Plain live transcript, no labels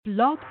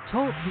Blog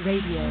Talk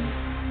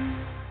Radio.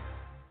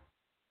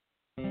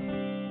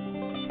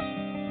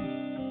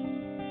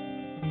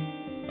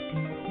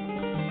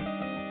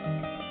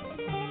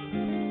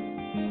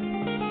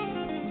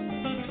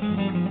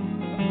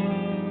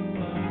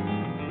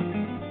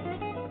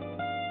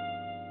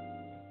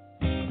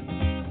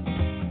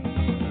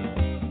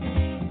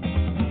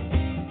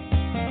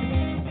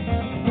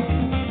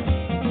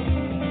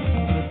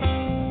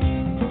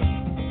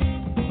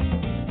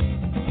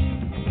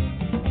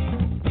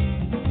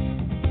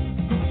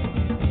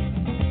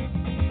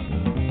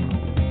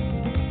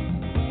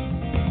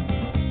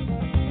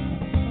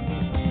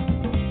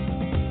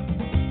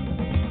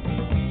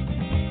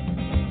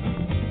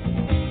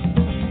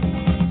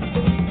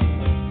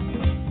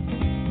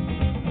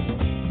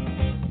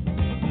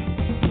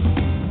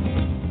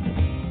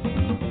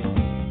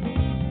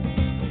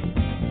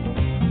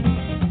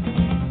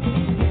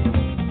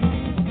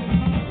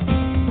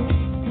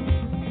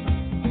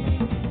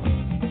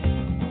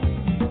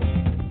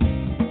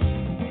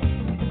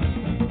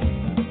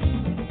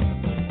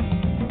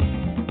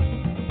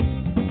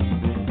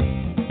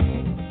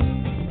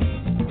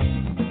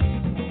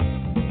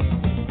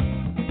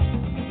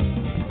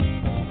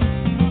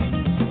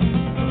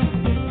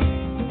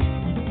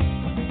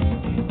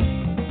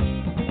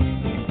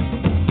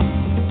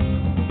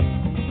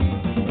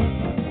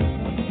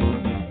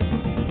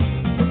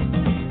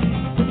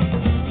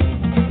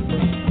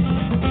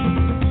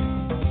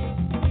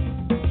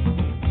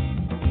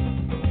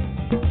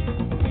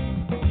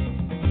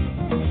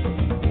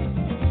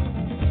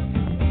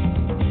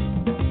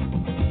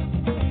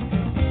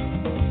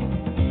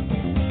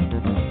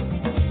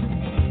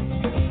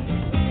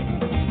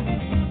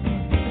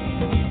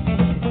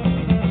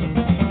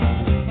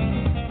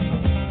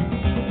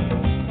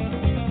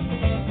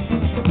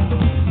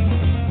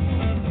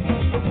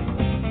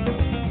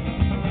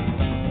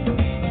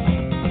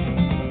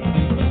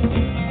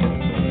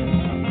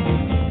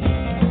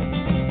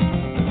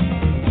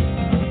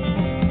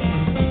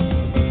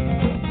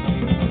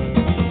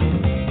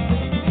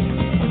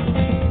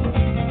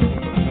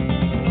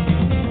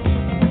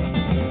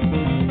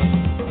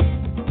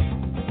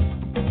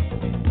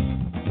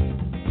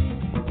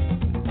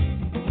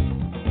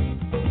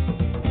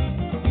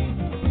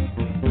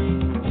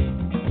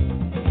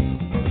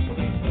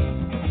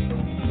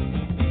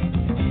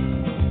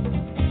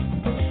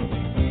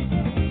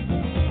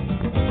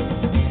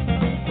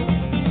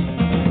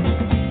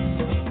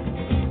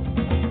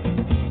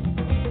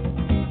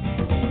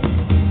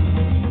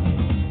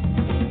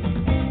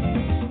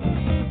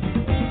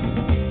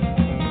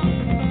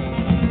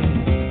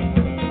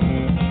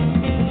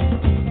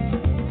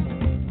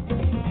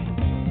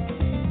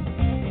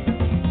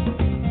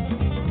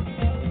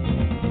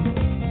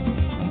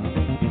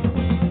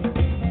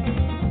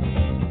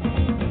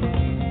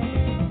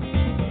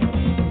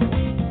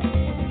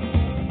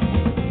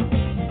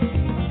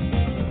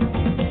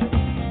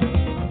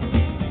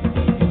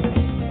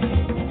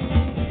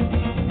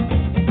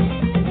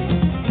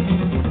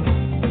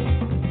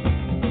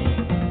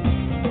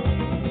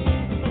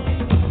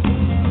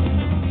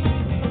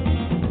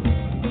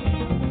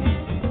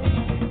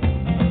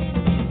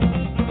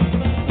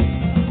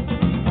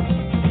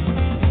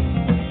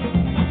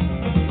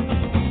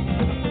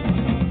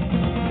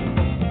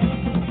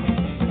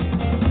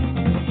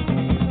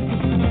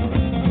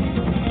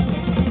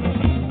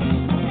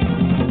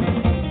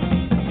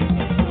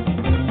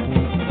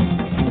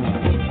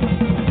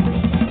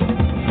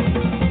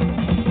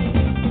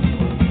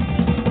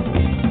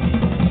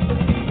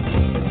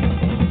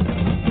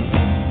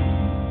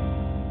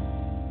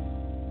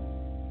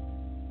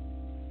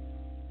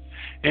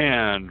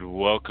 And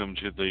welcome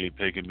to the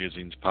Pagan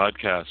Musings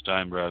podcast.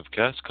 I'm Rev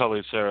Kess.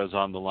 Cully Sarah's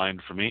on the line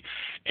for me.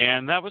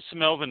 And that was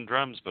some Elven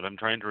drums, but I'm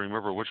trying to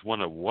remember which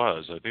one it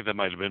was. I think that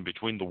might have been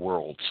Between the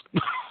Worlds.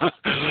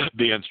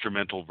 The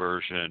instrumental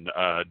version,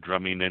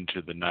 Drumming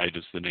into the Night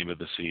is the name of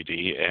the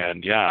CD.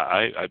 And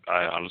yeah,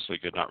 I honestly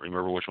could not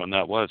remember which one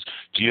that was.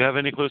 Do you have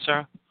any clue,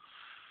 Sarah?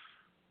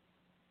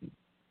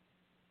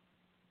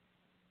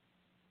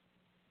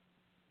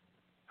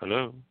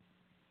 Hello?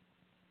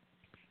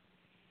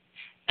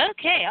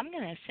 Okay, I'm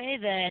going to say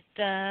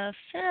that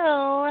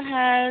Phil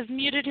has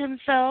muted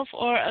himself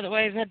or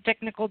otherwise had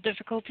technical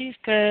difficulties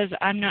because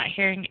I'm not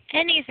hearing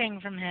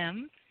anything from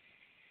him.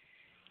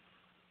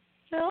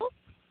 Phil?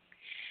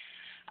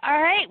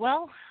 All right,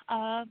 well,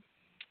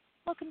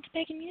 welcome to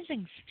Pagan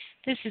Musings.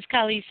 This is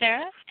Kali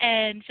Sarah,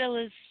 and Phil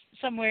is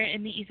somewhere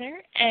in the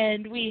ether,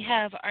 and we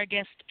have our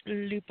guest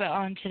Lupa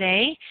on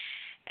today.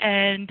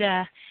 And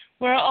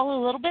we're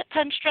all a little bit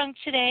punch-drunk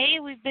today.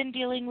 We've been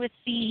dealing with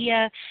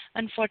the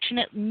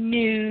unfortunate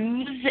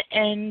news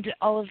and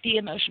all of the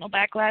emotional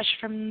backlash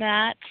from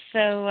that.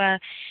 So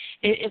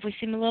if we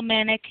seem a little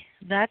manic,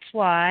 that's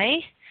why.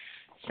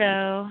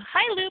 So,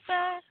 hi,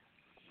 Lupa.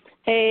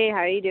 Hey, how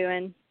are you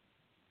doing?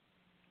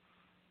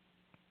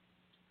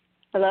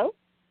 Hello?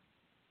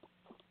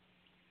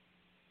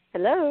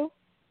 Hello?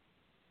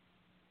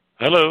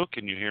 Hello,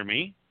 can you hear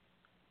me?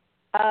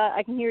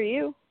 I can hear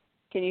you.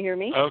 Can you hear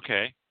me?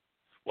 Okay.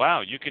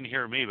 Wow, you can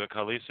hear me, but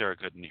Sarah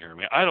couldn't hear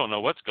me. I don't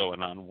know what's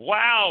going on.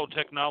 Wow,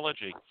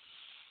 technology.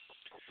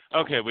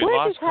 Okay, we We're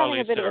lost just having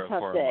a bit of Sarah a tough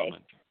for a day.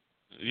 moment.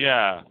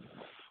 Yeah,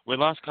 we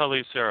lost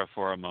Sarah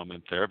for a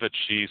moment there, but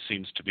she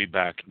seems to be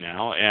back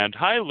now. And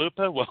hi,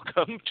 Lupa.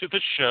 Welcome to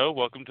the show.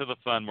 Welcome to the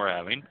fun we're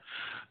having.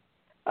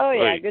 Oh,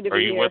 yeah, Wait, good to be are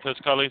you here. with us,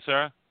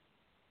 Sarah?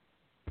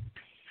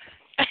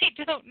 I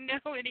don't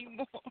know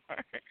anymore.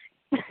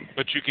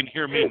 But you can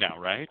hear me now,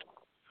 right?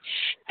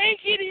 I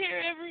can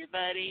hear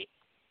everybody.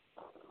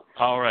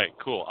 All right,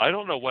 cool. I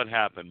don't know what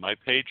happened. My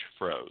page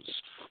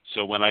froze.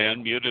 So when I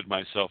unmuted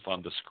myself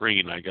on the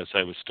screen, I guess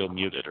I was still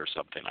muted or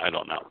something. I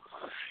don't know.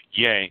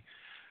 Yay.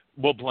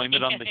 We'll blame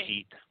it on the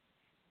heat.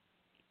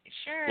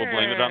 Sure. We'll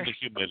blame it on the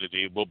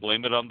humidity. We'll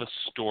blame it on the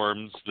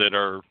storms that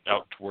are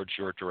out towards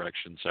your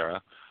direction,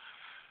 Sarah.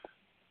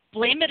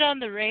 Blame it on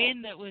the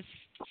rain that was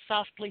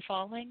softly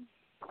falling.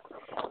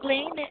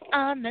 Blame it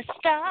on the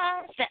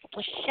stars that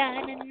were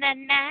shining that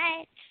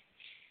night.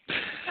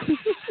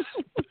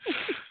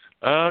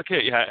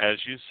 Okay, yeah, as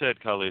you said,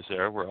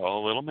 Sarah, we're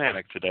all a little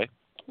manic today.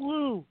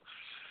 Woo.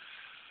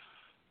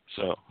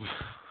 So,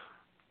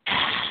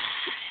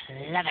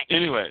 love it.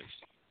 Anyways,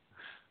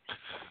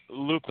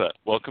 Lupa,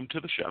 welcome to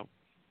the show.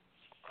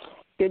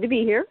 Good to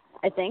be here,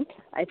 I think.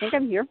 I think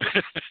I'm here.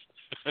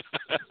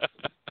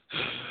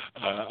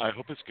 I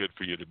hope it's good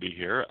for you to be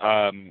here.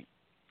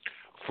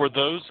 For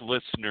those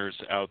listeners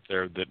out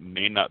there that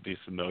may not be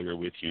familiar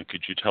with you,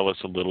 could you tell us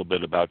a little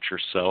bit about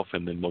yourself,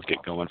 and then we'll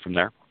get going from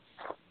there?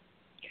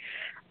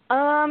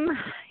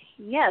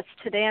 Yes,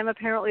 today I'm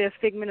apparently a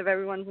figment of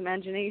everyone's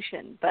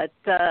imagination, but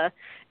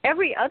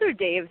every other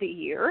day of the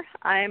year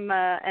I'm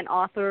an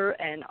author,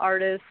 an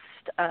artist,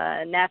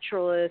 a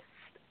naturalist,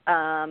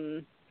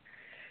 wannabe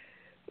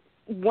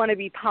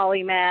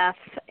polymath,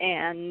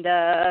 and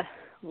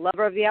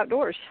lover of the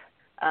outdoors.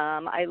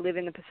 I live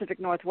in the Pacific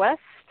Northwest,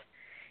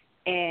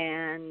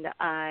 and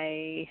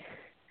I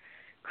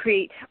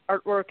create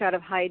artwork out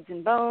of hides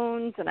and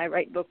bones, and I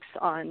write books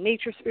on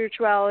nature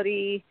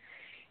spirituality.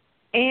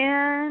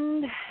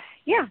 And,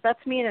 yeah,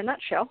 that's me in a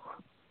nutshell.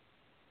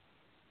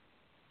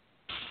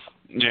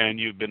 And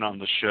you've been on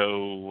the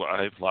show,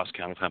 I've lost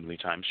count of how many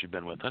times you've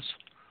been with us.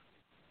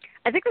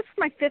 I think this is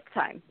my 5th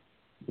time.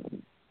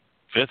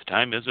 5th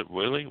time, is it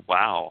really?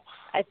 Wow.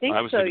 I think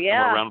I was so, thinking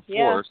yeah. somewhere around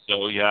 4,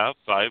 so yeah,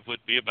 5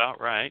 would be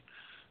about right.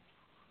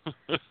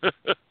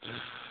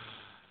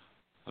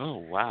 Oh,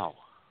 wow.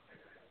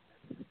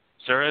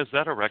 Sarah, is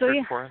that a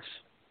record for us?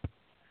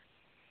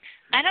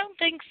 I don't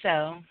think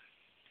so.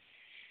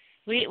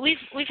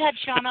 We've had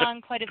Shauna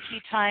on quite a few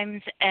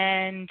times,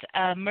 and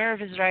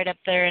Merv is right up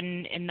there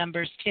in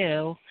numbers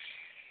too.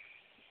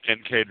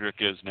 And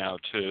Kadrick is now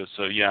too.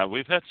 So yeah,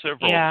 we've had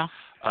several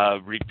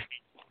repeat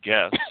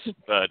guests,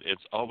 but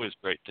it's always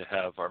great to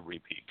have our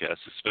repeat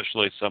guests,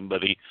 especially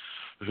somebody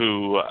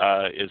who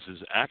is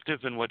as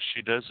active in what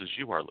she does as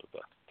you are, Lupa.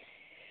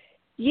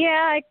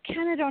 Yeah, I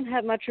kind of don't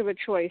have much of a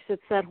choice.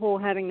 It's that whole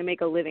having to make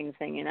a living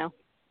thing, you know?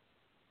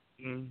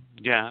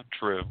 Yeah,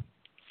 true.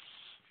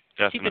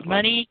 Definitely. Stupid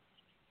money.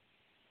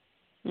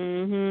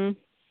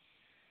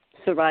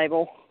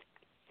 Survival.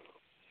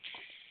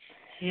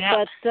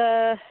 Yeah.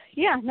 But,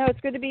 no,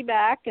 it's good to be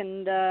back,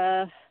 and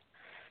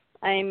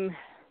I'm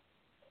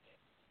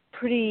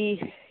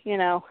pretty,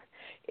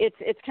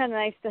 it's kind of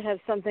nice to have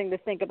something to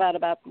think about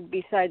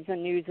besides the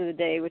news of the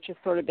day, which has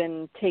sort of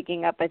been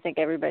taking up, I think,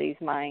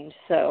 everybody's mind.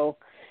 So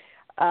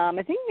I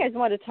think you guys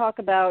want to talk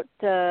about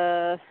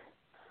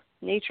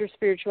nature,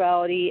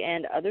 spirituality,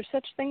 and other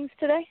such things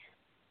today?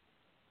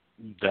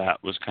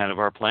 That was kind of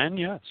our plan,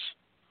 yes.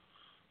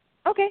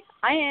 Okay,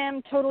 I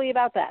am totally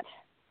about that.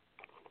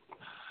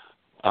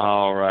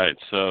 All right,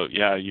 so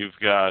yeah, you've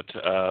got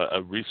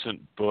a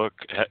recent book.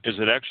 Is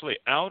it actually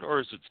out, or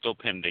is it still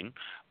pending?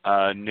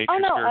 Nature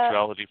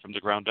Spirituality from the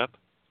Ground Up?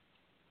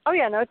 Oh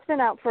yeah, no, it's been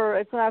out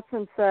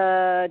since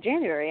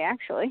January,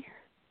 actually.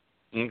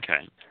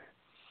 Okay.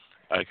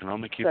 I can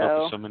only keep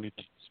up with so many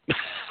things.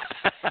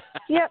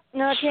 Yep,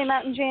 no, it came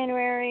out in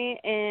January,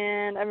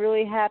 and I'm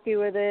really happy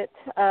with it.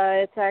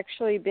 It's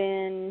actually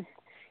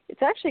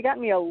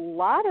gotten me a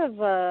lot of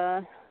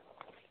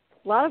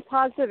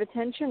positive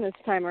attention this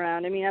time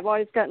around. I mean, I've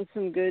always gotten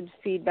some good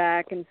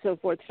feedback and so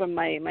forth from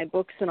my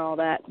books and all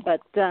that,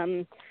 but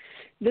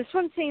this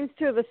one seems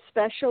to have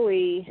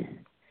especially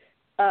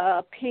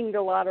pinged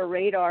a lot of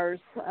radars.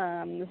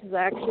 This is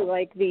actually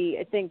like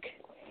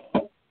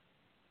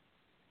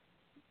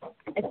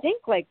I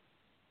think like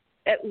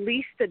at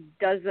least a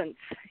dozenth.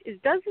 Is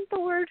dozenth the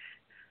word?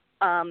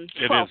 12th,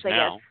 it is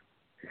now.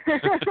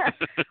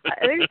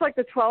 I think it's like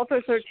the 12th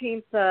or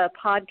 13th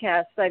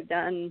podcast I've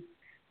done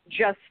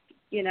just,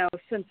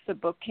 since the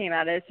book came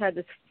out. I just had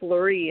this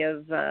flurry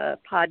of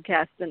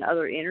podcasts and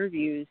other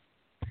interviews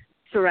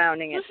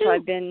surrounding it. So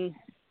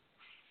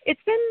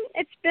it's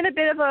been a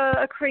bit of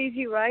a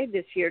crazy ride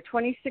this year.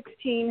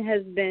 2016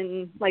 has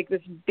been like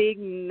this big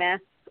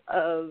mess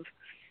of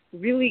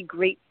really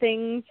great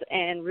things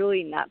and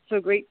really not so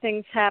great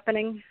things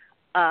happening.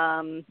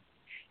 And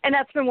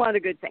that's been one of the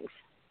good things.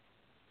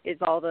 is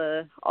all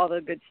the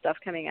good stuff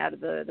coming out of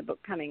the book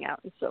coming out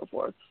and so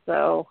forth.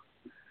 So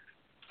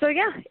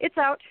yeah, it's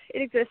out.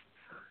 It exists.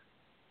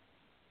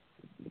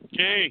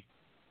 Yay.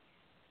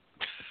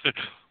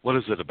 What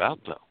is it about,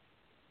 though?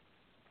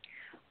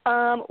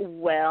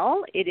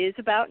 Well, it is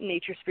about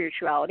nature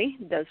spirituality.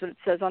 It does what it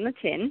says on the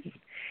tin.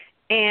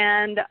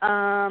 And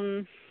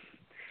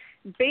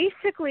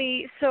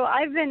basically, so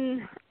I've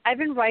been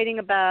writing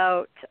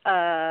about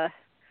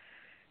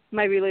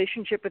my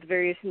relationship with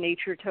various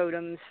nature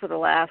totems for the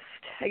last,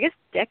 I guess,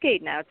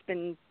 decade now. It's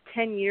been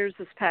 10 years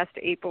this past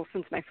April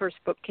since my first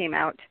book came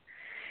out.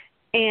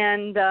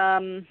 And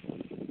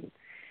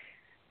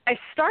I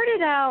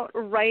started out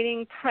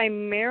writing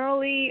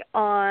primarily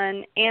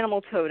on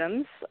animal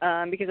totems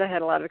because I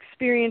had a lot of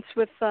experience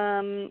with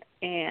them,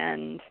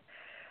 and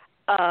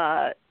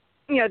they're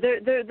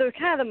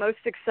kind of the most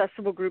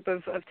accessible group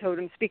of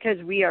totems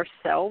because we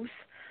ourselves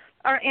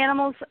are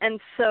animals, and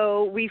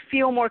so we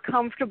feel more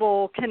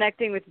comfortable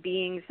connecting with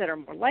beings that are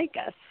more like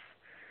us.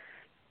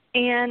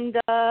 And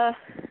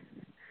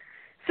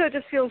so it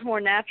just feels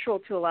more natural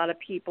to a lot of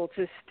people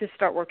to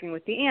start working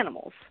with the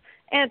animals.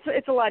 And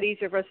it's a lot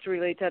easier for us to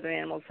relate to other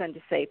animals than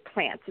to, say,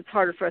 plants. It's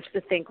harder for us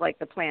to think like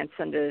the plants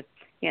than to,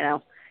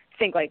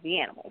 think like the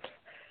animals.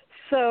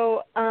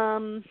 So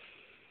I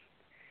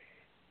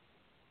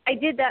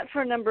did that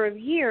for a number of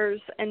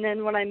years, and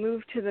then when I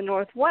moved to the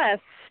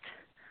Northwest,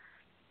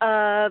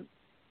 I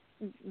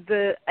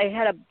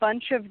had a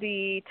bunch of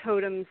the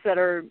totems that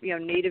are,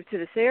 native to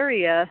this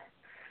area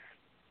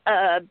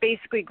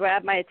basically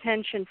grab my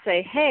attention,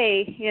 say,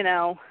 hey,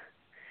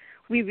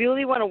 we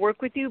really want to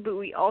work with you, but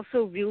we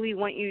also really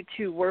want you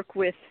to work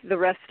with the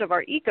rest of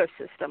our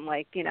ecosystem,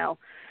 like,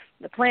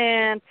 the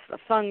plants, the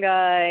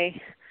fungi,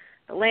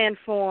 the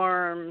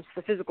landforms,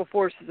 the physical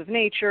forces of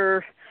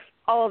nature.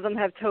 All of them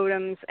have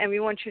totems, and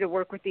we want you to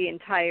work with the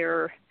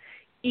entire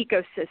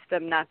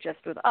ecosystem, not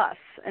just with us.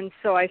 And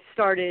so I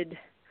started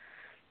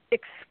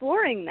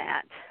exploring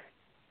that,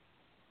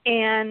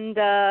 and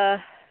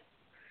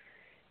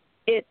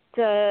it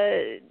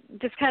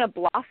just kind of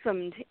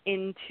blossomed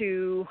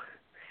into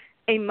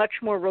a much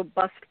more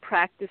robust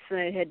practice than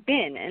it had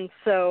been. And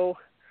so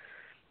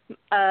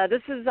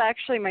this is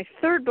actually my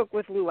third book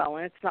with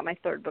Llewellyn. It's not my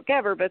third book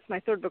ever, but it's my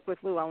third book with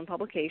Llewellyn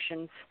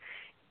Publications.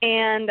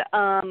 And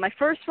my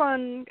first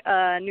one,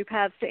 New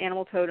Paths to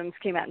Animal Totems,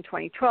 came out in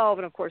 2012,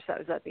 and of course that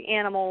was at the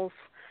Animals.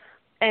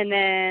 And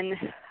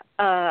then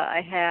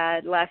I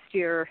had last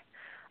year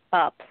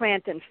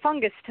Plant and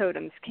Fungus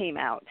Totems came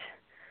out,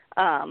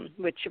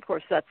 which of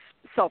course that's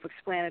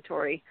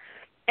self-explanatory.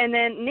 And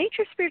then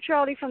Nature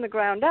Spirituality from the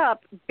Ground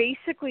Up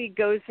basically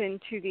goes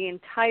into the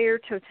entire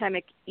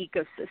totemic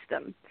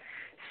ecosystem.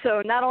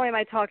 So not only am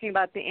I talking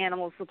about the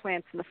animals, the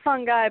plants, and the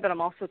fungi, but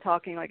I'm also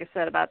talking, like I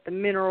said, about the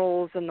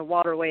minerals and the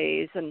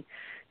waterways and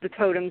the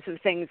totems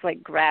of things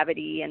like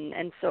gravity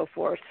and so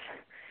forth.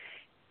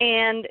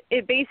 And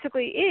it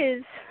basically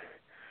is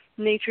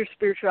nature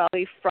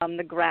spirituality from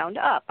the ground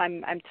up.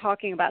 I'm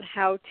talking about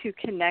how to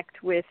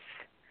connect with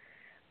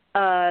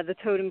the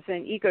totems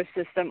and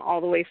ecosystem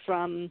all the way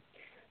from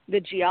the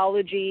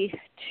geology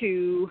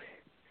to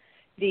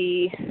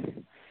the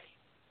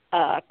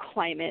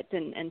climate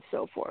and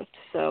so forth.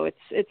 So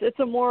it's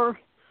a more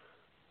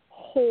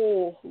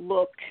whole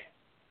look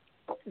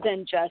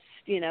than just,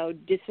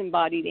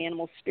 disembodied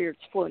animal spirits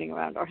floating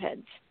around our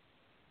heads.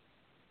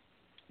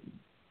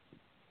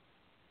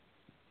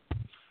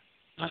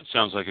 That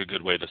sounds like a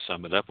good way to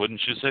sum it up,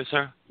 wouldn't you say,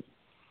 Sarah?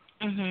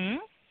 Mhm.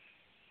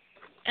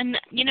 And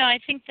I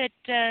think that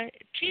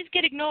trees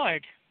get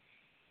ignored.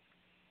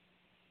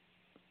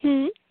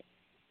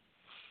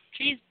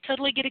 Trees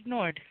totally get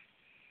ignored.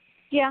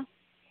 Yeah.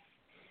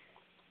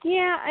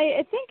 Yeah,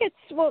 I think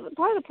part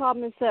of the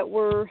problem is that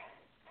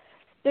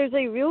there's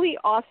a really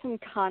awesome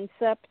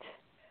concept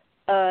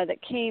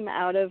that came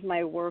out of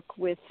my work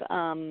with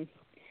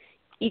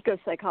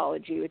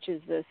ecopsychology, which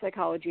is the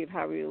psychology of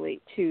how we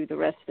relate to the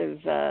rest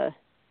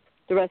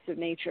of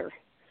nature.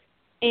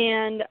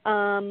 And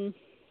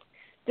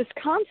this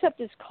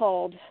concept is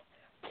called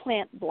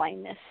plant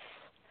blindness.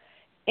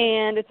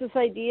 And it's this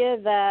idea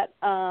that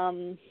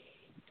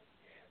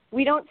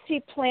we don't see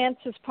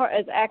plants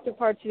as active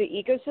parts of the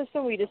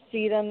ecosystem. We just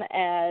see them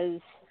as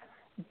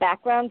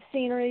background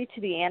scenery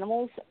to the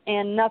animals,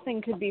 and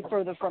nothing could be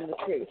further from the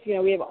truth.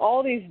 We have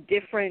all these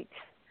different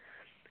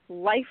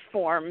life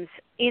forms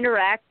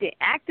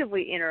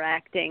actively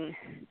interacting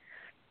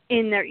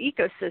in their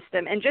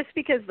ecosystem, and just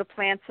because the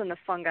plants and the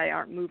fungi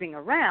aren't moving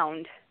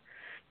around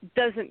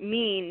doesn't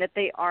mean that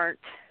they aren't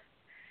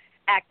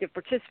active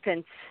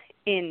participants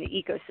in the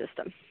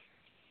ecosystem.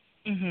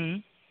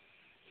 Mhm.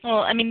 Well,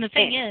 I mean, the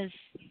thing is,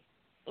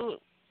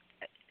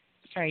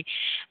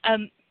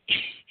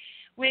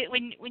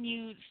 when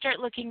you start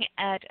looking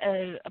at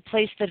a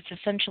place that's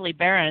essentially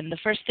barren, the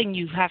first thing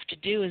you have to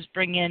do is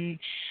bring in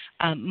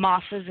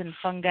mosses and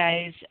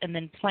fungi and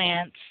then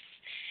plants,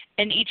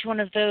 and each one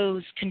of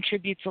those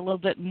contributes a little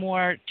bit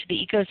more to the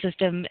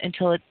ecosystem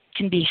until it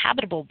can be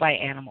habitable by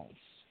animals.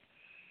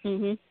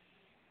 Mhm.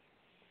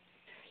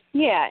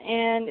 Yeah,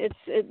 and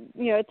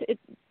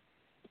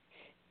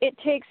it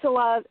takes a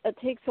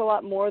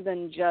lot more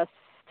than just,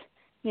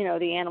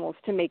 the animals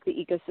to make the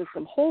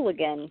ecosystem whole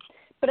again.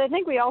 But I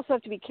think we also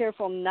have to be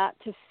careful not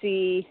to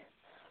see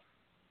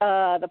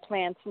the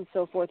plants and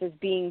so forth as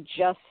being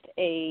just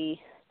a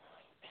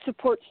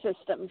support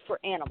system for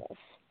animals.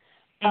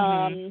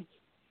 Mm-hmm.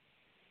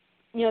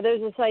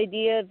 There's this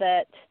idea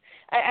that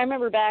I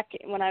remember back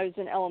when I was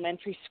in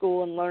elementary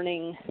school and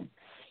learning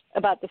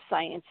about the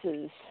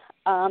sciences.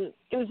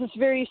 It was this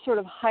very sort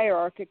of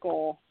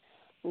hierarchical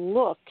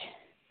look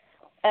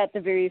at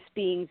the various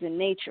beings in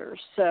nature.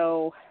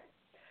 So,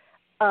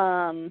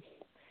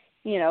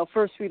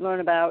 first we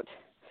learn about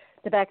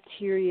the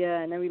bacteria,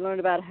 and then we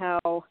learn about how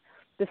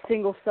the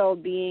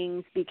single-celled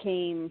beings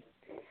became,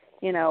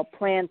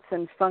 plants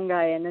and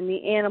fungi, and then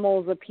the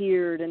animals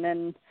appeared, and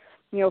then,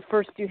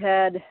 first you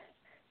had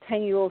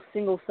tenual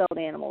single-celled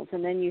animals,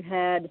 and then you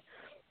had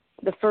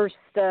the first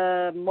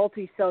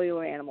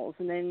multicellular animals,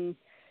 and then,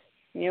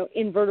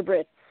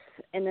 invertebrates,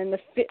 and then the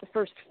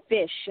first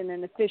fish, and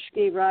then the fish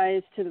gave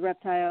rise to the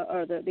reptile,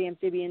 or the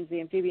amphibians. The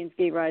amphibians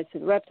gave rise to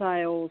the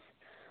reptiles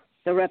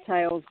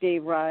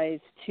gave rise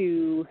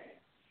to,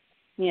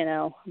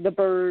 the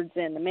birds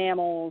and the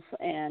mammals,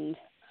 and,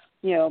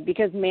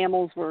 because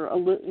mammals were,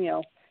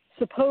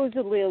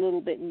 supposedly a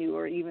little bit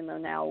newer, even though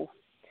now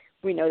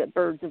we know that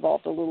birds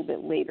evolved a little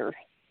bit later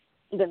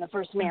than the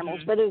first mammals.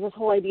 Mm-hmm. But there's this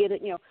whole idea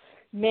that,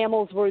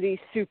 mammals were the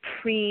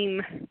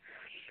supreme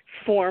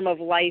form of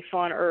life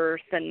on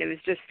Earth, and it was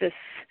just this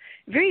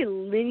very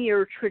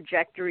linear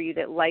trajectory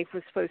that life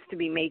was supposed to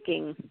be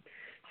making,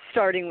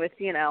 starting with,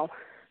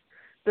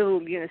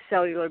 little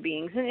unicellular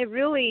beings. And it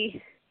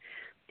really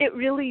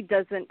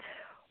doesn't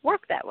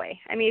work that way.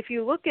 I mean, if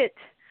you look at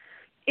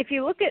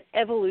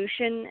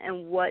evolution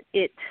and what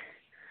it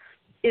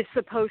is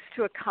supposed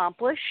to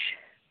accomplish,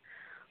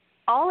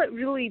 all it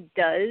really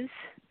does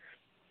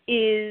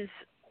is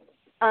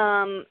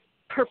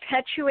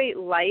perpetuate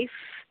life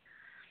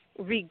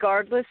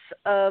regardless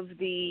of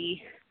the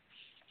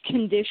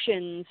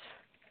conditions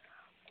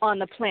on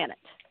the planet.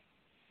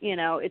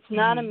 It's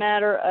not a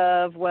matter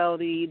of,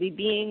 the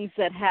beings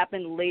that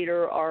happened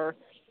later are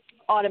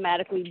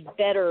automatically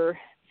better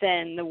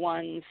than the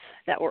ones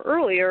that were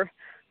earlier.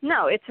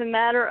 No, it's a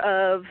matter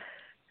of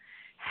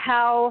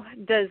how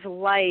does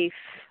life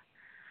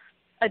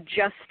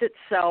adjust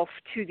itself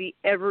to the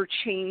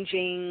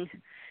ever-changing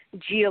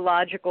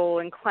geological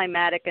and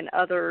climatic and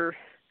other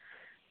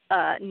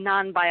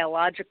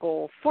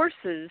non-biological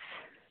forces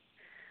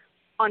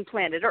on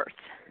planet Earth.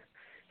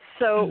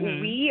 So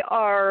we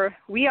are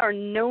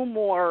no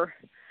more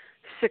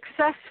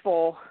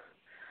successful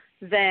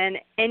than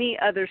any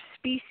other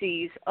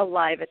species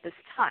alive at this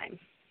time.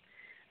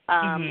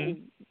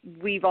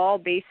 We've all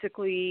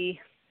basically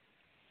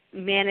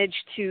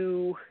managed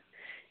to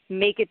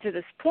make it to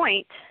this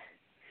point,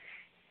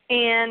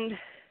 and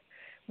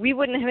we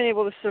wouldn't have been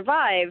able to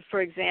survive,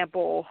 for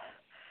example,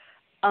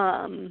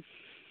 during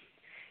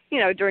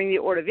the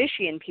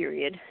Ordovician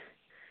period.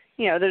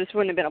 There just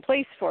wouldn't have been a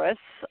place for us.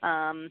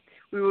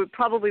 We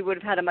would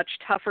have had a much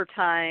tougher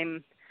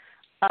time,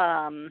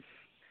 during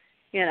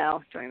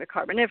the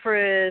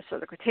Carboniferous or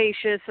the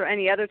Cretaceous or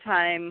any other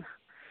time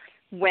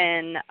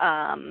when,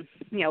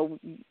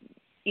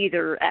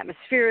 either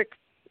atmospheric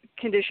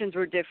conditions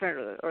were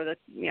different or the,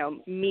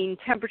 mean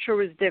temperature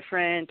was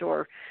different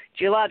or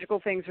geological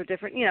things were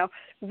different.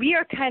 We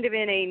are kind of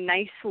in a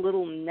nice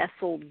little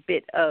nestled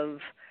bit of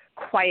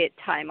quiet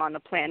time on the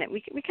planet.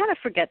 We kind of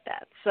forget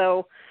that.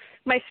 So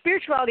my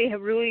spirituality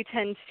really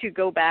tends to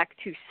go back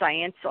to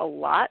science a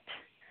lot.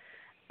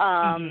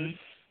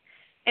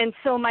 And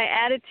so my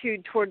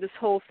attitude toward this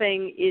whole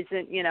thing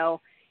isn't,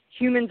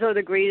 humans are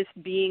the greatest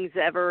beings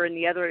ever and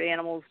the other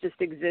animals just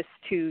exist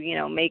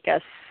to, make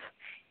us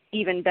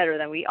even better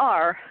than we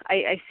are.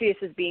 I see us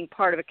as being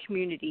part of a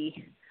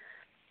community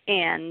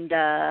and,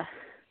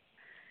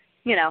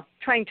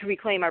 trying to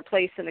reclaim our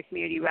place in the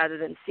community rather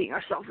than seeing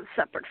ourselves as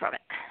separate from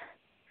it.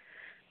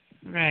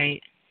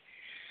 Right.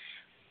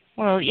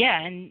 Well,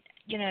 yeah, and,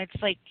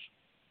 it's like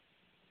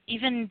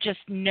even just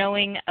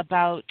knowing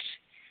about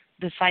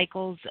the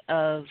cycles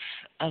of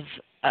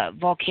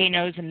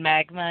volcanoes and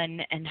magma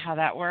and how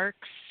that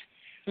works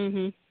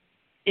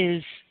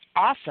is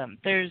awesome.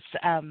 There's,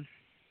 I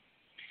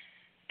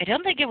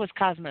don't think it was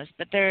Cosmos,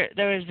 but there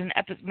was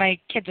my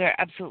kids are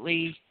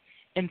absolutely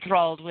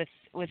enthralled with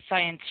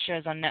science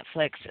shows on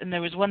Netflix, and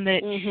there was one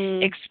that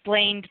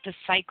explained the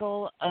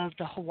cycle of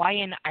the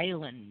Hawaiian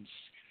Islands.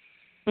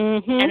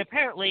 And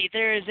apparently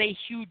there is a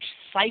huge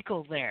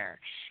cycle there,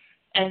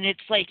 and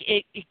it's like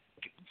it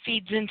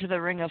feeds into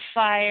the Ring of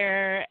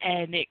Fire,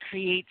 and it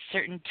creates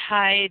certain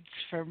tides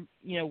for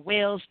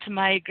whales to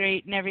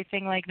migrate and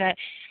everything like that.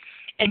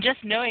 And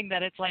just knowing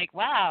that, it's like,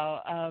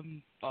 wow,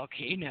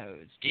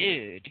 volcanoes,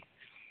 dude.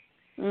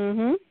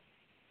 That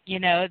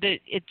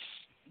it's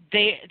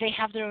they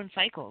have their own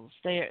cycles.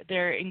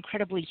 They're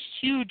incredibly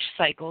huge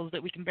cycles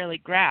that we can barely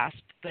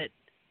grasp, but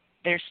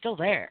they're still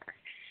there.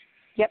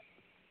 Yep.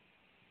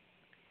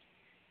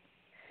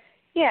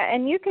 Yeah,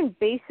 and you can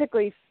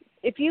basically,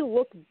 if you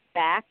look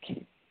back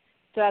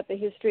throughout the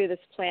history of this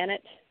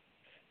planet,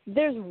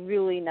 there's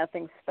really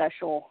nothing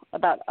special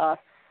about us,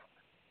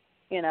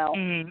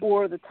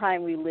 or the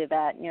time we live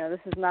at. This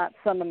is not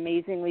some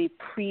amazingly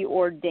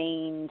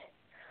preordained,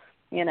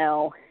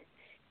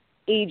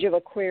 age of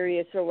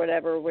Aquarius or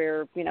whatever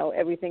where,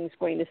 everything's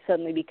going to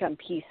suddenly become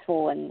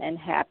peaceful and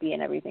happy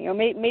and everything.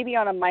 Maybe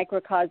on a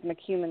microcosmic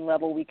human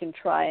level we can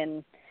try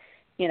and,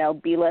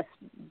 be less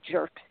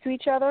jerks to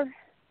each other.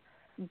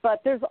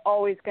 But there's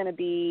always going to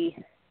be,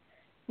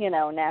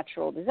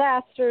 natural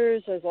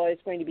disasters. There's always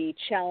going to be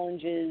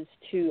challenges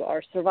to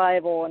our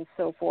survival and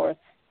so forth.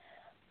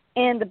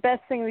 And the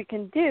best thing we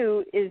can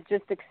do is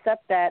just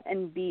accept that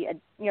and be,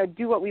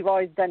 do what we've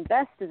always done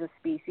best as a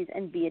species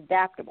and be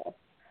adaptable.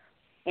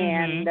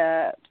 And,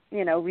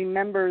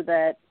 remember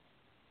that,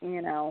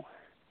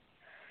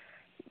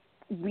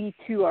 we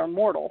too are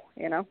mortal,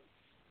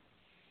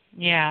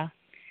 Yeah.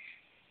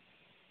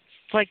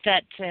 It's like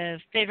that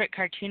favorite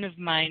cartoon of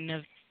mine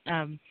of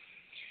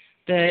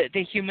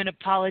the human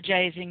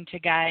apologizing to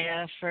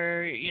Gaia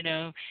for,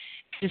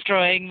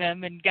 destroying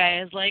them, and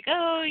Gaia's like,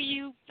 oh,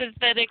 you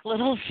pathetic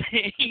little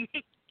thing.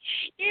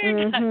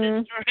 You're not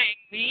destroying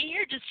me.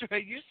 You're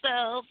destroying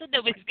yourself, and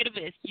nobody's going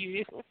to miss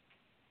you.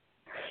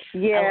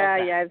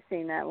 Yeah, I've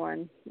seen that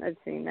one. I've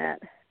seen that.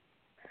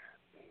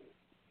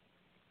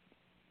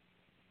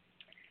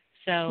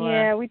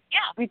 So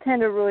we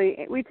tend to really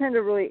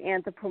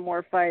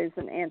anthropomorphize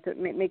and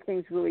make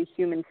things really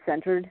human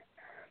centered,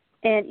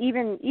 and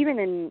even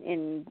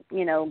in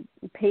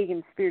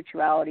pagan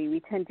spirituality, we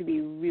tend to be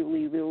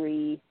really,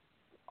 really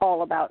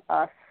all about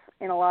us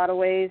in a lot of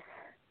ways.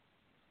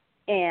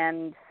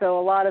 And so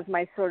a lot of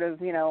my sort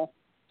of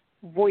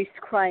voice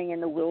crying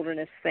in the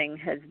wilderness thing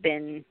has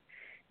been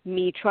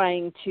me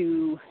trying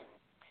to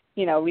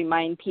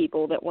remind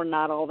people that we're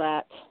not all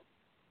that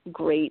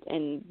great,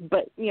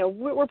 but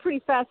we're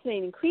pretty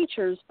fascinating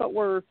creatures, but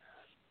we're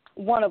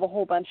one of a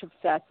whole bunch of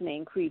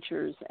fascinating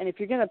creatures. And if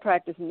you're going to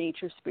practice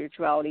nature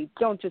spirituality,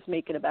 don't just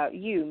make it about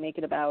you, make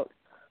it about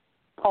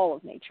all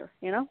of nature,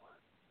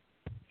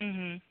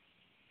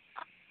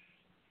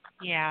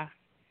 Yeah.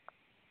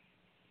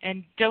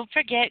 And don't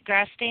forget,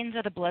 grass stains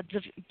are the blood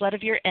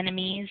of your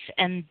enemies,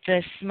 and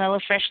the smell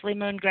of freshly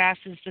mown grass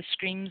is the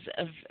screams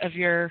of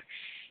your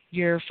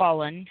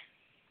fallen.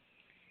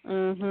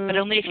 But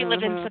only if you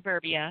live in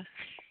suburbia.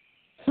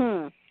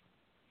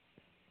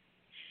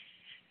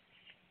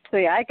 So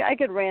yeah, I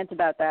could rant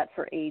about that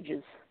for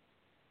ages.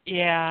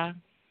 Yeah.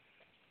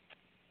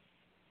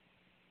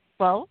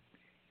 Well,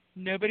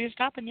 nobody's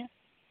stopping you.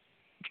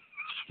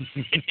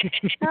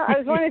 Now, I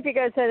was wondering if you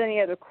guys had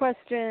any other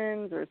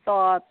questions or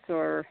thoughts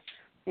or,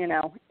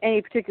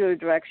 any particular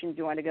directions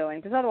you want to go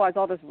in, because otherwise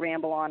I'll just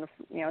ramble on,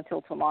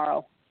 until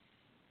tomorrow.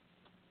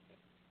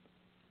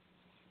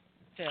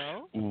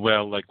 Phil?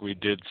 Well, like we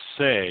did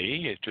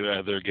say to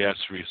other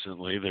guests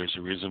recently, there's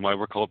a reason why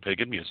we're called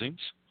Pagan Musings.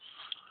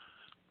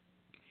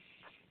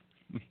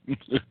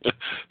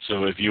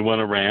 So if you want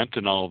to rant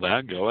and all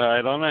that, go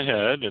right on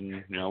ahead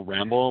and,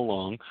 ramble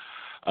along.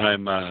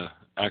 I'm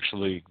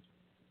actually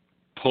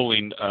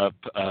pulling up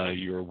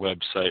your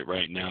website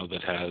right now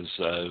that has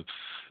a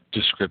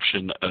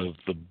description of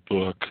the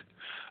book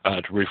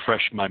to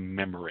refresh my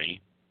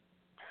memory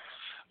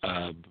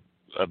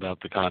about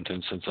the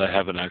content, since I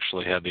haven't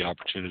actually had the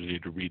opportunity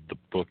to read the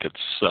book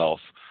itself.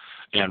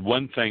 And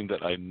one thing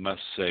that I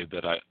must say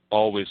that I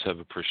always have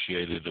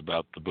appreciated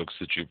about the books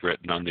that you've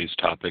written on these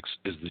topics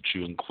is that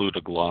you include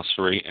a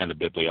glossary and a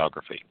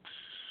bibliography.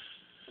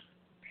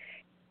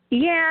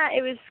 Yeah,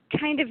 it was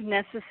kind of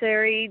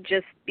necessary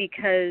just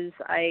because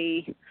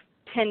I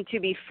tend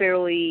to be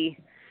fairly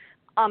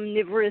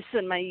omnivorous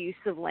in my use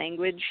of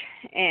language,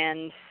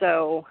 and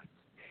so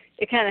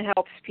it kind of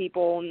helps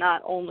people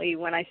not only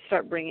when I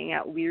start bringing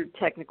out weird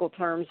technical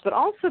terms, but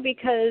also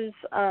because,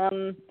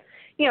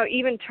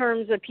 even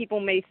terms that people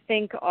may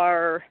think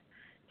are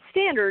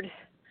standard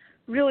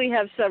really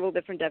have several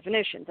different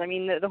definitions. I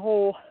mean, the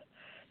whole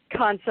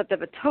concept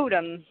of a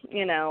totem,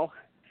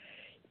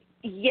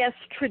 yes,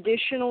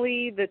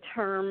 traditionally the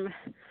term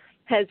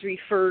has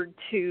referred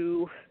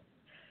to,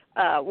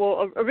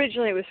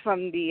 originally it was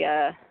from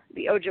the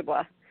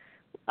Ojibwa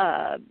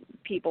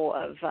people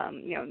of,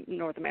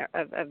 North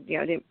America, of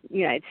the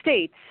United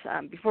States,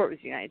 before it was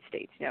the United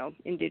States,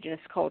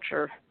 indigenous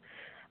culture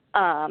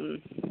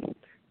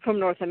from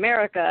North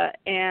America.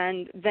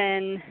 And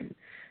then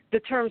the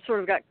term sort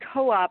of got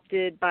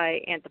co-opted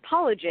by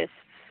anthropologists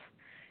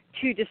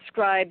to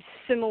describe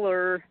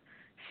similar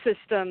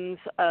systems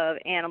of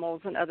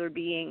animals and other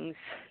beings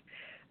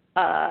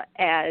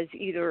as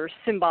either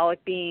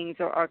symbolic beings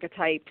or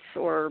archetypes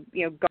or,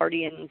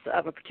 guardians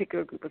of a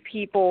particular group of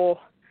people.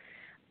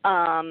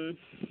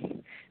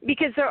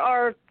 Because there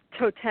are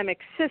totemic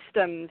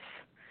systems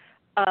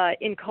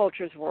in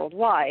cultures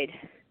worldwide.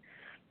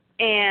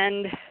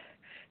 And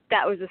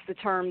that was just the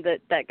term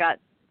that got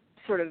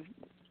sort of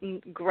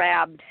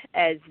grabbed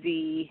as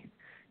the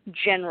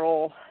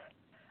general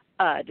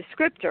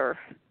descriptor,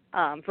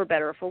 for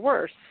better or for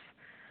worse.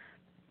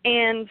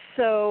 And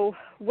so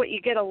what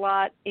you get a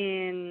lot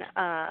in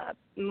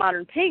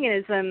modern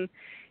paganism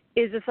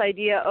is this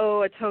idea,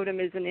 a totem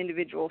is an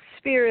individual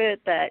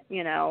spirit that,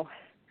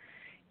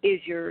 is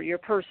your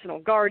personal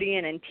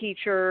guardian and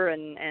teacher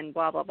and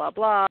blah, blah, blah,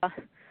 blah.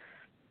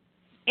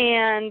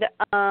 And,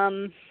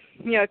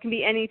 it can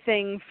be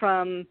anything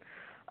from,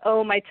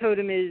 my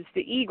totem is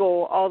the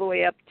eagle, all the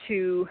way up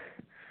to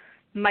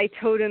my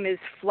totem is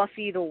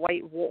Fluffy the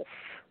white wolf,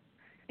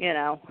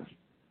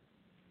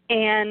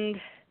 And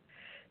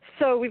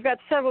so we've got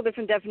several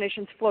different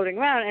definitions floating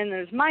around, and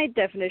there's my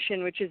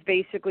definition, which is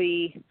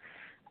basically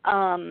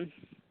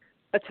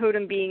a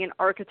totem being an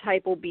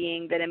archetypal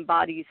being that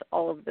embodies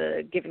all of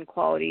the given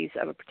qualities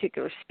of a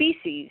particular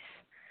species.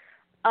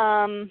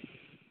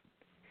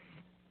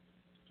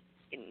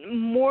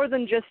 More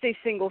than just a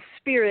single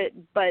spirit,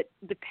 but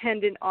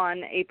dependent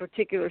on a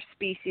particular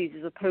species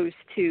as opposed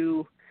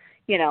to,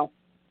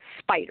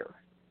 spider.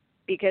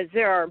 Because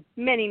there are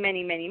many,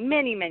 many, many,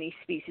 many, many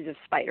species of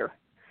spider.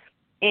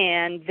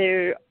 And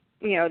they're,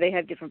 they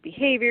have different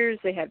behaviors,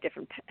 they have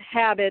different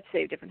habits,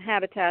 they have different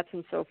habitats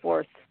and so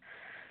forth.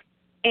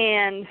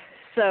 And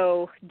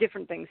so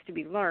different things to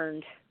be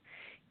learned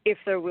if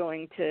they're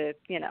willing to,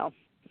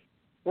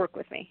 work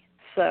with me.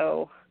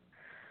 So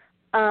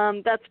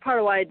that's part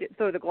of why I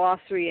throw the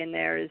glossary in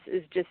there is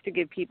just to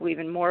give people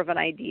even more of an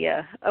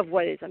idea of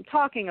what it is I'm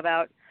talking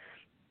about.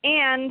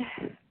 And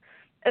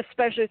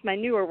especially with my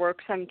newer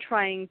works, I'm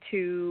trying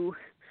to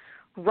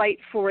write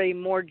for a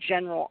more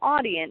general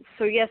audience.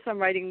 So yes, I'm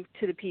writing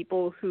to the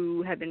people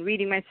who have been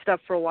reading my stuff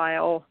for a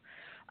while.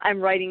 I'm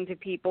writing to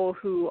people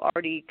who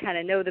already kind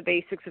of know the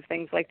basics of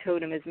things like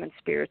totemism and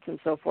spirits and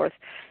so forth.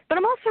 But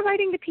I'm also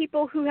writing to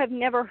people who have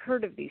never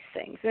heard of these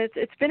things. And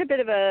it's been a bit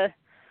of a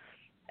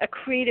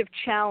creative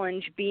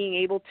challenge being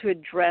able to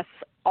address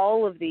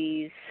all of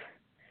these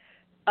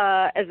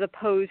as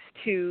opposed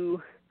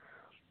to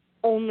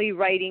only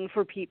writing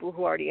for people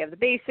who already have the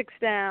basics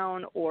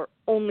down or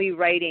only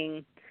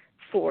writing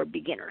for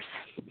beginners.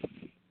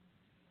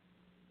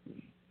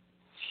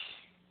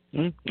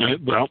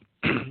 Well,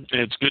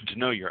 it's good to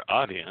know your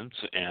audience,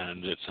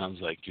 and it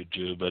sounds like you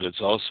do, but it's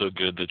also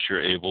good that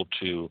you're able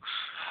to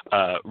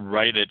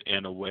write it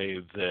in a way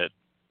that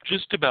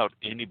just about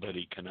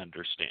anybody can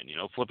understand.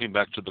 Flipping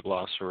back to the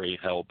glossary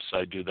helps.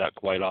 I do that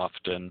quite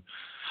often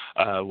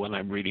when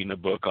I'm reading a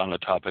book on a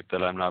topic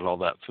that I'm not all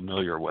that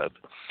familiar with.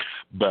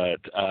 But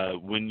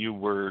when you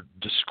were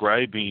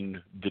describing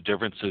the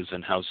differences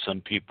in how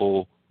some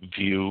people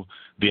view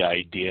the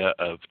idea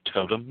of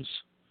totems,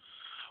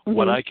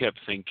 what I kept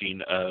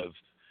thinking of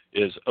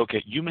is,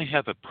 okay, you may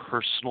have a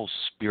personal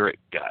spirit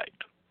guide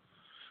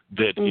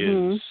that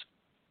is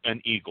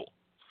an eagle,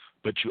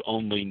 but you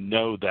only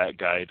know that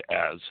guide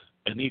as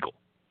an eagle.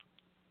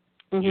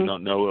 You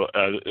don't know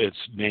its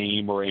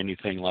name or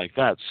anything like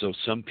that. So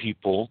some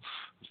people,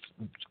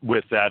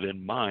 with that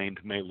in mind,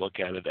 may look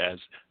at it as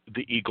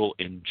the eagle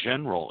in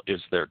general is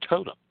their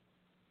totem.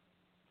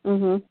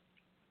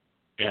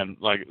 And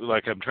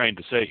like I'm trying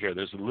to say here,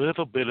 there's a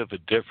little bit of a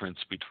difference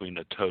between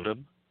a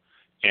totem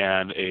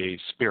and a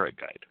spirit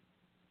guide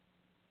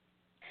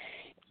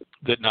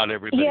that not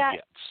everybody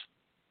gets.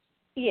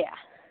 Yeah.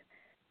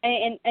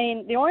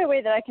 And the only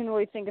way that I can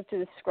really think of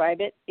to describe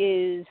it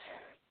is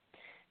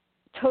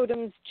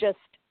totems just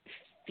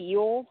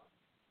feel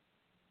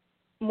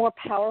more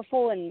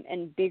powerful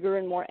and bigger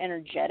and more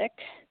energetic.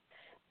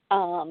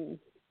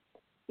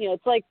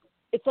 It's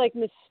like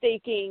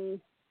mistaking,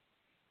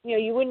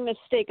 you wouldn't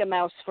mistake a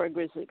mouse for a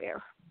grizzly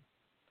bear.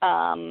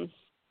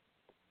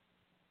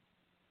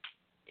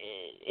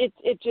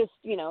 It just,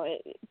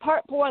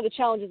 one of the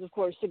challenges, of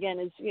course, again,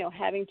 is,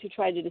 having to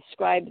try to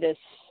describe this.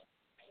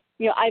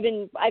 I've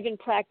been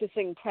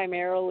practicing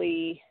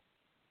primarily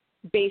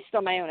based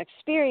on my own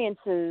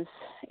experiences.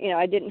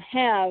 I didn't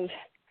have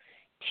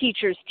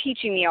teachers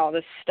teaching me all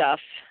this stuff.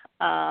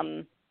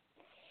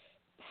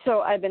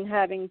 So I've been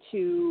having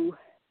to,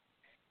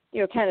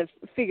 kind of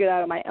figure it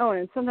out on my own.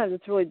 And sometimes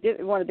it's really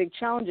one of the big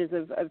challenges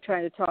of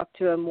trying to talk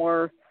to a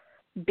more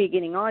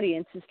beginning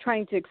audience is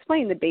trying to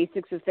explain the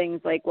basics of things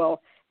like,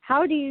 well,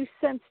 how do you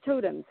sense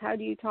totems? How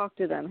do you talk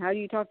to them? How do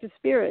you talk to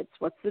spirits?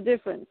 What's the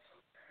difference?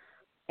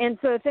 And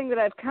so the thing that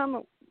I've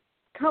come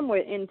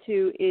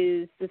into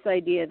is this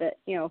idea that,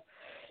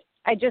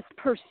 I just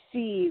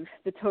perceive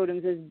the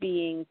totems as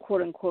being,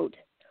 quote unquote,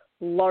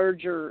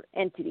 larger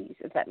entities,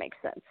 if that makes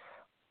sense.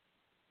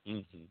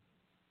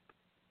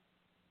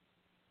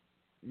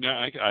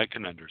 Yeah, I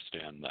can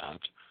understand that.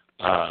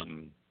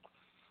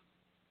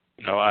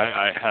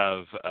 I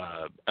have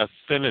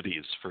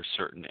affinities for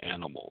certain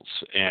animals,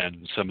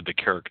 and some of the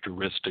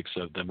characteristics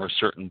of them are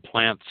certain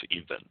plants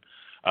even.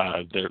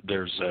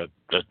 There's a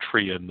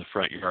tree in the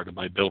front yard of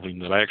my building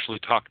that I actually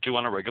talk to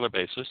on a regular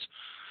basis,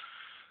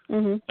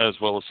 as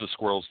well as the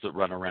squirrels that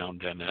run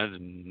around in it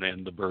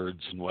and the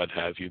birds and what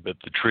have you. But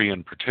the tree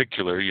in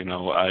particular,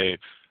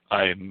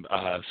 I'm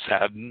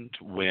saddened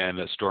when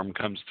a storm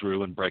comes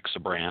through and breaks a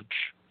branch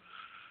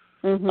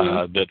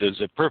that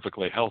is a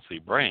perfectly healthy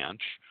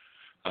branch,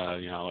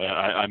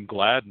 I'm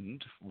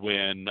gladdened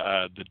when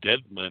the dead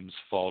limbs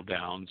fall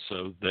down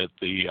so that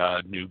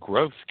the new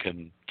growth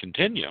can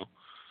continue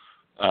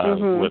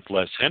with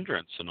less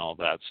hindrance and all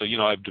that. So,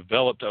 I've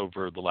developed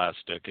over the last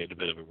decade a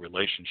bit of a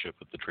relationship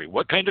with the tree.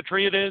 What kind of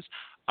tree it is,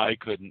 I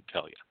couldn't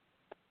tell you.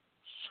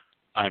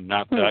 I'm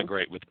not that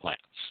great with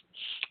plants.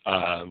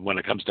 When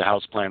it comes to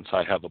house plants,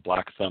 I have a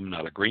black thumb,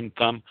 not a green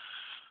thumb.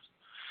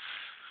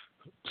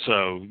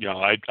 So,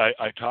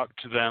 I talk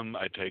to them.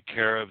 I take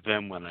care of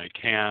them when I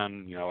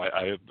can.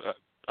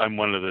 I'm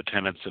one of the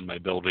tenants in my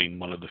building,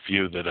 one of the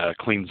few that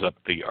cleans up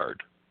the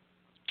yard.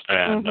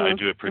 And I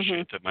do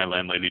appreciate that my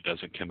landlady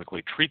doesn't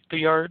chemically treat the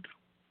yard.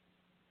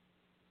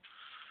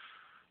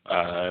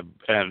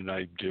 And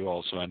I do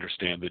also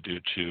understand that due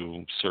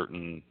to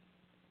certain,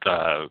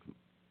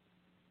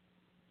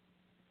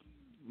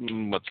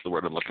 what's the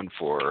word I'm looking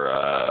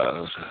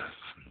for?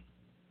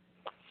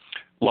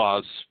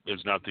 Laws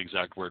is not the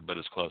exact word, but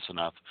it's close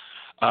enough.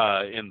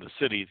 In the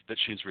city, that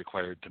she's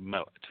required to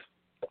mow it.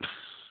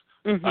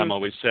 I'm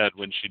always sad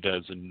when she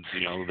does, and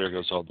there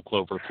goes all the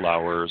clover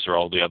flowers or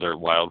all the other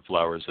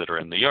wildflowers that are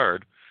in the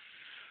yard.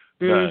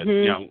 But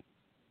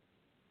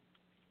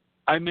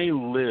I may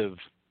live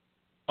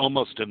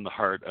almost in the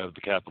heart of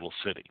the capital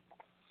city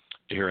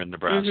here in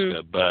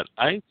Nebraska, but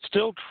I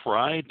still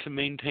try to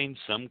maintain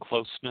some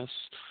closeness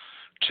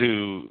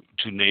to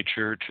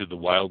nature, to the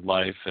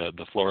wildlife,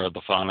 the flora, the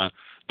fauna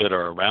that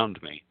are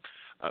around me.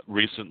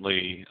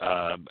 Recently,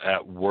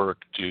 at work,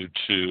 due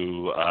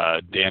to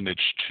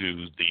damage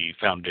to the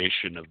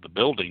foundation of the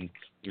building,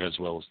 as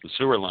well as the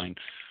sewer line,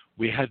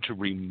 we had to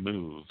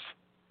remove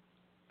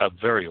a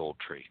very old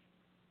tree.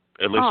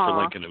 At least for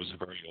Lincoln, it was a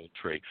very old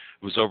tree.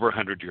 It was over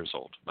 100 years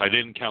old. I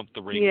didn't count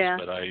the rings,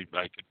 but I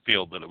could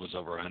feel that it was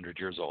over 100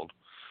 years old.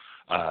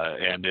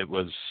 And it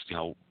was,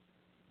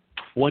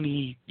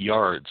 20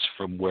 yards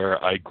from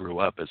where I grew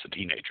up as a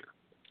teenager.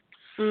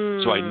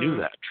 So I knew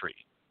that tree.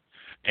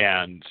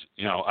 And,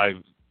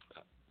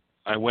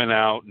 I went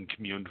out and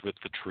communed with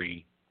the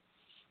tree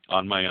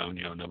on my own.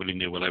 Nobody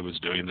knew what I was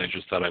doing. They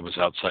just thought I was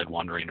outside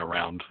wandering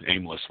around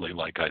aimlessly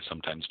like I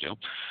sometimes do.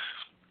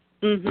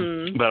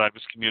 But I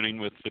was communing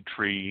with the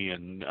tree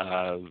and,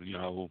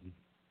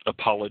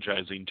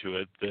 apologizing to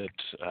it that,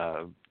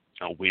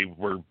 we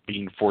were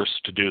being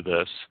forced to do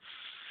this.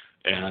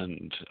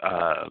 And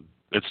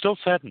it still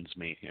saddens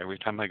me every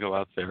time I go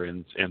out there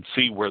and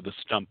see where the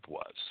stump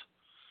was.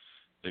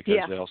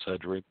 Because they also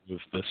had to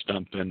remove the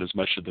stump and as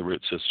much of the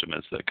root system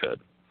as they could.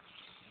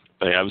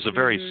 But yeah, it was a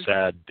very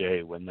sad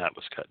day when that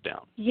was cut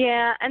down.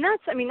 Yeah, and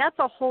that's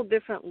a whole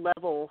different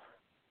level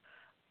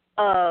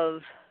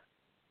of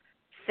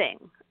thing.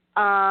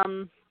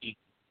 There's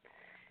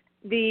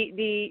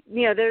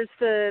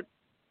the,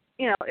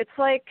 it's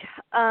like,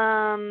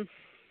 I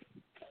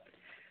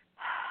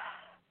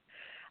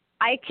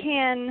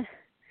can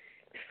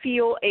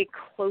feel a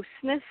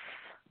closeness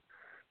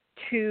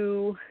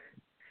to,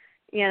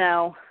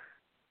 a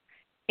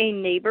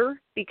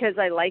neighbor because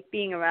I like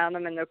being around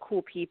them and they're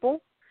cool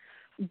people.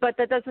 But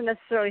that doesn't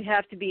necessarily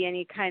have to be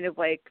any kind of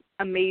like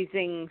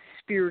amazing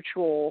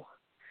spiritual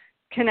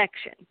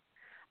connection.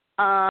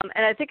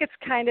 And I think it's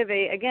kind of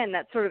again,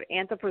 that sort of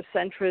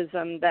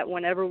anthropocentrism that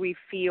whenever we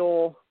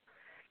feel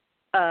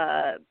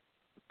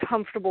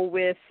comfortable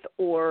with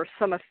or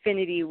some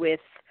affinity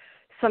with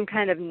some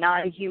kind of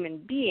non-human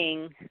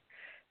being,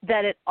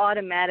 that it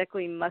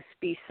automatically must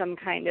be some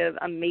kind of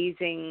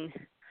amazing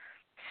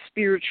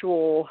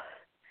spiritual,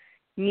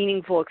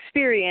 meaningful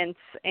experience,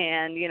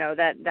 and,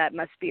 that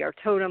must be our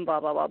totem, blah,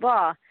 blah, blah,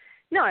 blah.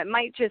 No, it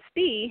might just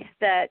be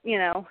that,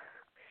 you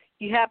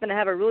happen to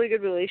have a really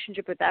good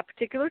relationship with that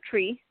particular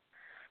tree,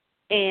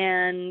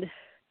 and,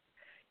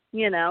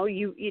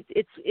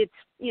 it's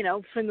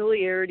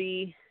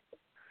familiarity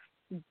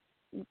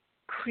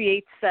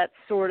creates that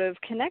sort of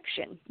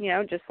connection,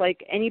 just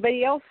like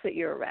anybody else that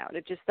you're around.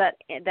 It's just that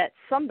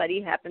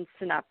somebody happens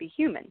to not be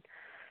human.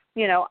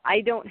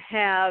 I don't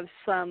have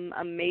some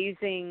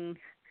amazing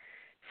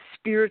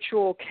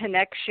spiritual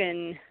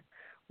connection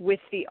with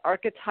the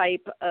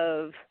archetype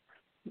of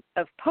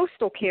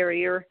postal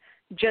carrier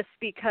just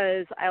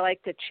because I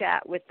like to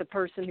chat with the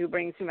person who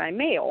brings me my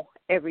mail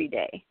every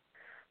day.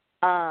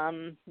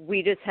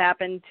 We just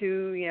happen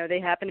to, they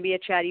happen to be a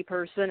chatty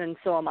person, and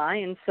so am I,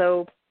 and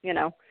so,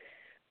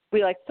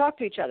 we like to talk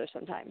to each other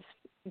sometimes.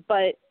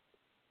 But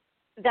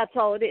that's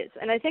all it is.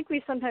 And I think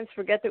we sometimes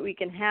forget that we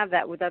can have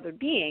that with other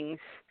beings,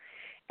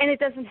 and it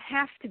doesn't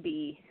have to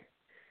be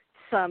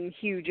some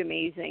huge,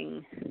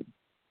 amazing,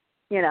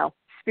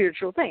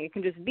 spiritual thing. It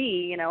can just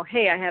be,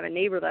 hey, I have a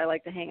neighbor that I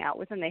like to hang out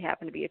with, and they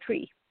happen to be a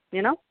tree,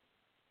 Oh,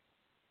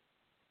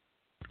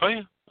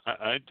 yeah.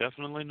 I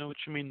definitely know what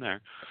you mean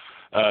there.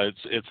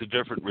 It's a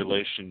different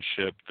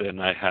relationship than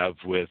I have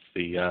with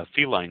the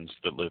felines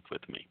that live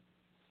with me.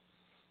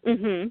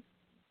 The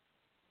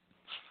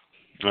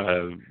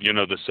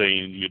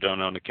saying, you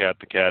don't own a cat,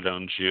 the cat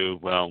owns you.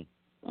 Well,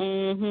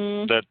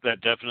 that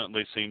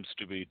definitely seems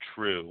to be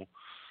true,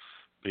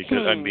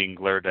 because I'm being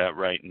glared at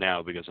right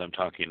now because I'm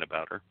talking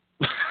about her.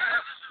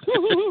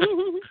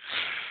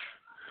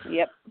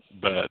 Yep.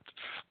 But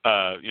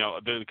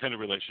the kind of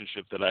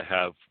relationship that I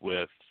have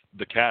with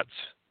the cats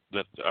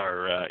that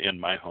are in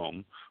my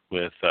home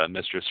with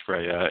Mistress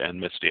Freya and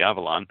Misty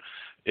Avalon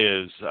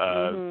is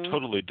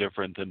totally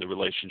different than the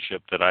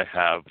relationship that I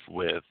have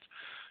with,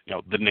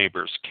 the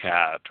neighbor's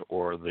cat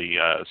or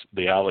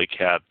the alley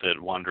cat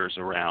that wanders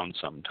around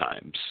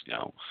sometimes.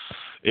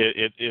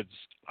 It's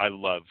I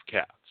love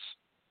cats.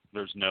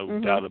 There's no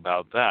doubt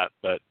about that.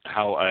 But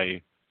how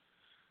I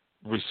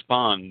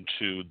respond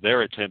to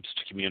their attempts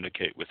to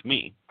communicate with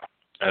me,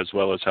 as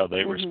well as how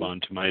they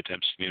respond to my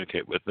attempts to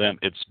communicate with them,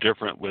 it's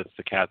different with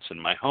the cats in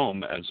my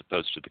home as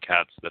opposed to the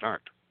cats that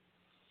aren't.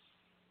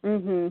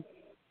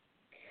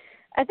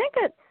 I think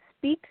it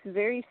speaks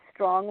very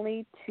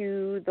strongly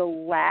to the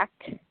lack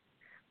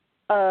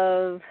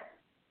of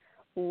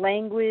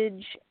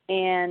language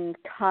and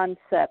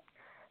concepts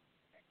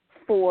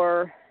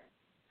for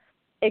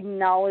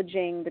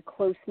acknowledging the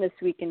closeness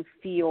we can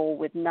feel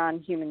with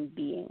non-human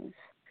beings.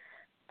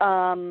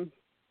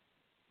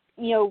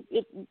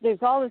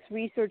 There's all this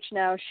research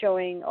now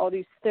showing all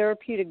these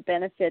therapeutic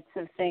benefits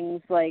of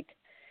things like,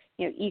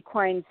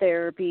 equine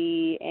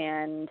therapy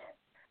and,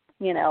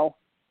 the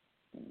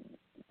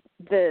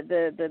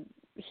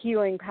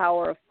healing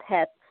power of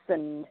pets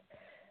and,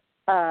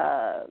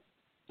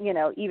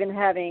 even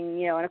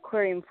having, an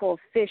aquarium full of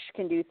fish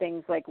can do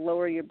things like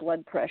lower your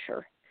blood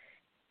pressure.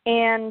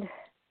 And,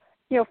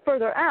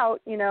 further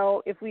out,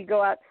 if we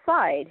go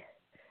outside,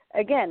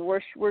 again,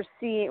 we're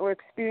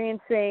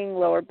experiencing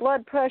lower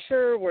blood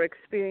pressure, we're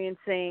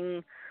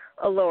experiencing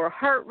a lower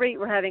heart rate,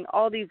 we're having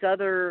all these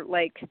other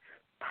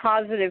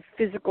positive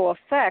physical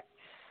effects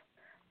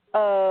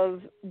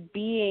of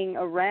being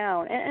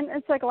around,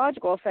 and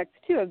psychological effects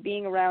too, of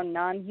being around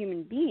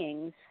non-human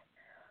beings.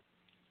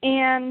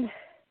 And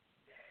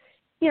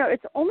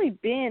it's only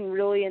been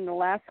really in the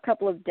last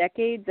couple of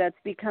decades that's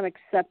become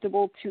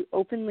acceptable to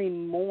openly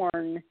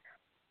mourn,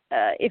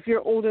 if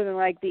you're older than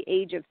the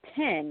age of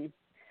 10,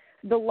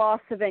 the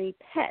loss of any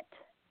pet.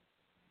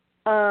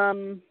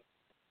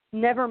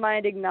 Never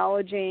mind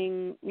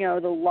acknowledging, the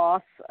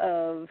loss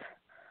of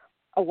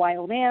a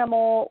wild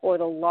animal or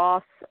the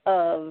loss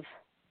of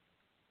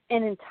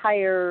an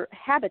entire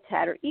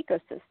habitat or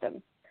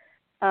ecosystem.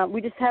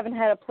 We just haven't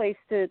had a place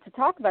to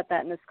talk about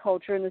that in this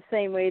culture in the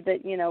same way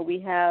that, we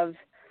have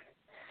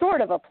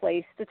sort of a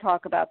place to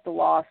talk about the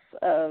loss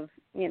of,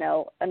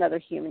 another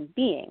human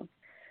being.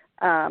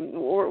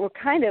 We're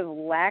kind of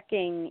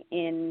lacking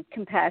in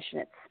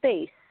compassionate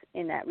space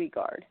in that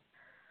regard.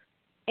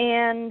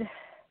 And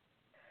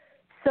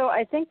so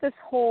I think this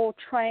whole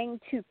trying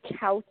to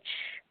couch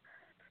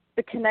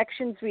the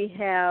connections we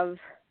have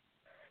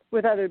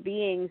with other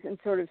beings in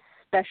sort of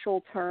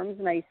special terms,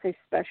 and I say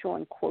special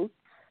in quotes,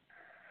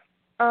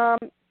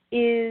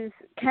 is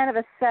kind of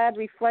a sad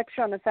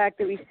reflection on the fact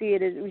that we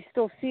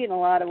still see it in a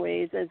lot of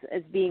ways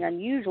as being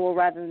unusual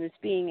rather than just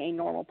being a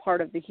normal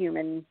part of the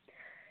human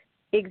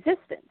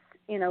existence.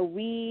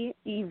 We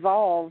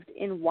evolved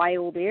in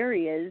wild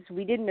areas.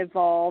 We didn't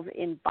evolve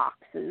in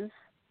boxes.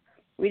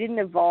 We didn't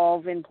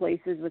evolve in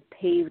places with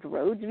paved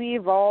roads. We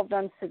evolved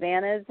on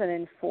savannas and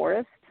in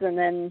forests, and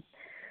then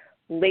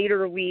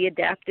later we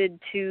adapted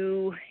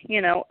to,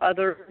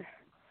 other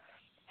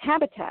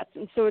habitats.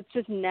 And so it's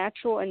just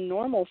natural and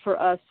normal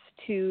for us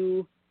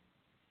to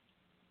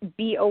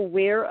be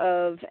aware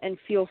of and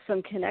feel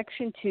some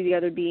connection to the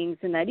other beings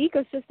in that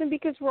ecosystem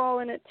because we're all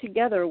in it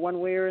together one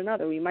way or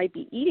another. We might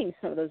be eating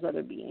some of those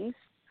other beings,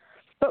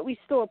 but we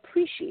still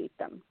appreciate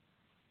them.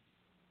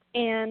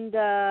 And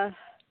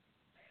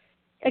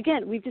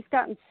again, we've just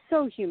gotten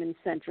so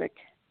human-centric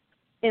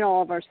in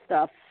all of our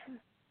stuff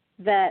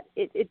that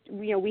we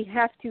feel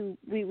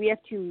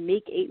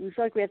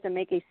like we have to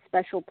make a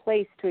special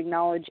place to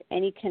acknowledge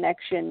any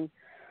connection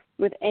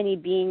with any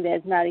being that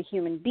is not a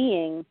human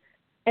being,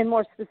 and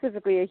more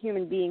specifically a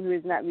human being who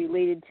is not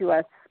related to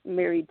us,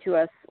 married to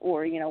us,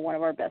 or one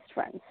of our best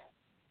friends.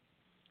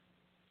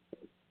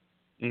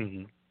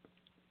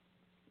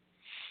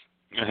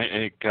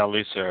 Hey,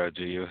 Callie, Sarah,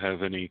 do you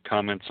have any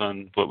comments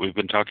on what we've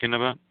been talking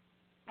about?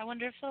 I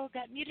wonder if Phil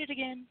got muted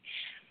again.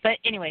 But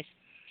anyways,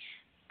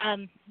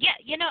 and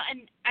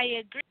I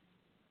agree.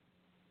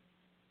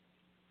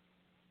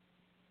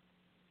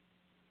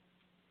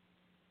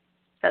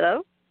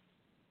 Hello?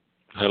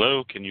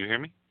 Hello, can you hear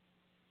me?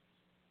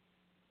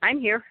 I'm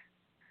here.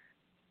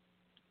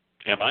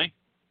 Am I?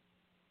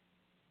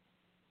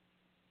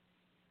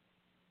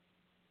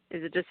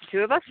 Is it just the two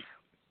of us?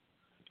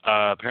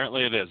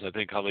 Apparently it is. I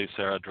think Holly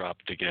Sarah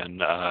dropped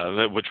again,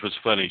 which was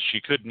funny. She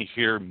couldn't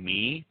hear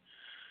me,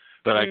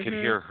 but I could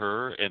hear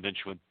her, and then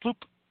she went bloop.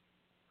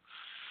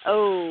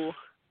 Oh,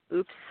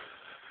 oops.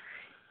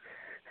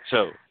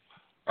 So,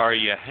 are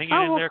you hanging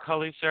in there,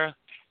 Holly Sarah?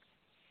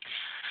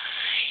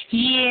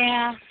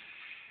 Yeah.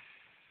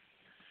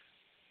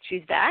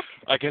 She's back?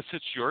 I guess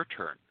it's your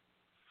turn.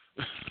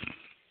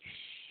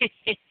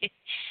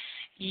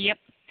 Yep.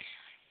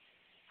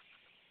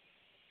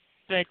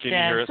 But, can you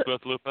hear us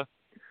both, Lupa?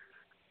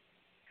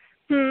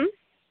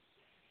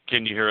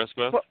 Can you hear us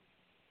both? Well,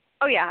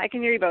 oh, yeah, I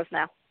can hear you both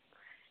now.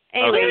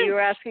 Anyway, you're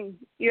asking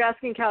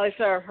Callie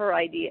Sarah her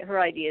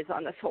ideas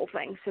on this whole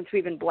thing since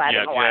we've been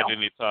blabbing a while. Yeah, if you had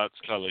any thoughts,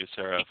 Callie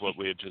Sarah, of what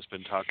we had just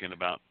been talking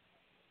about.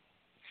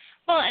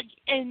 Well,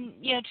 and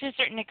to a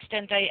certain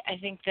extent, I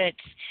think that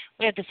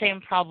we have the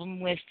same problem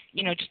with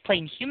just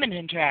plain human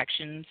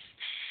interactions.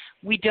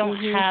 We don't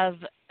have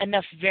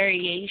enough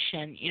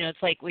variation.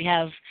 It's like we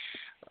have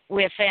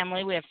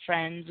family, we have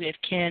friends, we have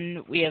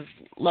kin, we have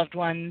loved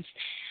ones,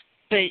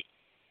 but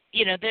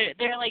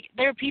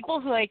there are people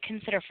who I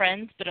consider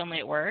friends, but only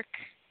at work.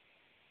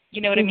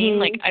 You know what I mean?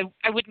 Like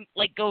I wouldn't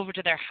go over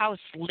to their house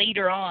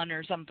later on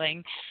or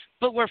something,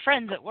 but we're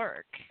friends at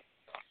work.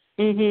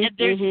 And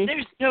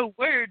there's no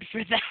word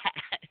for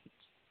that.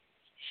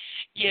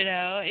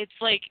 It's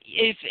like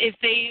if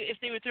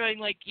they were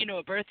throwing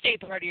a birthday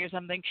party or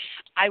something,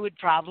 I would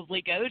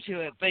probably go to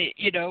it, but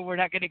we're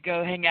not going to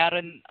go hang out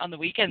on the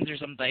weekends or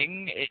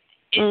something.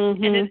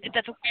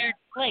 That's a weird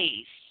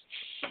place,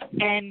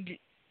 and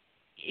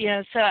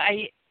so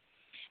I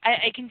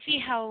can see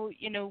how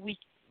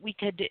we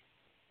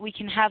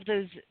can have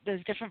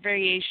those different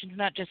variations,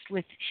 not just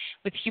with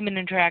human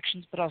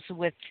interactions, but also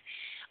with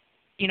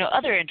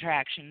other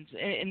interactions.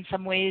 In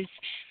some ways,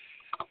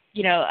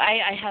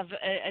 I have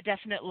a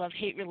definite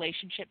love-hate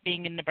relationship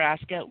being in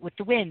Nebraska with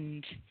the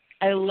wind.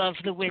 I love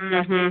the wind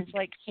on days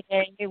like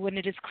today when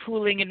it is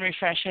cooling and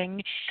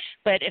refreshing.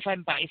 But if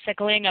I'm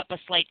bicycling up a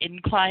slight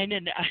incline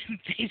and I'm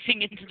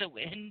facing into the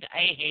wind,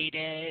 I hate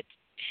it.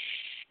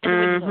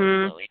 And the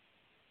wind's always blowing.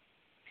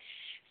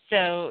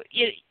 So,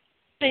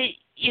 but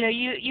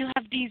you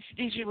have these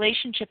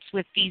relationships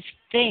with these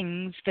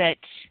things that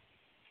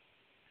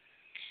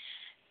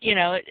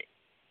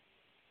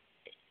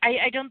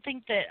I don't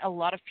think that a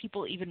lot of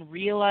people even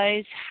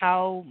realize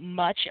how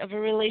much of a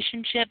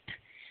relationship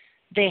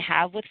they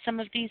have with some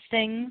of these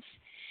things.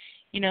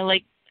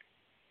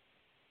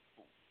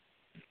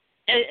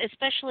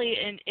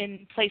 Especially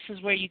in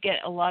places where you get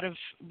a lot of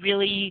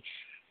really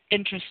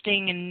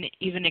interesting and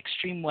even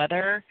extreme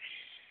weather.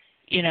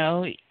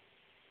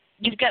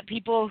 You've got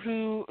people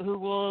who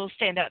will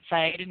stand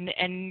outside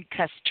and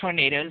cuss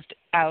tornadoes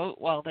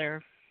out while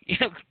they're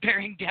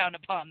bearing down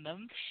upon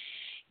them.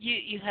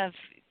 You have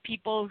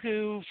people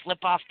who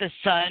flip off the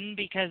sun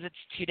because it's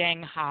too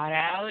dang hot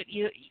out.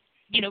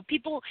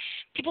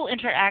 People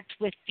interact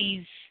with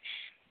these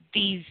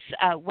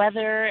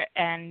weather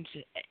and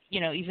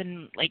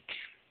even like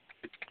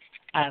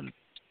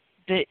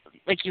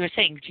you were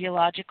saying,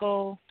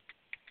 geological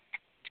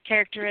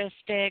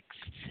characteristics,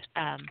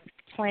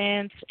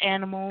 plants,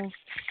 animals.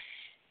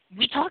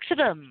 We talk to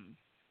them.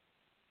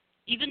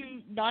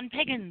 Even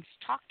non-pagans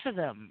talk to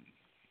them,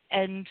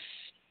 and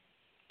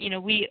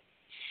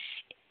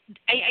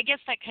I guess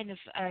that kind of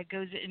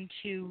goes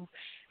into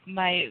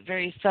my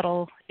very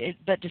subtle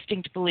but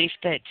distinct belief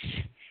that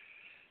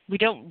we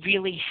don't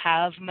really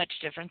have much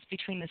difference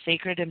between the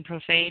sacred and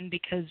profane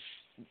because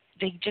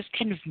they just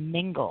kind of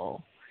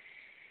mingle.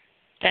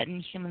 That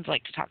and humans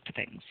like to talk to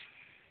things.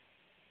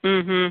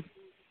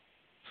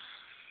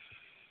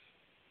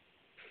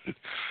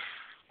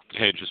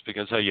 Hey, just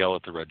because I yell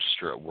at the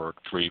register at work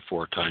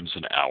 3-4 times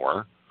an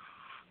hour.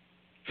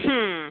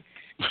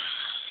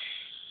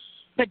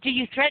 But do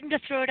you threaten to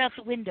throw it out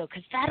the window?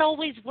 Because that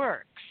always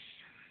works.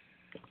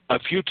 A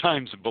few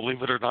times,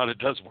 believe it or not, it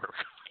does work.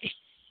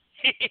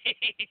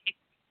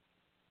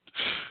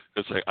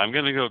 It's like, I'm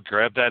going to go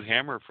grab that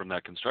hammer from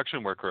that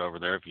construction worker over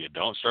there. If you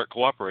don't start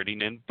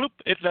cooperating, and bloop,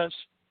 it does.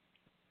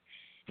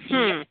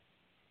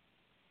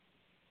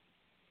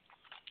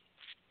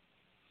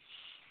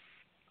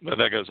 But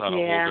that goes on a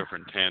whole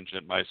different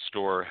tangent. My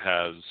store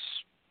has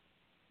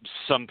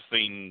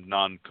something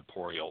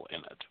non-corporeal in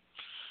it.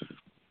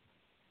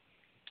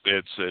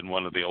 It's in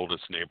one of the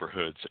oldest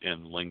neighborhoods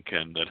in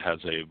Lincoln that has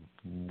a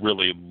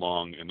really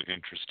long and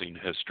interesting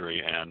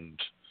history, and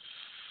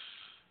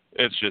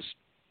it's just,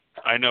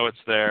 I know it's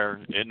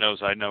there, it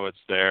knows I know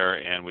it's there,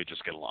 and we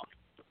just get along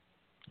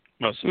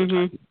most of the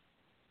time.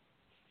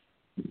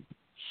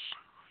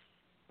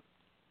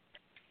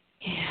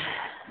 Yeah.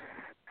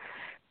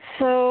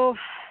 So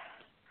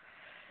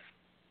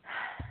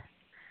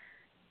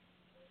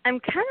I'm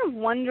kind of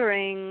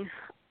wondering,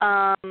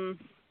 I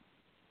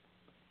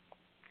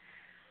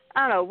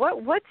don't know,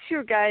 what's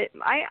your guy?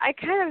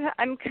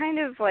 I'm kind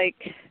of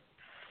like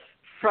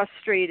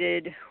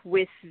frustrated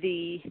with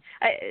the.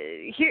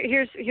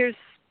 Here's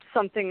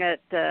something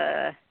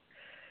that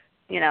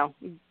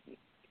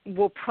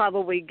will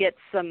probably get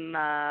some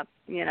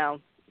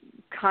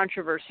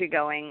controversy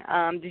going.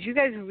 Did you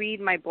guys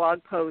read my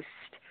blog post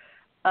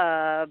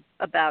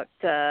about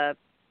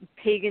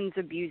pagans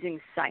abusing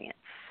science?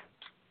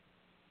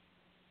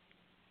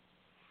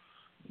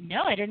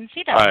 No, I didn't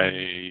see that.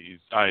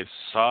 I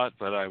saw it,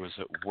 but I was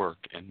at work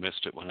and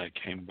missed it when I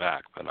came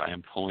back. But I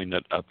am pulling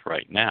it up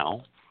right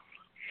now.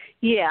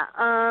 Yeah,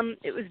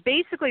 it was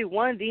basically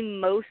one of the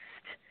most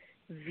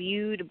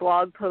viewed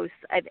blog posts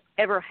I've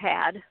ever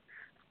had.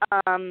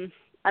 I'm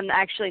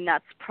actually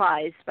not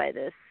surprised by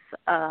this.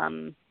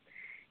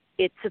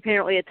 It's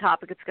apparently a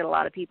topic that's got a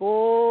lot of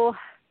people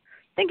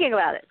thinking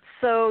about it.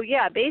 So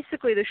yeah,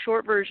 basically the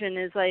short version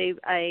is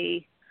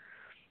I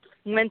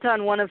went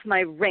on one of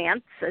my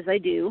rants, as I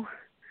do,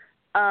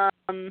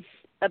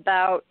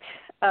 about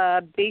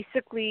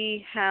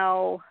basically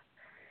how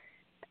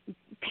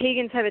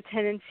pagans have a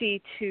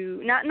tendency to,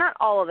 not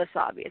all of us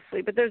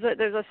obviously, but there's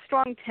a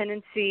strong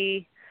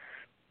tendency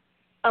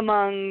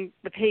among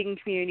the pagan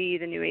community,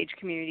 the New Age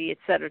community, et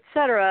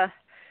cetera,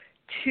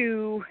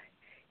 to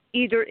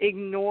either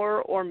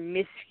ignore or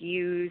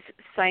misuse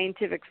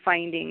scientific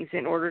findings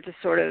in order to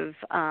sort of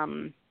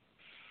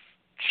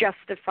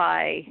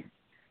justify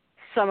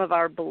some of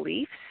our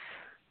beliefs.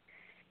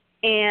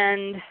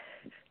 And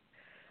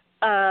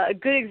a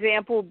good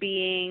example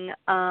being,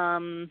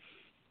 actually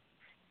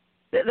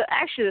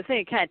the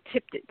thing that kind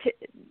of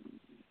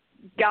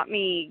got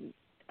me,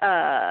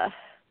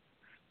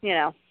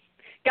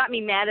 got me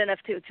mad enough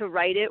to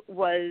write it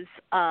was,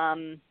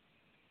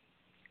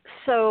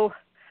 so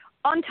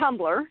on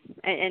Tumblr,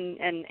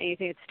 and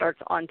anything that starts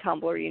on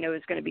Tumblr,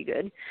 is going to be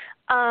good.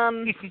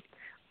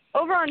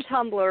 Over on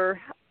Tumblr,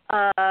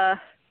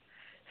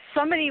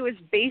 somebody was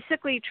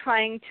basically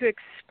trying to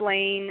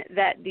explain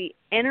that the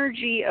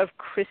energy of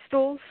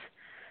crystals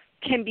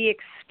can be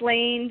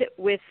explained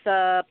with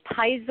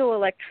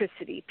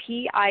piezoelectricity,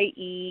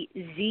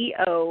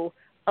 Piezo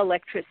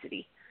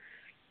electricity.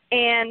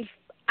 And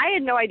I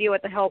had no idea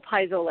what the hell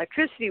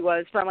piezoelectricity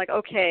was, but I'm like,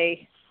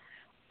 okay,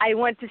 I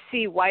went to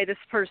see why this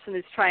person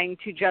is trying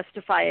to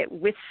justify it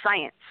with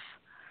science.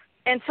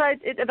 And so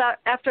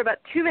after about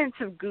 2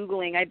 minutes of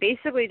Googling, I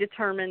basically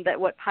determined that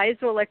what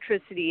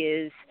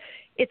piezoelectricity is,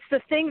 it's the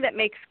thing that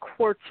makes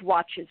quartz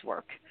watches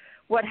work.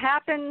 What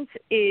happens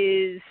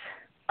is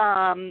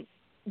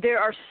there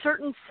are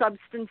certain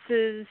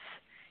substances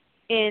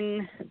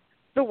in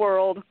the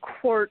world,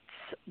 quartz,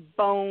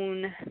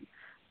 bone,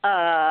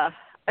 I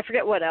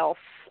forget what else,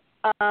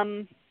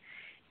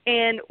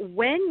 and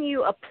when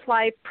you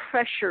apply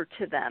pressure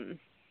to them,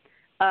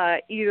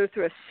 either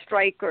through a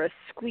strike or a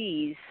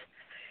squeeze,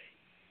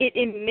 it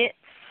emits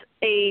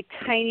a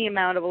tiny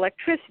amount of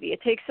electricity.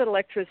 It takes that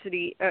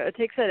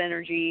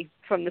energy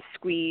from the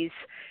squeeze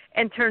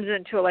and turns it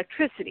into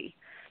electricity.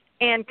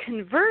 And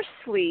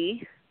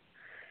conversely,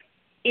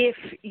 if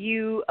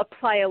you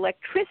apply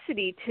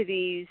electricity to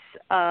these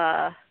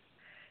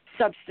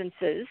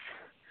substances,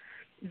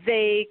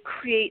 they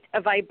create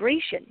a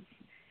vibration.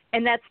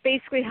 And that's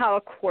basically how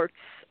a quartz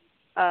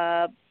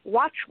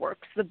watch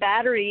works. The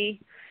battery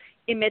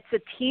emits a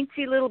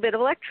teensy little bit of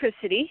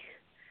electricity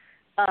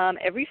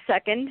every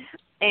second,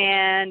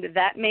 and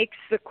that makes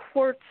the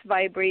quartz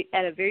vibrate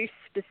at a very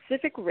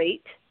specific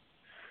rate,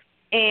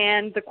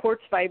 and the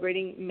quartz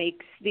vibrating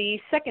makes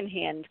the second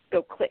hand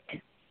go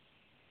click.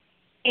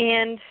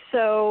 And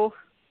so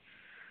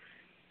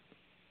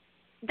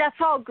that's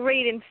all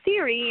great in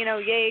theory,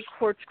 yay,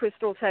 quartz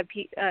crystals have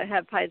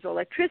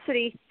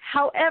piezoelectricity.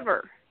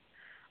 However,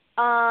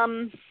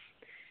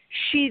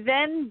 she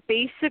then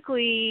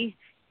basically,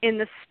 in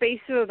the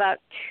space of about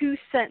 2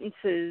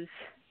 sentences,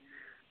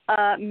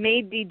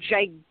 made the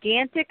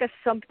gigantic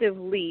assumptive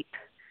leap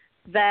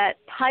that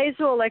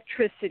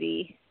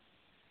piezoelectricity,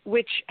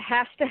 which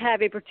has to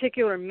have a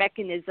particular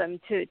mechanism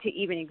to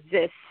even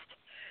exist,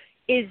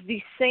 is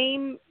the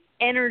same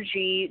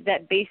energy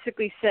that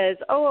basically says,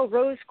 oh, a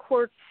rose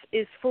quartz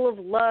is full of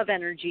love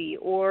energy,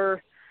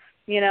 or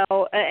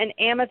an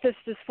amethyst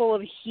is full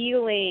of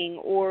healing,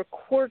 or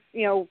quartz,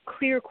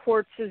 clear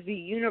quartz is the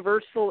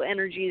universal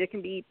energy that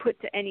can be put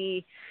to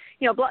any,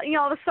 all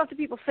the stuff that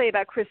people say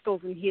about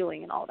crystals and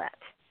healing and all that.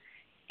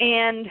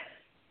 And,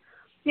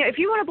 if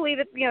you want to believe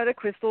that, the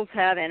crystals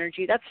have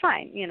energy, that's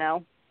fine,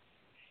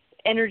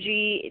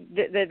 Energy,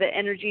 the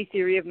energy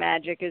theory of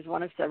magic is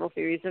one of several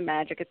theories of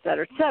magic, et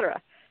cetera, et cetera.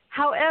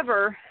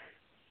 However,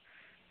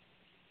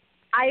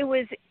 I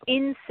was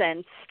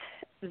incensed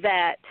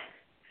that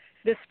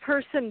this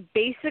person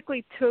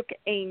basically took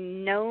a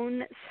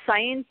known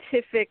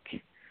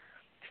scientific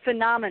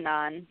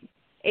phenomenon,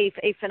 a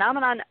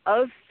phenomenon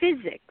of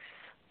physics,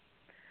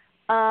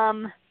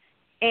 and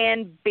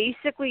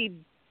basically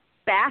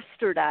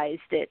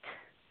bastardized it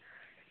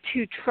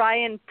to try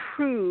and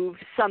prove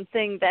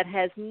something that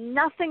has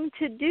nothing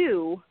to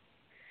do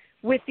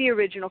with the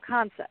original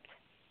concept.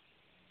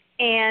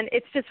 And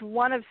it's just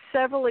one of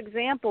several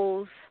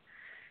examples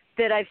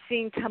that I've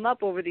seen come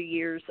up over the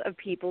years of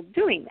people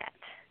doing that.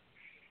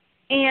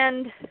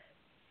 And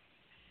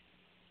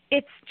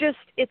it's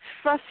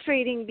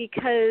frustrating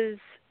because,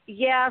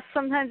 yeah,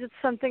 sometimes it's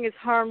something as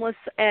harmless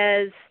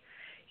as,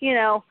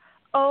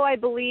 oh, I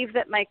believe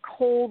that my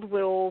cold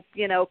will,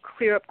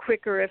 clear up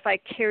quicker if I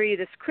carry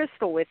this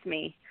crystal with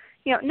me.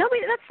 That's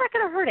not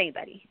going to hurt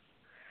anybody.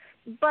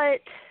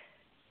 But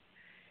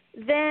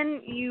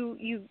then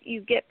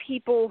you get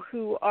people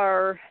who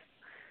are,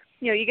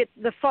 you get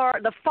the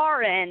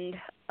far end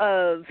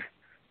of,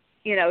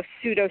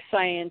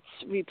 pseudoscience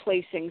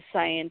replacing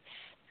science,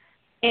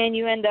 and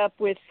you end up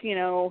with,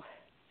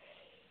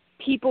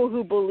 people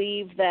who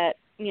believe that,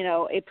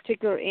 a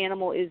particular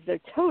animal is their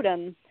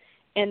totem,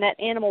 and that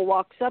animal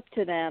walks up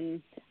to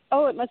them,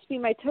 oh, it must be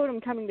my totem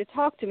coming to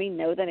talk to me.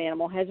 No, that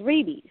animal has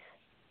rabies.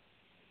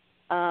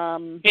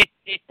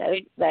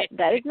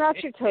 That is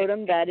not your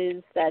totem. That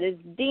is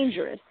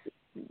dangerous.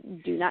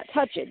 Do not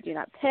touch it. Do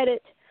not pet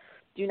it.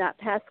 Do not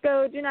pass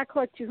go. Do not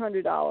collect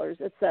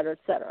 $200, et cetera, et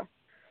cetera.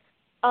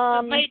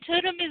 But my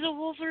totem is a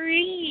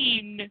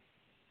Wolverine.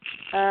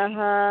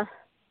 Uh-huh.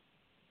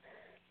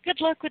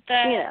 Good luck with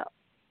that.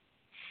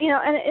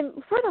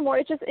 And furthermore,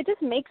 it just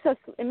makes us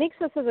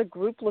as a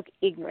group look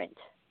ignorant.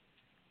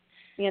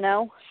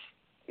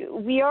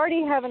 We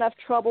already have enough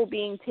trouble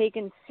being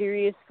taken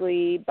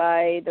seriously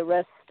by the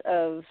rest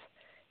of,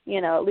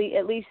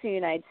 at least in the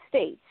United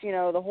States.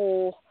 The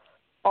whole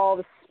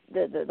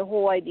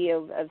idea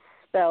of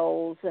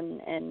spells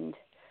and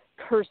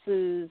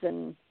curses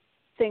and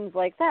things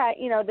like that.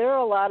 There are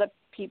a lot of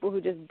people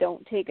who just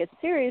don't take us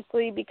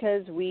seriously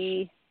because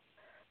we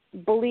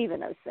believe in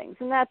those things,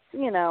 and that's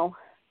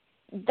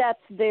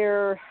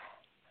their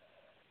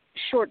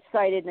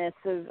short-sightedness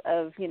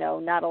of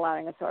not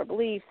allowing us our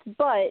beliefs.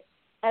 But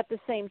at the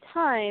same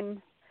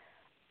time,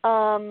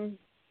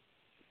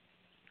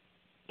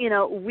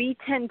 we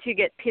tend to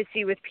get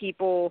pissy with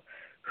people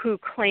who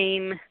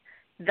claim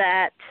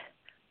that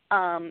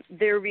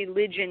their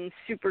religion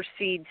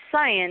supersedes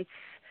science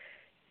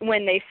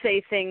when they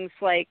say things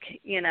like,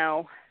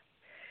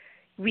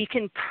 we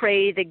can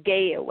pray the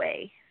gay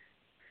away.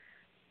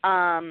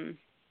 I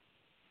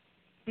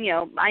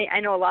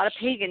know a lot of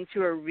pagans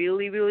who are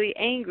really, really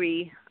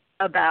angry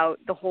about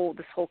this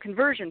whole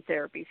conversion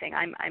therapy thing.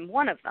 I'm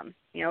one of them.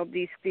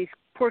 These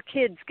poor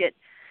kids get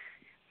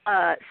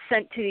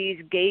sent to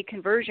these gay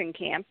conversion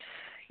camps,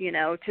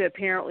 to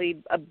apparently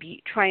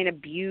try and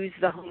abuse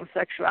the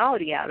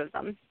homosexuality out of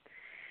them.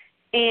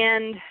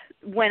 And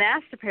when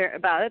asked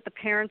about it, the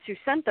parents who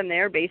sent them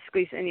there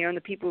basically, and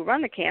the people who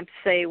run the camps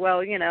say,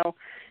 well,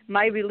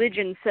 my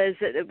religion says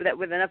that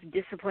with enough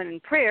discipline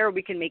and prayer,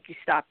 we can make you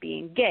stop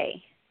being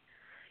gay.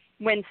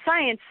 When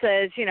science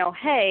says,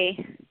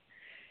 hey,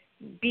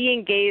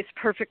 being gay is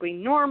perfectly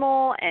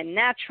normal and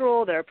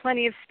natural. There are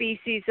plenty of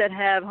species that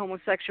have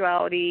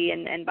homosexuality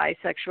and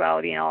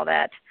bisexuality and all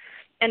that,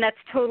 and that's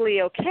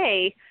totally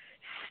okay.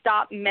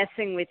 Stop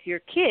messing with your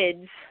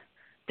kids.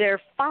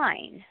 They're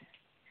fine.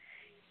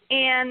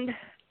 And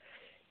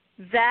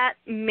that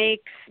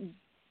makes,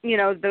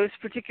 those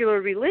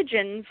particular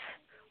religions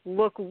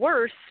look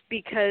worse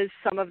because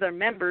some of their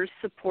members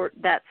support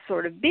that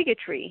sort of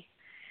bigotry.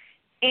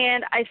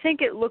 And I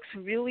think it looks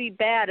really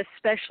bad,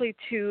 especially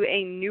to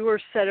a newer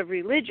set of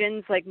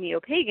religions like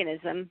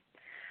neo-paganism,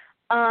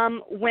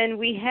 when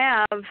we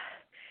have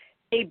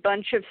a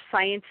bunch of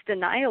science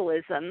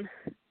denialism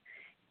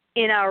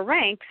in our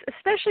ranks,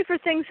 especially for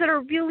things that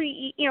are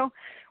really,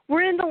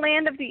 we're in the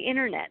land of the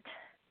internet.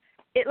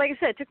 Like I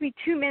said, it took me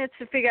 2 minutes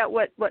to figure out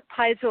what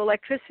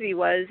piezoelectricity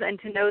was and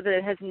to know that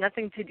it has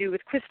nothing to do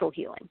with crystal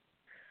healing.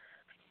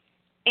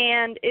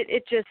 And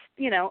it just,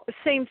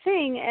 same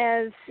thing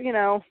as,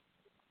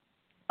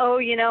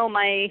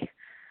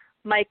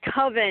 my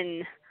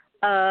coven,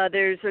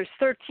 there's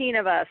 13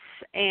 of us,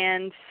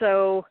 and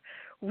so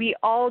we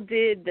all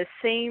did the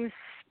same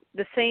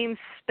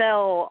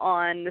spell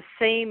on the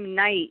same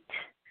night,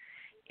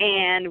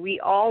 and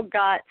we all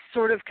got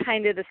sort of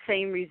kind of the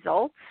same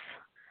results.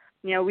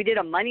 We did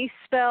a money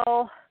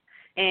spell,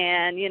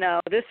 and,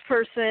 this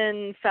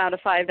person found a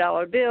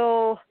 $5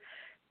 bill.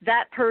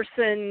 That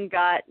person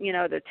got,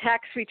 the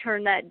tax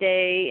return that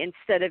day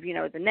instead of,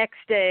 the next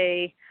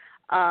day.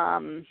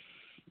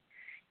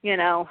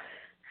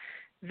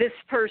 This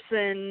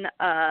person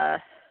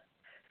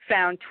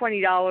found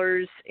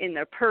 $20 in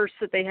their purse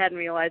that they hadn't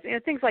realized.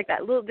 Things like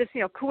that.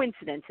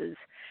 Coincidences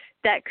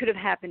that could have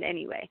happened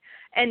anyway.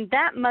 And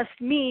that must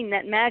mean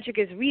that magic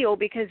is real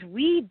because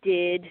we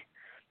did,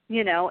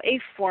 a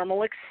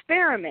formal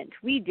experiment.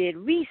 We did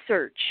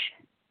research.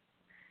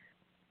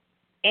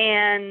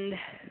 And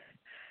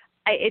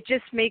it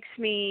just makes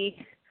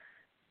me...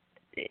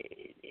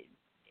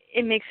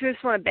 It makes me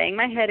just want to bang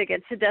my head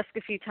against the desk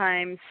a few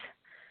times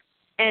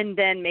and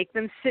then make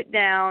them sit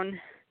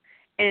down,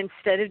 and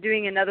instead of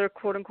doing another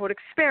quote-unquote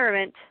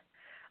experiment,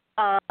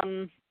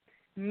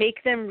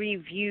 make them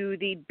review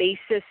the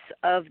basis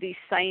of the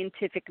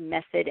scientific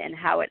method and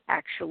how it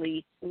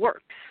actually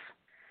works.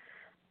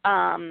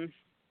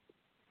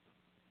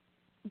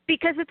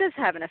 Because it does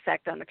have an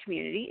effect on the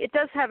community. It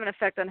does have an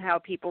effect on how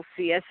people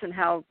see us and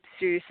how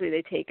seriously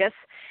they take us.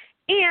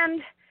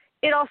 And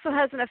it also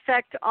has an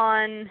effect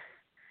on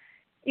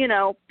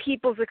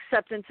people's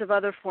acceptance of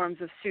other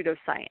forms of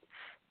pseudoscience.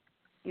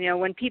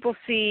 When people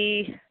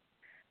see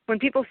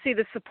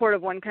the support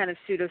of one kind of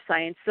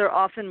pseudoscience, they're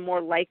often more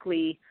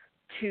likely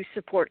to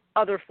support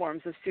other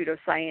forms of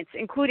pseudoscience,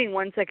 including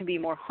ones that can be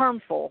more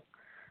harmful.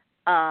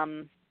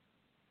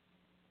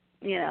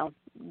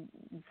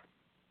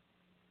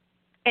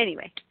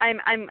 Anyway,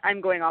 I'm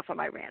going off on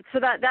my rant.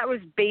 So that was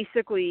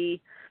basically,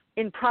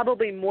 in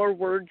probably more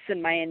words than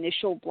my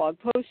initial blog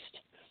post,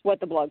 what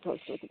the blog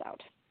post was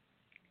about.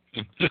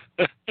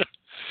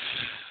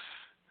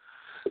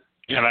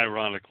 And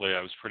ironically, I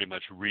was pretty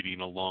much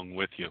reading along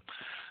with you.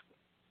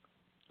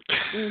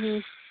 Mm-hmm.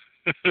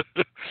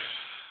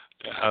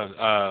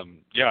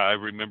 I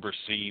remember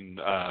seeing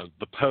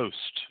the post,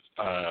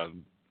 about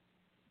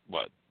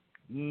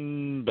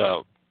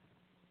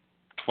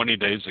 20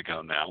 days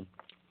ago now,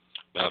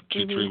 about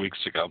 2-3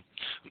 weeks ago.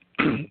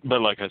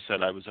 But like I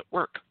said, I was at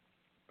work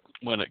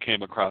when it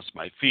came across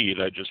my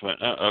feed. I just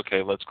went,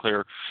 okay, let's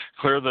clear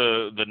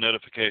the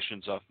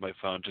notifications off my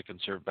phone to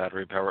conserve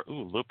battery power.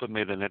 Ooh, Lupa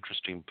made an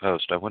interesting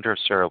post. I wonder if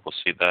Sarah will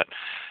see that.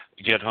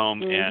 Get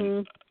home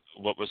and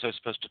what was I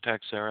supposed to tag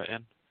Sarah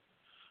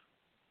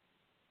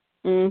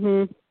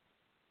in?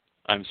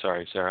 I'm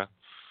sorry, Sarah.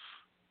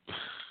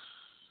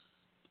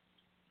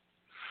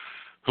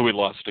 Who we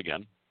lost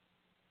again.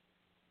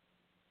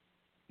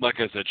 Like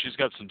I said, she's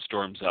got some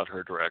storms out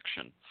her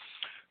direction.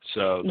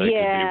 So they could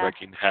be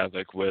wreaking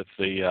havoc with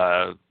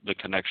the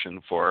connection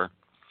for her.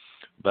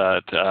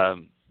 But,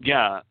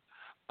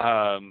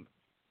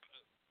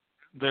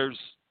 there's,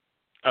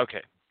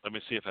 okay, let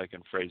me see if I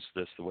can phrase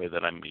this the way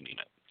that I'm meaning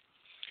it.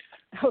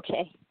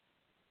 Okay.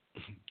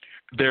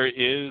 There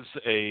is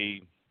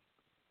a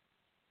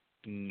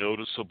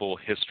noticeable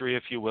history,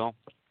 if you will,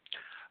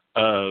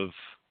 of,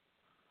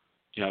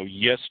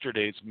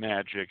 yesterday's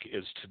magic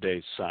is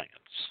today's science.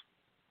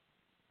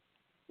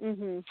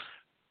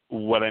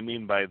 What I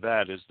mean by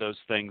that is those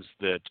things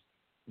that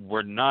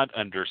were not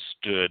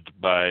understood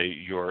by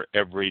your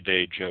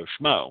everyday Joe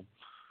Schmo,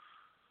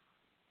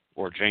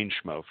 or Jane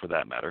Schmo for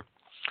that matter,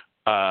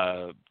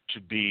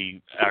 to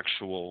be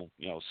actual,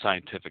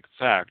 scientific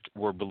fact,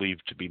 were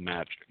believed to be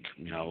magic.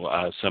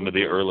 Some of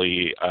the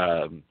early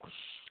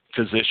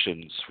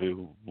physicians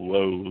who,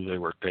 they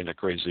were kind of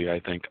crazy, I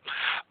think.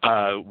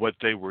 What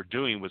they were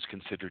doing was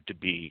considered to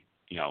be,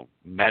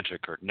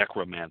 magic or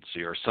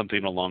necromancy or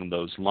something along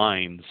those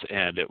lines,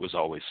 and it was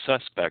always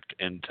suspect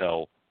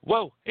until,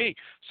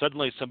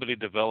 suddenly somebody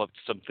developed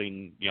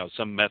something,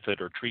 some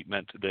method or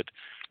treatment that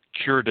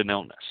cured an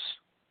illness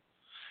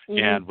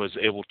and was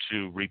able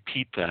to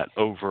repeat that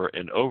over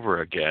and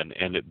over again,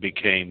 and it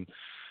became,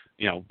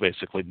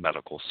 basically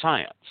medical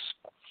science.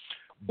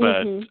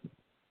 But,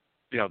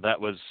 that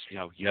was,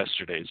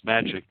 yesterday's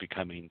magic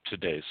becoming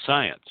today's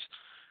science.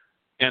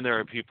 And there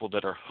are people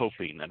that are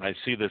hoping, and I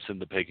see this in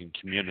the pagan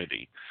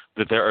community,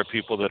 that there are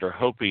people that are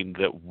hoping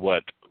that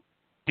what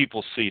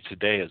people see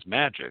today as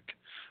magic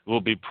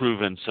will be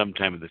proven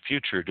sometime in the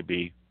future to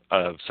be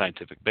of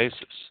scientific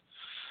basis.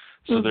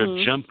 So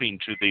they're jumping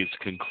to these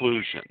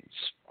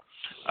conclusions.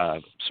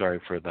 Sorry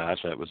for that.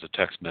 That was a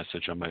text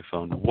message on my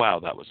phone. Wow,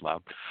 that was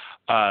loud.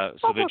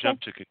 So they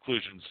jump to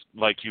conclusions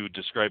like you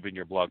described in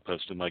your blog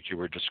post and like you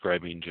were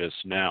describing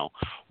just now,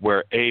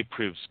 where A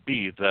proves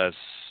B, thus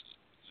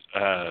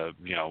A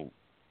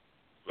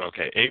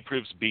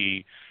proves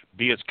B,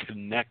 B is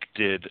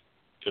connected,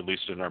 at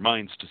least in our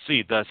minds, to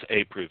C, thus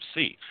A proves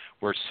C,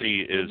 where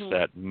C is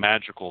that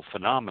magical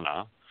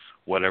phenomena,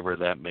 whatever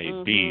that may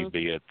be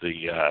it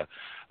the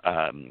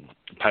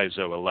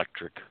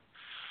piezoelectric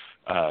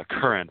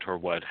current or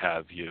what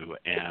have you,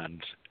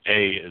 and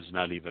A is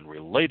not even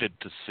related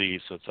to C,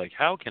 so it's like,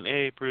 how can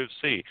A prove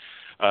C?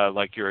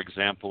 Like your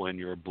example in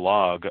your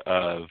blog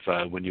of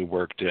when you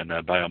worked in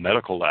a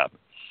biomedical lab.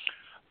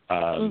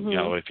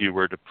 If you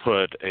were to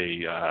put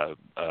a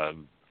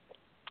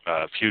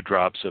few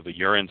drops of a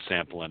urine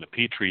sample in a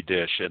petri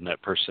dish and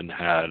that person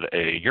had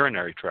a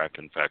urinary tract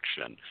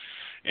infection,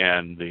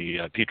 and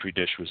the petri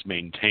dish was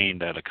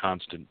maintained at a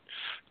constant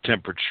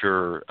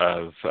temperature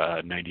of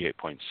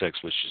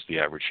 98.6, which is the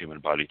average human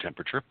body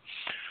temperature.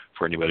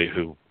 For anybody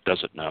who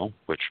doesn't know,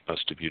 which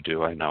most of you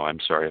do, I know. I'm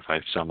sorry if I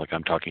sound like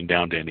I'm talking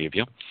down to any of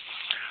you.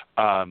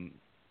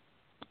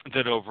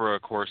 That over a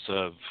course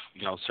of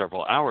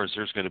several hours,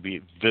 there's going to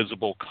be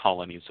visible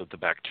colonies of the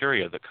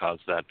bacteria that cause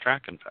that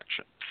tract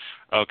infection.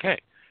 Okay,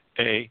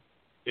 A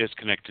is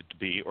connected to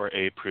B, or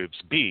A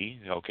proves B.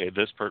 Okay,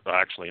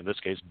 actually in this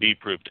case, B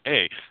proved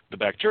A. The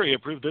bacteria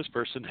proved this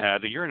person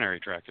had a urinary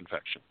tract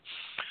infection.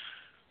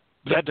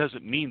 That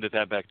doesn't mean that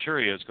that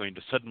bacteria is going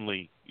to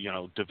suddenly,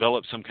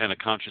 develop some kind of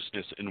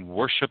consciousness and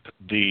worship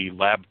the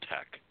lab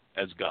tech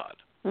as God.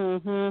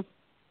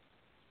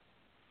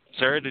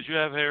 Sarah, did you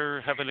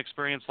ever have an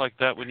experience like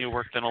that when you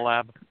worked in a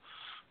lab?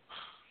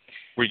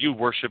 Were you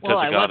worshipped as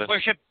a goddess?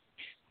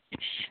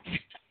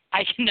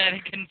 I can neither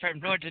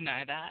confirm nor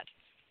deny that.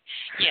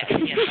 Yes,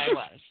 I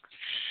was.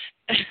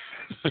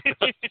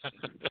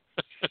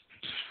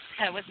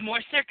 That was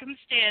more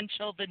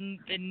circumstantial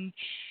than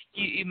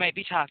you might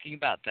be talking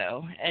about,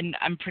 though. And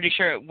I'm pretty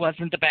sure it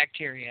wasn't the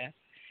bacteria.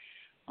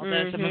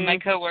 Although some of my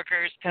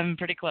coworkers come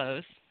pretty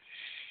close.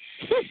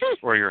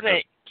 Or your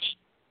husband.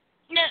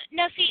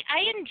 No, see,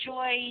 I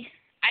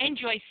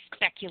enjoy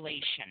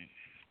speculation.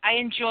 I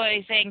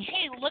enjoy saying,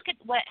 hey, look at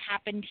what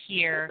happened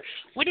here.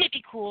 Wouldn't it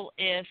be cool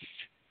if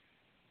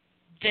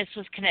this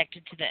was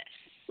connected to this?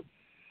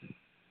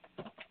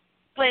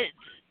 But,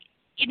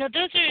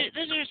 those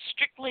are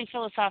strictly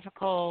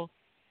philosophical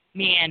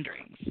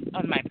meanderings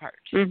on my part.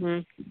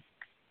 And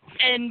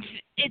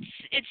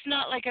it's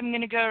not like I'm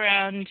going to go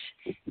around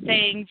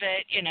saying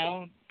that,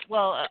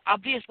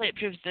 obviously it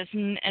proves this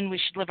and we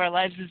should live our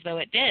lives as though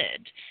it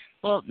did.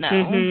 Well,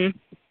 no.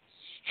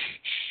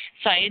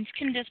 Science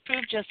can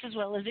disprove just as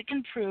well as it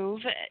can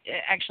prove.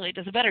 Actually, it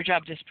does a better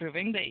job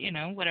disproving, but,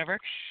 whatever.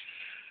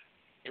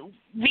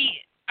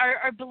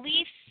 Our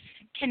beliefs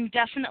can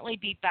definitely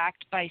be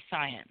backed by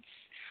science.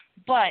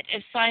 But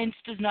if science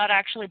does not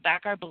actually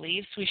back our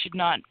beliefs, we should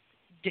not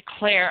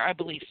declare our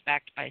beliefs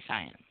backed by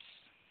science.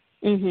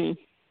 Mhm.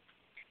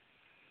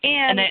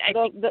 And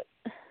go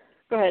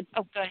ahead.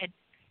 Oh, go ahead.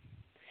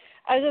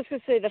 I was just going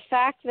to say, the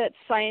fact that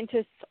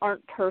scientists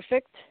aren't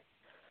perfect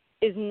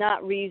is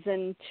not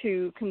reason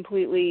to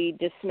completely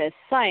dismiss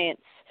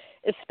science,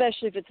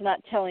 especially if it's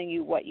not telling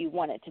you what you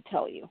want it to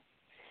tell you.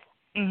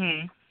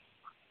 Mhm.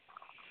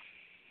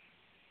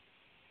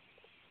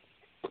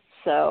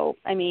 So,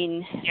 I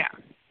mean, yeah.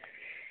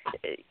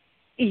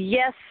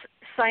 Yes,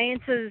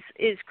 science is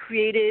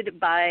created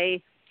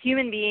by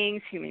human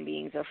beings. Human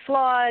beings are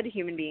flawed.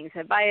 Human beings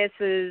have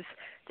biases.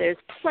 There's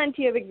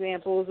plenty of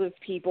examples of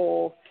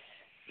people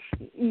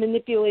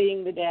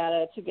manipulating the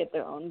data to get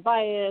their own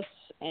bias,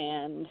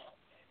 and,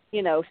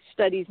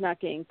 studies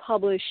not getting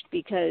published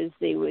because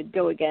they would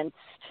go against,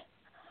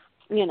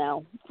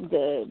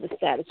 the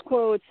status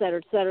quo, et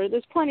cetera, et cetera.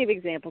 There's plenty of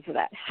examples of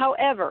that.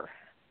 However,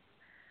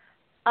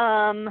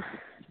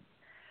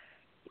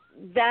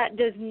 that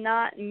does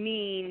not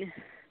mean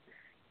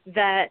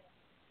that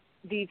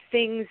the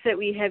things that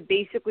we have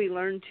basically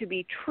learned to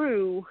be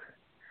true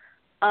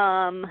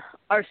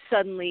are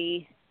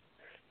suddenly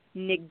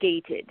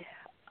negated.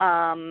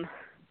 Mhm.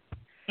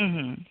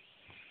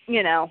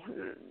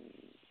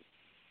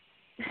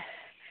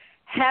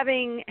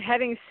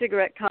 Having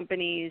cigarette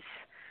companies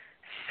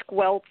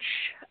squelch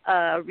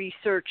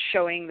research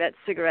showing that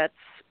cigarettes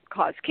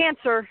cause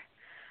cancer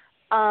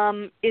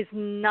is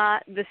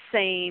not the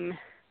same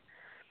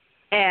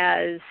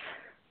as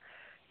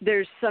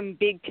there's some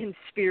big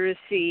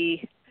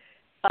conspiracy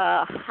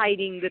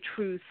hiding the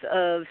truth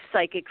of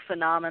psychic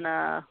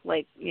phenomena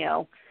like,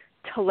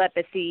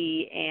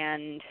 telepathy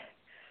and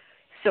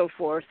so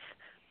forth.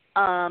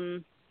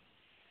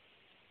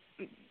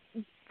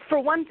 For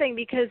one thing,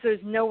 because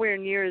there's nowhere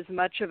near as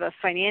much of a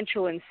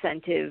financial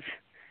incentive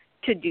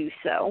to do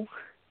so.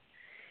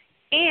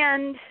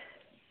 And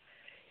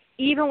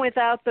even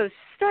without those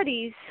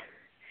studies,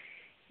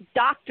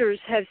 doctors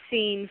have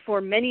seen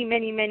for many,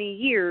 many, many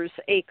years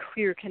a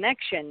clear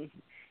connection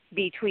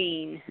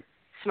between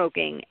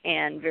smoking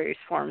and various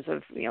forms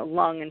of,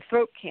 lung and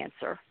throat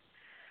cancer.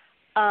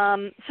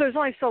 So there's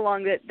only so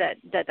long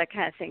that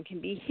kind of thing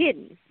can be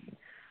hidden.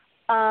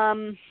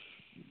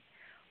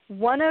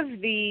 One of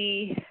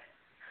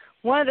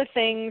the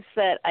things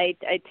that I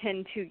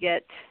tend to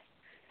get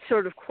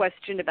sort of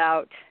questioned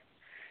about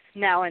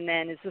now and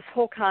then is this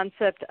whole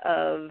concept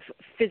of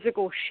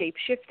physical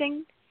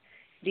shape-shifting,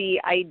 the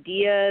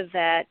idea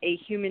that a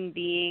human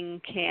being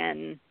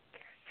can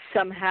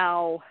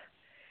somehow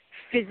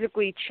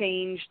physically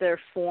change their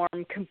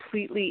form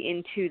completely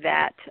into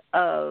that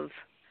of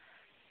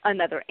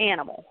another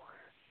animal.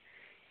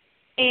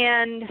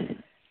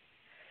 And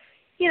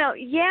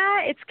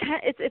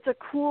it's a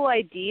cool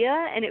idea,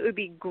 and it would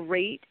be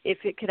great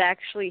if it could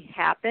actually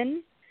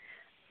happen.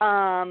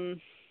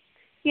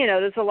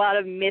 There's a lot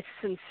of myths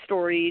and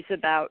stories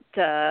about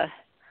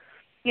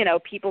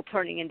people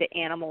turning into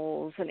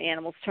animals and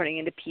animals turning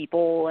into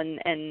people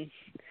and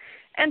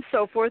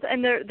so forth,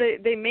 and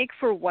they make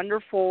for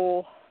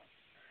wonderful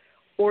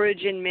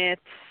origin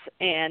myths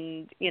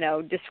and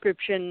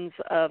descriptions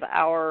of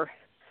our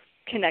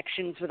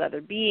connections with other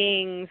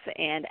beings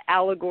and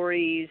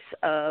allegories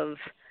of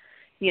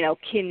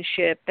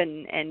kinship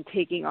and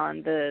taking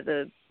on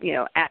the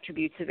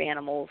attributes of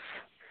animals.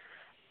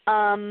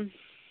 But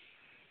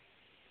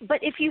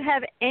if you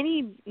have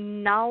any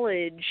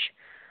knowledge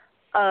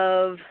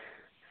of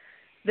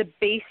the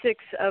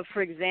basics of,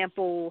 for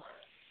example,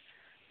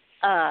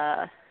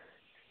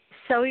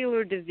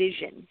 cellular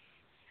division,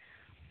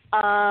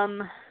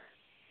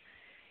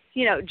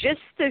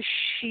 just the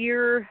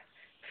sheer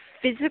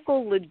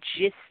physical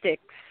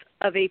logistics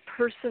of a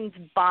person's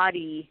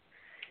body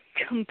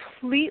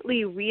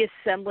completely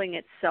reassembling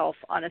itself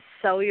on a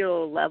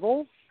cellular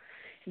level,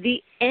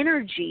 the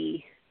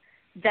energy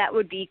that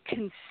would be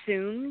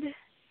consumed,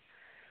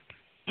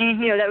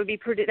 that would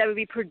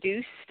be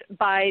produced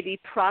by the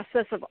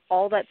process of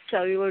all that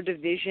cellular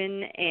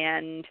division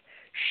and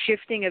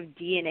shifting of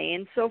DNA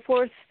and so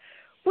forth,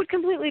 would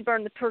completely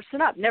burn the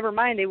person up. Never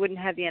mind, they wouldn't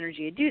have the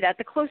energy to do that.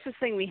 The closest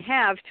thing we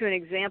have to an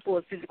example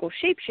of physical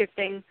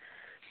shape-shifting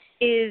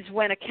is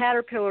when a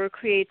caterpillar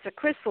creates a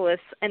chrysalis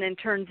and then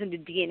turns into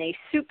DNA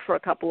soup for a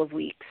couple of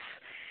weeks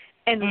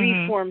and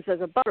reforms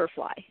as a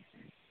butterfly.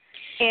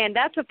 And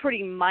that's a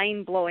pretty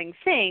mind-blowing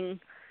thing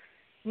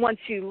once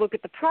you look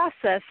at the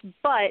process,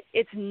 but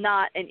it's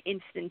not an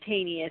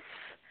instantaneous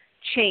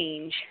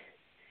change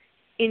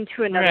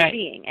into another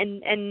being.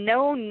 And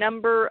no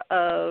number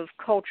of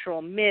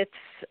cultural myths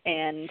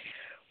and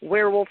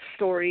werewolf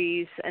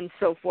stories and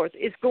so forth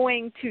is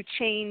going to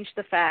change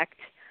the fact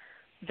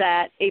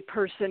that a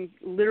person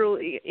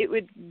literally, it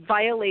would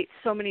violate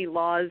so many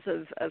laws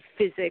of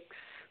physics,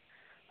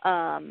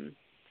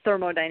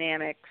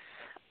 thermodynamics,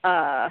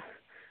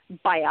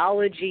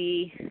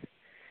 biology,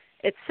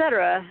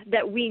 etc.,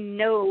 that we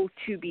know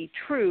to be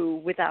true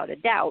without a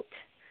doubt,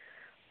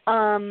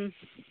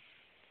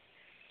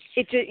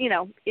 it just,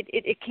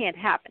 it can't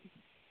happen.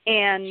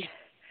 And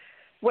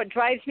what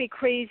drives me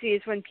crazy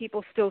is when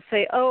people still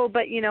say, oh,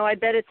 but, I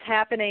bet it's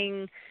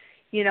happening,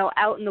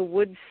 out in the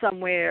woods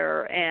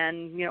somewhere,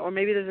 and, or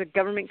maybe there's a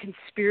government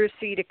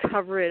conspiracy to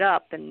cover it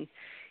up. And,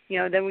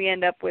 then we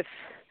end up with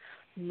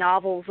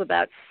novels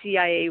about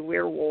CIA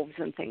werewolves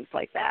and things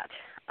like that.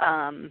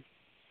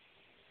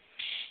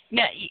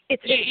 No,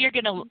 you're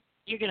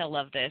gonna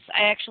love this.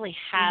 I actually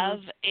have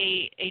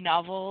a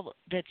novel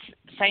that's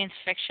science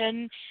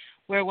fiction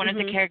where one of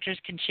the characters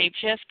can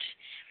shapeshift,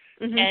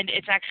 and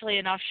it's actually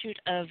an offshoot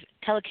of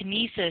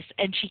telekinesis,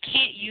 and she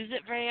can't use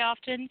it very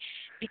often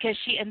because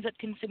she ends up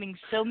consuming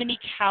so many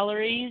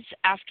calories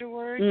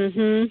afterwards.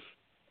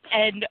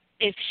 And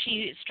if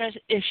she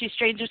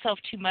strains herself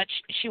too much,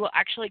 she will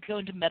actually go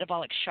into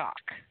metabolic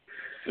shock.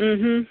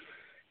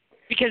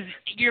 Because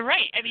you're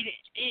right. I mean,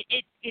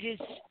 it is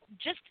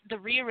just the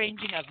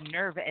rearranging of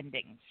nerve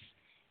endings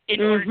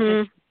in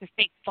order to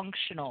stay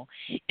functional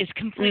is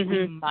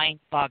completely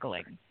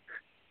mind-boggling.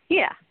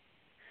 Yeah.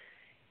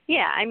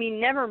 Yeah, I mean,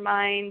 never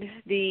mind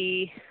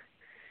the,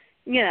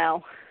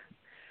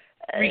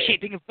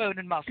 reshaping of bone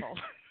and muscle.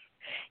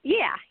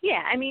 Yeah.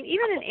 I mean,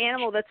 even an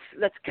animal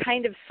that's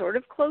kind of sort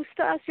of close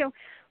to us,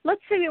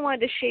 let's say we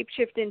wanted to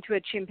shapeshift into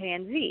a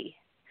chimpanzee.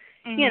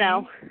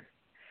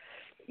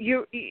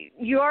 You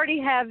already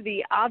have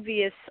the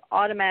obvious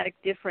automatic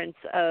difference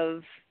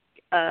of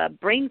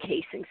brain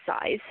casing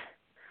size.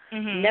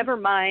 Never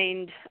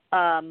mind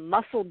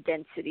muscle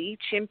density.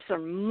 Chimps are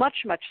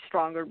much, much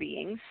stronger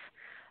beings.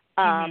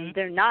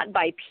 They're not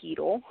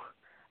bipedal.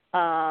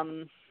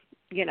 Their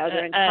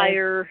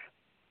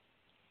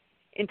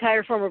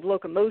entire form of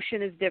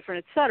locomotion is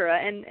different, et cetera.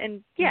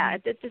 And yeah,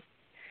 it just,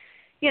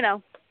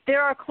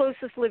 they're our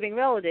closest living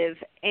relative,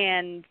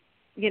 and,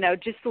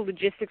 just the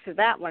logistics of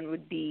that one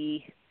would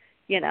be,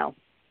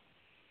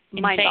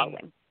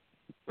 mind-boggling.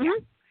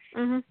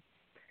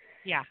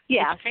 Yeah.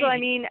 So, I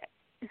mean,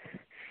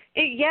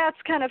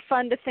 it's kind of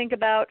fun to think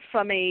about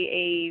from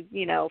a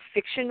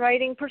fiction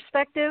writing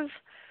perspective,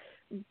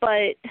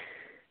 but,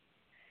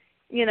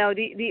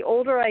 the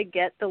older I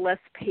get, the less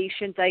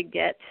patient I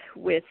get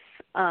with,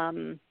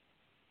 science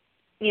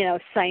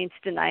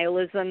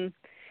denialism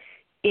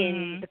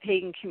in the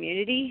pagan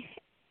community,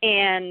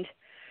 and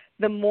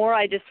the more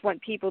I just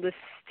want people to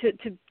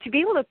be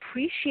able to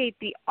appreciate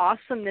the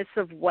awesomeness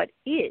of what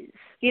is.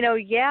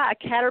 A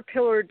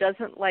caterpillar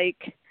doesn't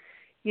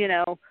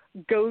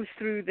go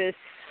through this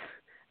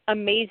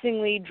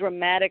amazingly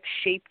dramatic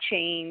shape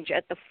change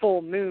at the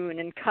full moon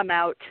and come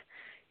out,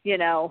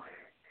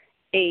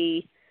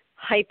 a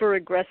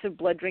hyper-aggressive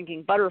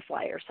blood-drinking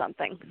butterfly or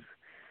something,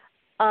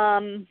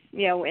 in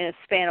a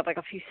span of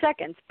a few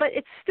seconds. But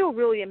it's still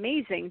really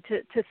amazing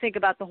to think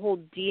about the whole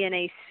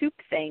DNA soup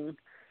thing,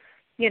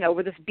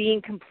 where this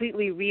being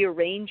completely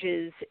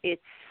rearranges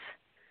its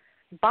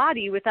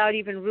body without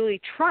even really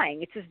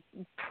trying. It's just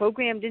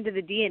programmed into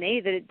the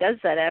DNA that it does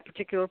that at a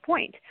particular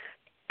point.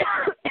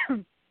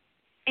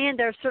 And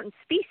there are certain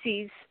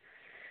species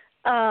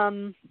up,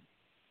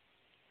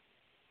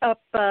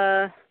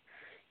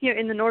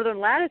 in the northern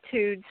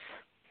latitudes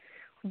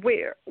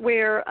where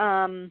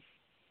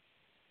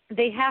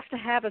they have to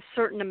have a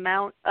certain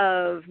amount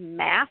of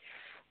mass,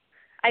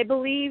 I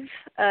believe,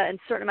 and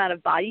a certain amount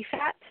of body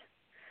fat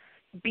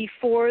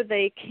before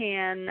they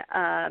can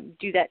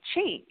do that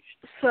change.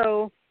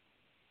 So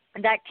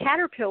that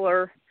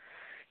caterpillar,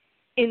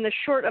 in the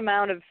short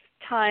amount of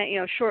time,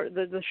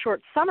 the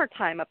short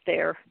summertime up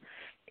there,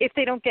 if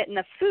they don't get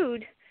enough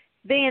food,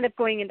 they end up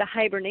going into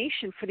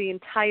hibernation for the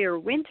entire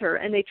winter,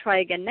 and they try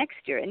again next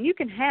year. And you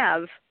can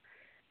have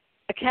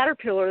a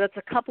caterpillar that's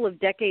a couple of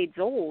decades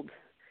old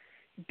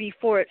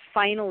before it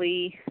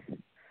finally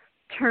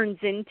turns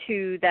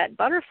into that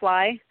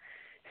butterfly,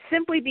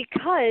 simply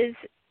because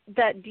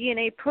that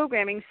DNA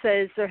programming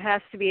says there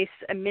has to be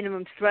a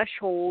minimum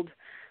threshold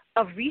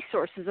of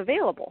resources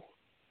available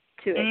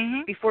to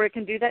it before it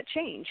can do that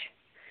change.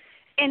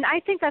 And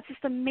I think that's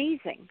just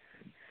amazing.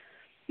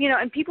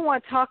 And people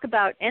want to talk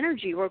about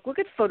energy work. Look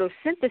at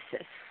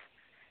photosynthesis.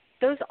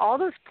 All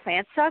those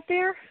plants out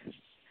there,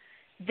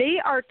 they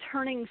are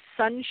turning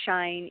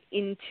sunshine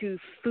into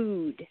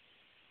food.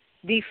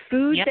 The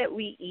food that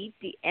we eat,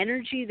 the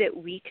energy that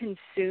we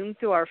consume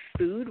through our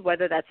food,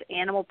 whether that's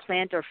animal,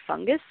 plant, or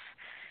fungus,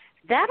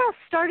 that all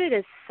started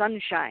as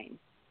sunshine.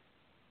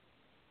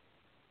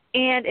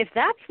 And if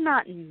that's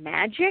not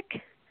magic,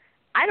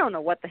 I don't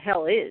know what the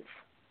hell is,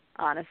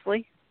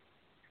 honestly.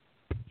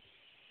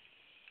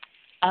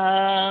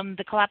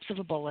 The collapse of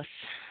a bolus.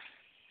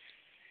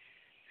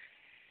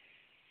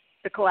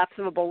 The collapse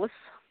of a bolus?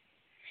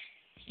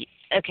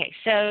 Okay,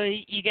 so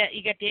you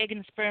got the egg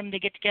and the sperm. They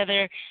get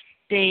together.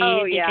 They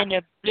kind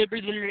of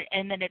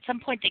and then at some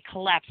point they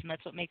collapse, and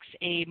that's what makes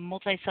a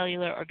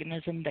multicellular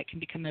organism that can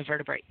become a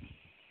vertebrate.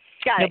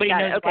 Nobody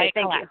knows why it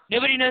collapses.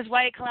 Nobody knows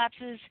why it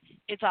collapses.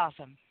 It's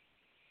awesome.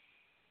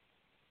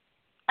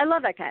 I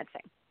love that kind of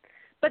thing.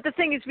 But the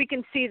thing is, we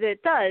can see that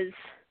it does,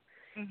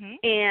 Mm-hmm.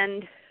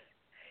 And,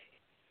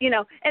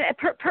 and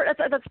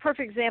that's a perfect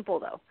example,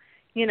 though.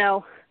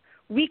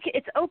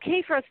 It's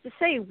okay for us to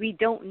say we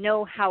don't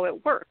know how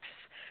it works.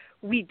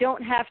 We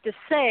don't have to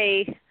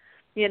say,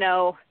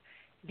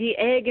 the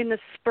egg and the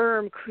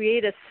sperm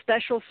create a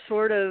special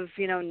sort of,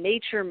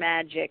 nature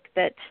magic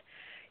that,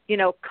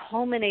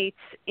 culminates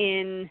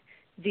in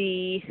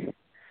the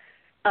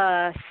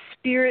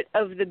spirit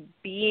of the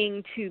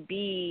being to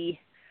be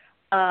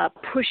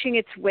pushing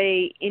its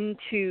way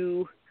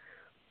into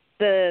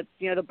the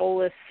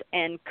bolus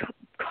and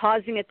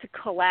causing it to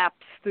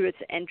collapse through its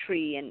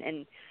entry,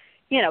 and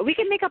we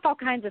can make up all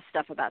kinds of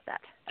stuff about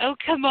that. Oh,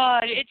 come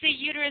on. It's a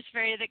uterus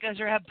fairy that goes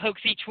around,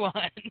 pokes each one.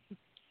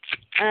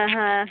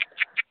 Uh-huh.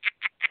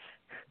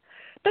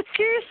 But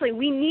seriously,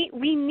 we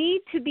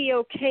need to be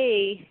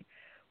okay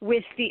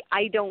with the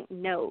I don't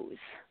knows.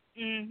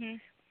 Mm-hmm.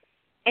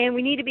 And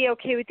we need to be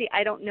okay with the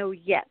I don't know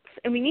yet.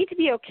 And we need to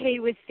be okay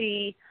with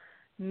the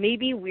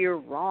maybe we're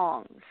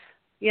wrongs,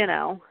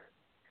 Yeah.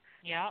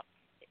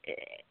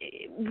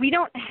 We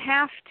don't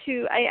have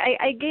to.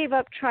 I gave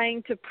up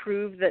trying to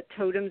prove that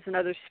totems and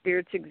other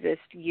spirits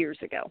exist years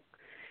ago.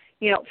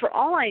 For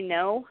all I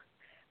know,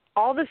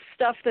 all the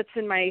stuff that's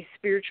in my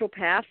spiritual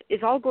path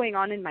is all going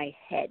on in my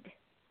head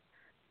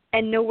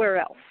and nowhere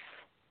else.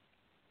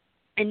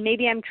 And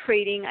maybe I'm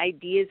trading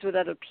ideas with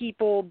other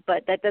people,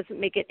 but that doesn't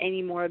make it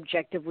any more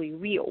objectively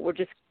real. We're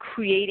just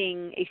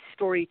creating a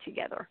story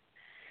together.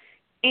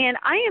 And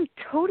I am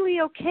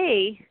totally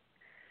okay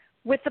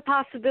with the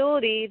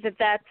possibility that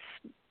that's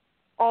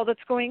all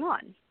that's going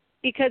on.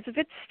 Because if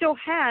it still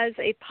has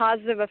a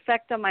positive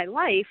effect on my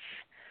life,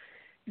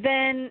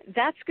 then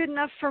that's good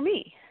enough for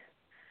me.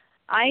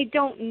 I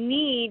don't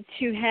need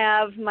to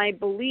have my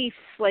beliefs,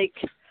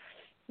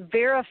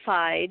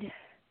 verified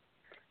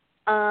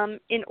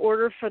in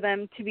order for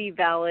them to be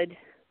valid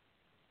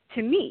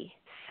to me.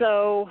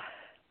 So,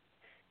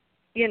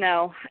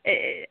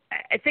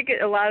 I think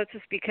a lot of it's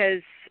just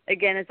because,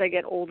 again, as I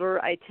get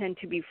older, I tend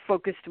to be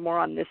focused more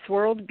on this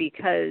world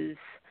because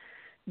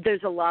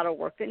there's a lot of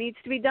work that needs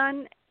to be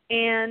done.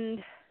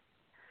 And,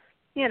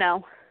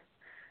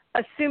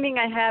 assuming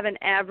I have an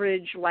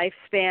average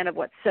lifespan of,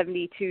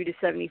 72 to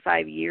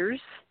 75 years,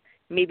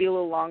 maybe a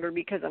little longer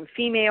because I'm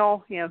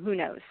female, who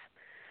knows.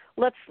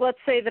 Let's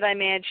say that I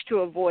managed to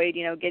avoid,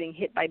 getting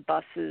hit by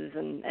buses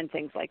and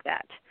things like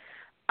that.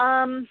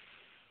 I'm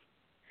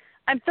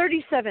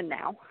 37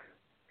 now.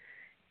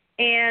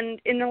 And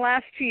in the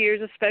last 2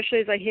 years, especially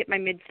as I hit my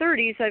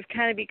mid-30s, I've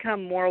kind of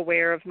become more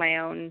aware of my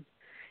own,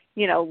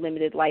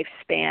 limited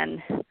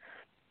lifespan.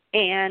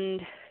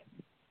 And,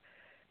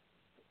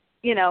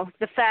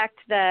 the fact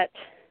that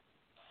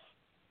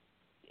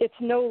it's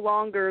no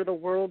longer the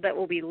world that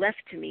will be left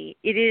to me.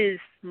 It is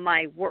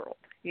my world.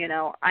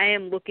 I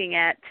am looking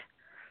at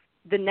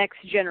the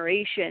next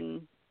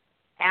generation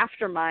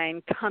after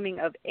mine coming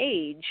of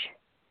age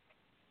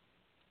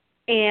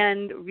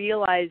and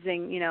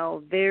realizing,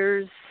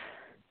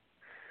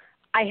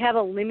 I have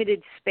a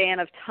limited span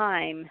of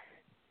time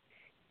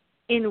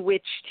in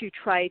which to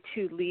try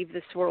to leave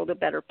this world a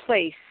better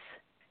place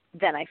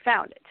than I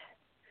found it.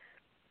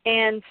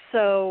 And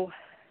so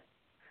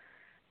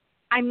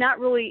I'm not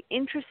really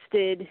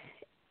interested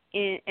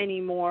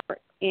anymore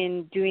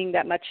in doing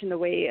that much in the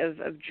way of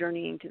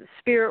journeying to the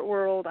spirit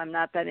world. I'm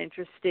not that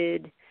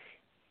interested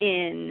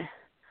in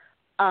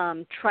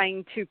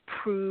trying to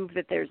prove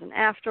that there's an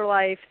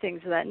afterlife,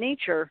 things of that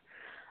nature.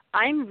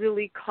 I'm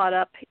really caught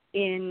up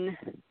in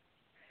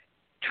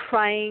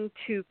trying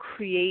to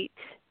create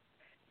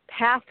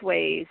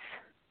pathways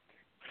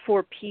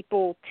for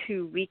people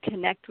to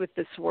reconnect with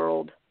this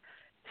world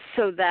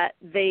so that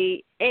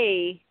they,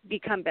 A,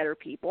 become better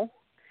people,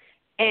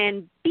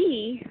 and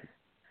B,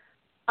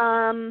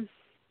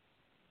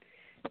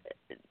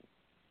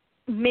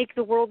 make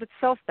the world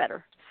itself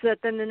better so that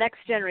then the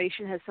next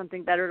generation has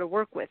something better to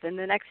work with and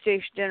the next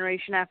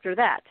generation after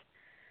that.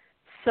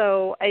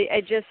 So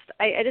I just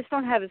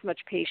don't have as much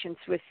patience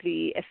with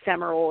the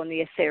ephemeral and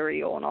the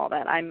ethereal and all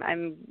that.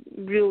 I'm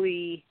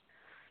really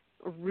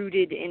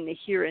rooted in the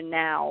here and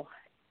now,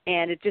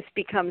 and it just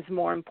becomes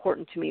more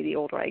important to me the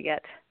older I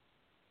get.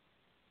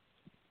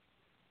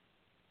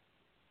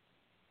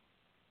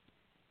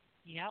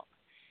 Yep.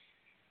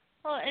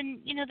 Well, and,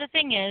 the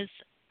thing is,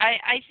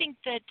 I think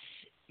that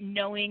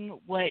knowing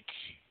what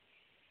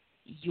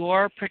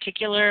your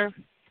particular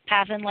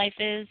path in life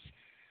is,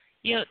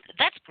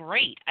 that's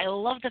great. I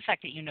love the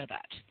fact that you know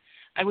that.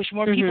 I wish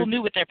more people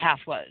knew what their path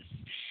was.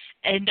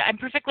 And I'm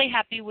perfectly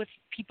happy with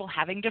people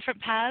having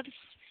different paths.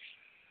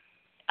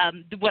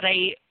 What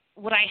I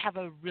have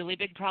a really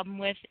big problem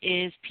with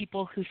is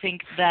people who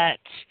think that,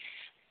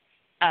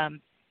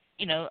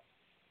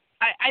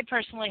 I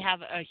personally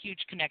have a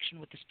huge connection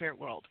with the spirit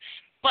world.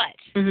 But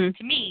to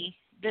me,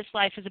 this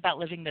life is about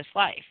living this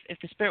life. If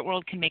the spirit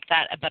world can make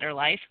that a better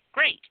life,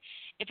 great.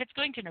 If it's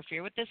going to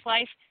interfere with this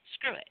life,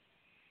 screw it.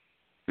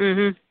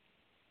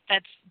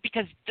 That's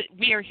because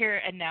we are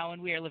here and now,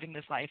 and we are living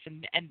this life,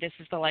 and this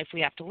is the life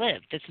we have to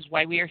live. This is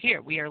why we are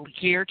here. We are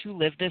here to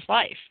live this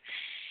life.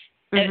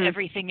 Mm-hmm.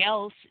 Everything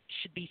else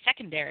should be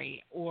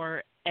secondary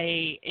or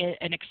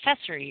an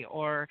accessory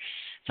or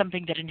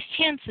something that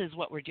enhances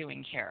what we're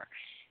doing here,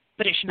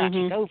 but it should not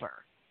take over.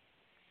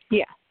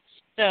 Yeah.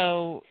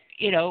 So,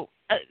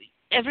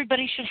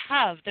 everybody should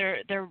have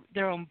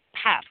their own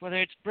path,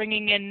 whether it's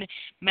bringing in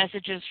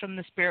messages from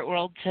the spirit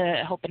world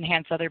to help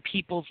enhance other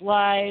people's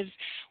lives,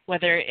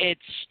 whether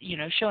it's,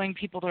 showing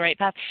people the right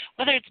path,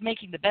 whether it's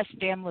making the best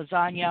damn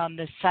lasagna on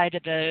this side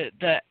of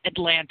the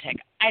Atlantic.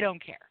 I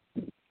don't care.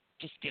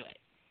 Just do it.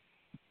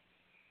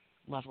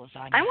 Love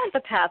lasagna. I want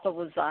the path of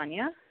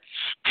lasagna.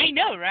 I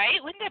know,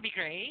 right? Wouldn't that be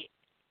great?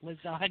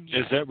 Lasagna.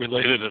 Is that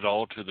related at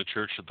all to the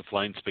Church of the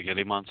Flying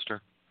Spaghetti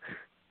Monster?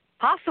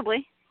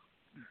 Possibly.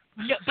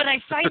 No, but I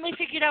finally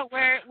figured out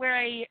where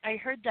I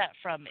heard that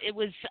from. It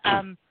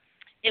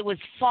was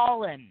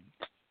Fallen.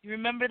 You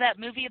remember that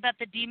movie about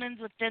the demons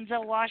with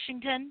Denzel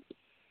Washington?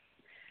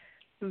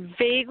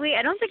 Vaguely.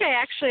 I don't think I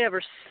actually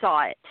ever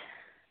saw it.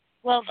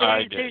 Well,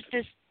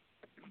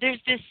 there's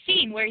this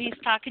scene where he's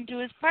talking to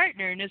his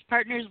partner, and his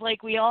partner's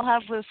like, we all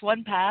have this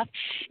one path,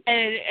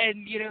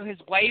 and his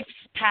wife's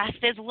path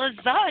is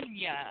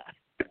lasagna.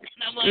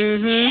 And I'm like,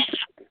 yeah.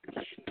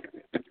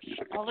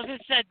 All of a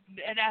sudden,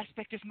 an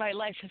aspect of my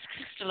life has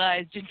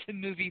crystallized into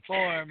movie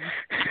form.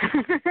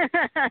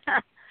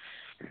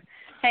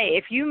 Hey,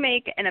 if you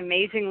make an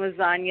amazing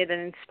lasagna that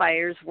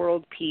inspires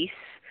world peace,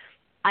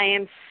 I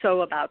am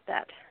so about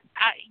that.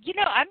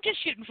 I'm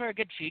just shooting for a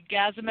good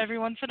foodgasm every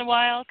once in a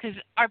while, because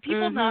are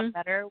people not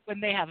better when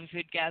they have a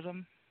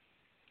foodgasm?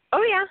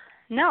 Oh, yeah.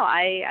 No,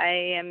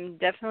 I am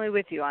definitely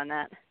with you on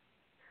that.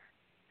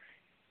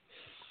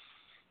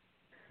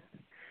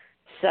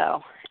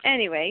 So,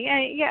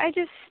 anyway, I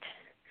just,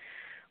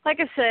 like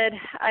I said,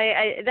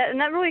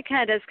 that really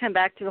kind of does come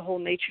back to the whole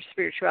nature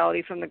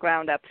spirituality from the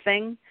ground up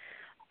thing.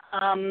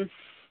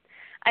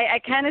 I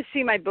kind of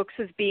see my books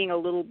as being a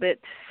little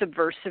bit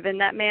subversive in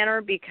that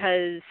manner,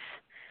 because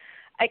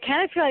I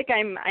kind of feel like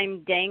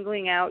I'm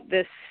dangling out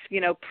this,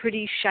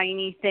 pretty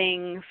shiny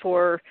thing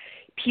for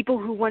people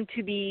who want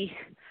to be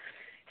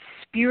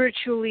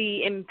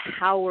spiritually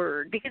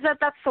empowered, because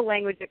that's the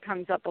language that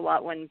comes up a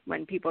lot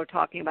when people are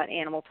talking about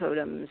animal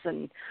totems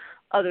and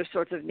other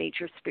sorts of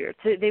nature spirits.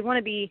 They want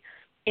to be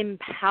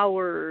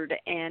empowered,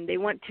 and they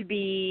want to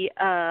be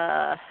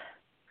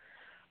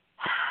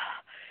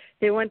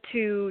they want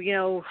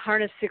to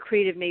harness the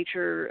creative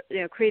nature,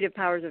 creative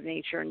powers of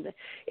nature, and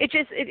it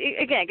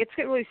gets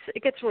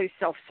really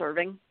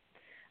self-serving.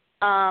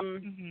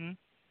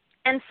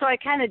 And so I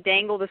kind of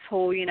dangle this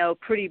whole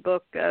pretty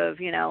book of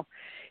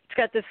it's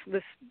got this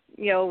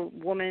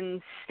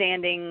woman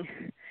standing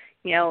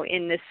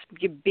in this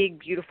big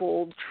beautiful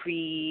old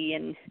tree,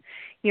 and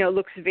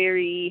looks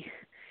very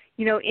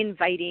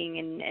inviting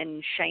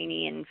and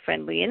shiny and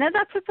friendly, and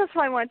that's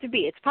what I want it to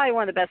be. It's probably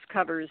one of the best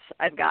covers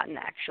I've gotten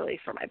actually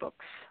for my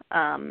books.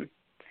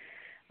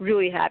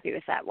 Really happy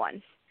with that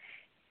one.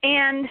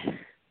 And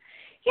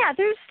yeah,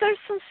 there's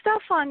some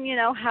stuff on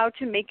how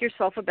to make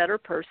yourself a better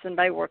person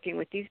by working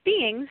with these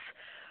beings,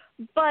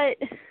 but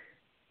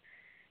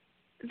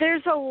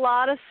there's a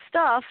lot of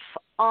stuff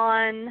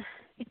on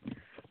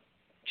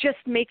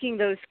just making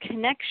those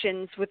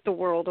connections with the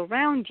world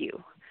around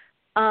you.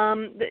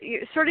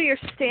 Sort of your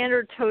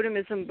standard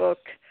totemism book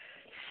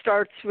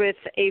starts with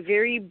a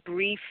very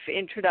brief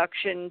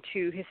introduction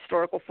to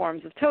historical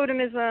forms of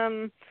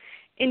totemism,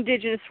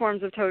 indigenous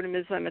forms of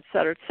totemism, et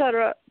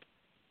cetera,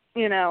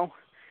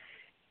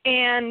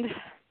 and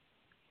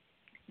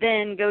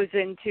then goes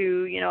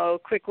into, a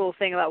quick little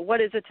thing about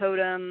what is a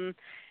totem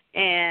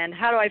and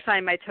how do I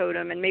find my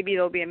totem, and maybe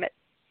there'll be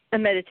a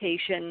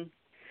meditation.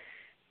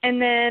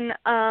 And then,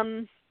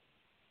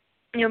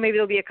 maybe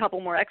there'll be a couple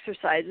more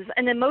exercises.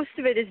 And then most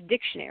of it is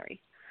dictionary.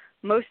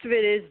 Most of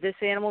it is this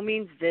animal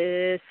means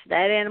this,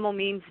 that animal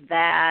means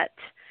that.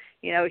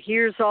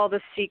 Here's all the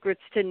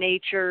secrets to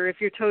nature. If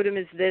your totem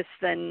is this,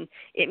 then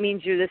it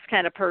means you're this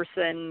kind of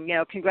person.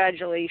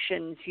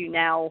 Congratulations, you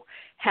now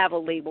have a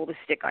label to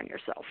stick on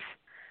yourself.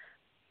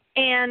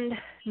 And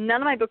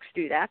none of my books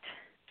do that.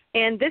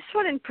 And this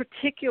one in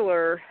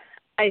particular,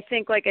 I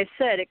think, like I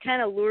said, it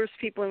kind of lures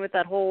people in with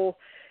that whole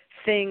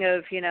thing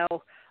of,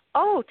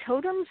 oh,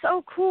 totems?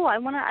 Oh, cool. I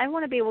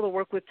want to be able to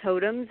work with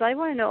totems. I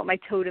want to know what my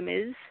totem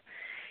is.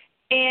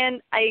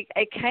 And I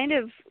kind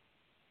of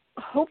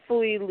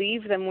hopefully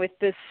leave them with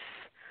this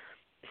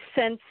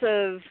sense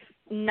of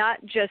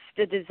not just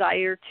a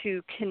desire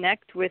to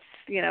connect with,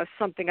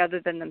 something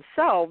other than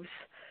themselves,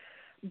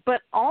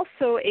 but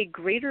also a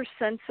greater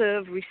sense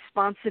of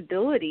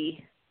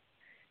responsibility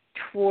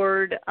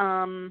toward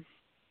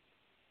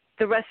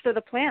the rest of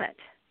the planet,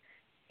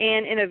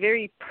 and in a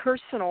very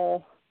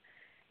personal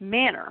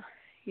manner.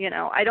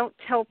 I don't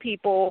tell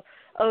people,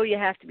 oh, you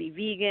have to be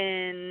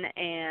vegan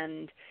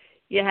and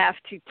you have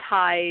to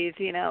tithe,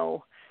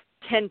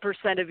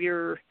 10% of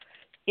your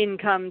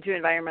income to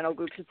environmental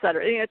groups, et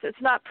cetera.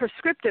 It's not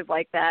prescriptive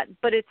like that,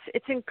 but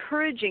it's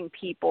encouraging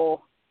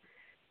people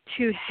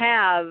to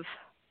have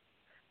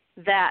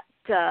that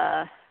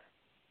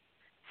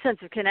sense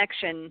of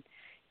connection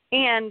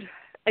and,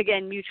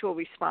 again, mutual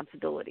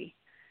responsibility.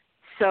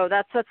 So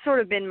that's sort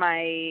of been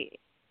my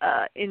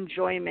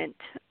enjoyment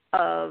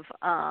of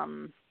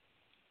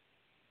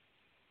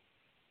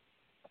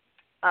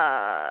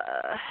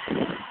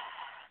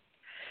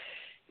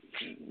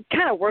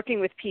kind of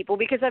working with people,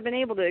 because I've been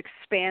able to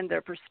expand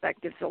their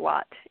perspectives a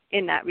lot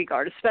in that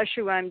regard,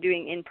 especially when I'm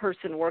doing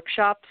in-person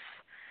workshops.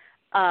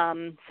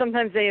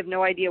 Sometimes they have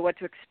no idea what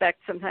to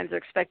expect. Sometimes they're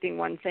expecting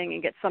one thing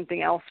and get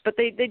something else, but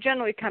they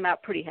generally come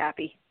out pretty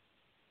happy.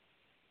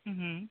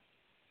 Mhm.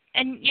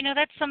 And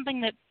that's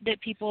something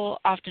that people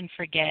often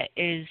forget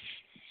is,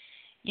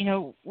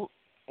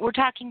 we're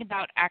talking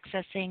about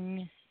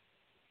accessing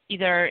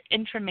either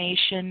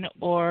information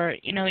or,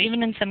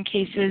 even in some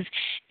cases,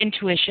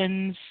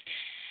 intuitions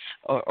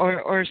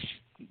or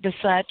the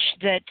such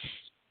that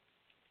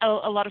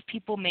a lot of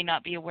people may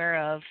not be aware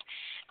of.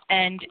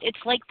 And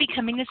it's like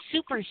becoming a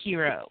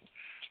superhero.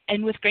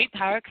 And with great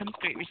power comes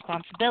great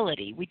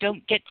responsibility. We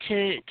don't get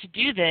to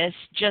do this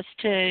just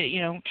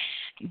to,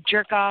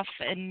 jerk off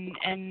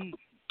and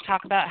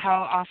talk about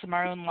how awesome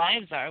our own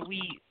lives are.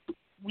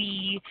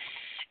 We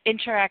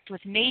interact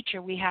with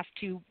nature. We have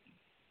to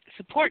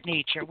support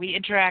nature. We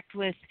interact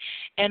with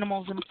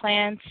animals and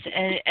plants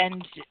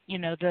and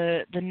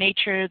the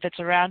nature that's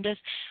around us.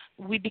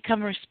 We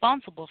become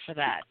responsible for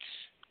that.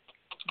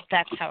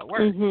 That's how it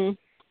works. Mm-hmm.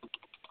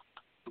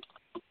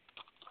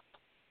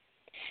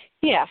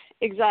 Yeah,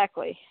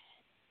 exactly.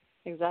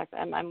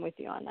 I'm with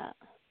you on that.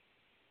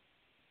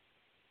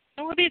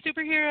 I want to be a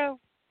superhero.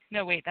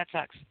 No, wait, that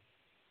sucks.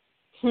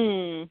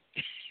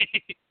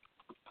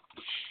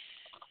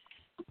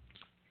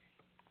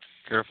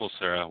 Careful,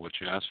 Sarah, what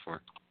you asked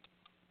for.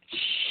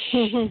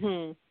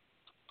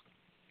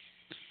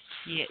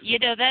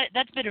 Yeah,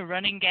 that's been a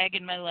running gag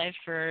in my life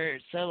for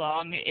so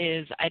long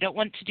is I don't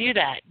want to do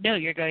that. No,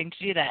 you're going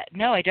to do that.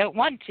 No, I don't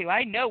want to.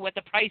 I know what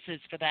the price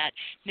is for that.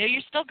 No,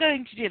 you're still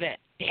going to do that.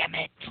 Damn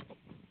it.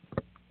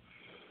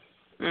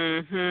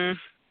 Mhm.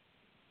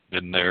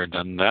 Been there,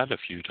 done that a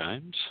few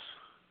times.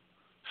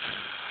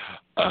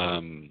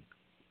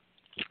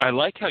 I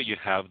like how you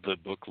have the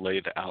book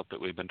laid out that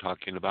we've been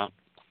talking about.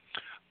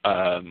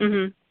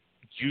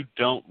 You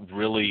don't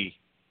really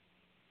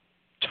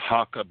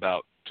talk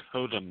about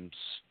totems,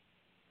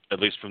 at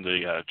least from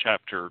the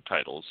chapter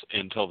titles,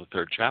 until the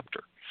third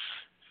chapter.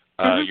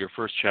 Your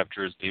first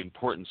chapter is the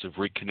importance of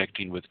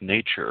reconnecting with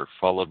nature,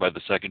 followed by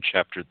the second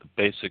chapter, the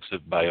basics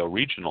of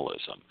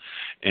bioregionalism.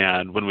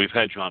 And when we've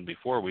had you on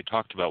before, we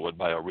talked about what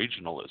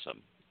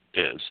bioregionalism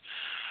is.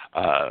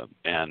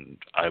 And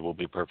I will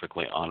be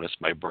perfectly honest,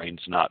 my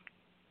brain's not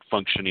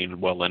functioning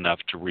well enough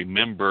to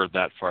remember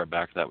that far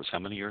back. That was how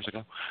many years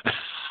ago?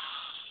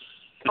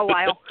 A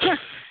while.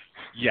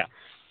 Yeah.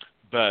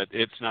 But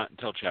it's not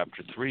until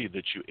chapter 3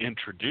 that you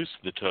introduce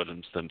the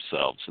totems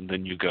themselves, and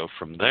then you go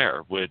from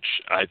there, which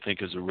I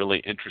think is a really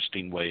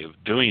interesting way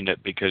of doing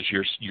it, because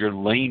you're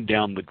laying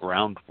down the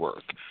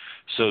groundwork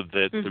so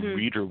that the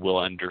reader will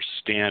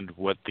understand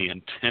what the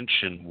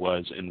intention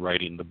was in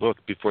writing the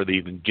book before they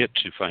even get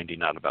to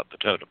finding out about the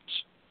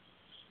totems.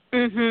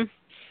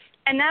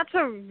 And that's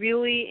a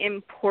really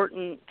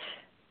important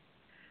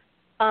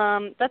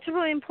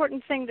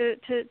thing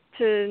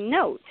to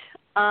note.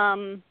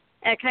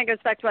 And it kind of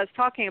goes back to what I was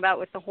talking about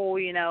with the whole,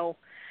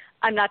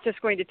 I'm not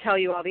just going to tell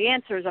you all the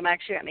answers, I'm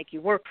actually going to make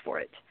you work for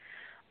it.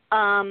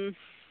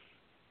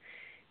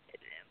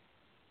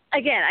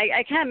 Again,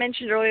 I kind of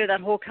mentioned earlier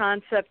that whole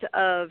concept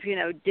of,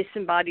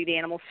 disembodied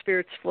animal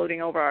spirits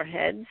floating over our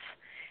heads.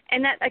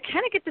 And that I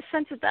kind of get the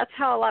sense that that's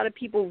how a lot of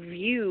people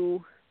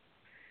view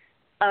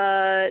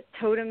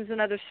totems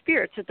and other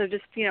spirits, that they're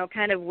just,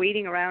 kind of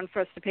waiting around for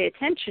us to pay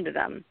attention to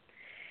them.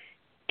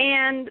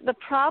 And the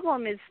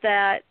problem is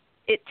that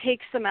it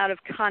takes them out of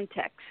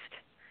context.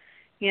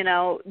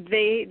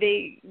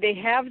 They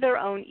have their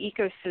own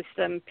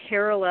ecosystem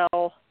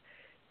parallel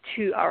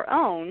to our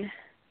own,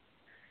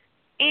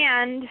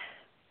 and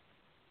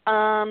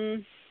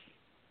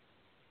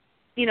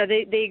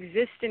they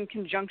exist in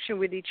conjunction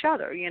with each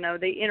other.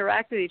 They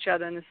interact with each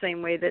other in the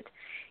same way that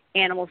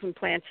animals and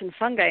plants and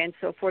fungi and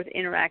so forth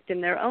interact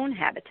in their own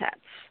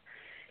habitats.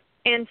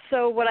 And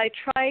so what I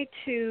try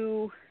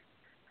to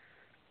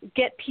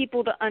get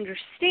people to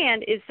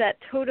understand is that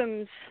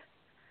totems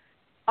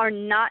are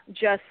not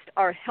just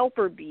our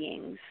helper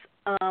beings.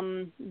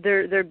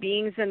 They're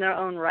beings in their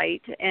own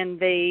right, and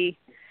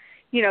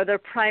their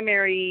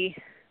primary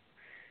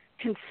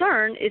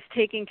concern is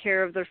taking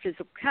care of their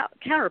physical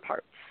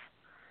counterparts.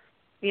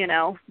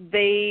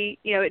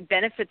 It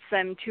benefits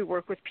them to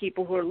work with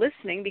people who are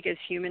listening, because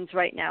humans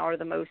right now are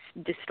the most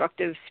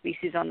destructive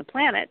species on the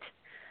planet.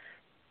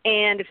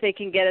 And if they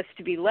can get us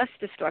to be less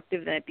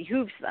destructive, then it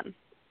behooves them.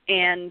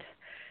 And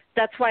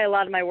that's why a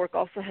lot of my work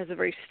also has a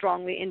very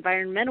strongly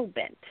environmental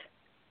bent,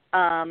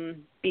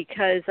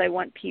 because I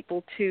want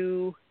people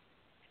to,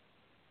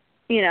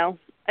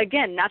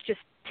 again, not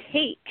just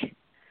take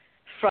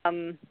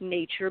from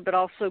nature, but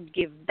also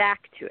give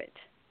back to it.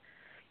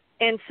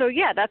 And so,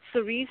 that's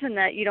the reason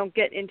that you don't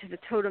get into the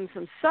totems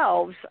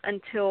themselves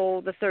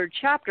until the third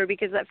chapter,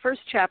 because that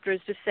first chapter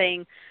is just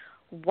saying,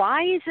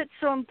 why is it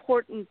so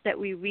important that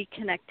we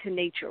reconnect to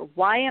nature?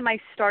 Why am I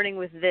starting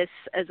with this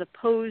as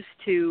opposed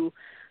to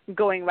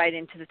going right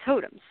into the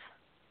totems?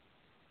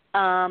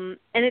 And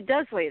it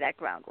does lay that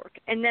groundwork.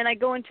 And then I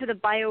go into the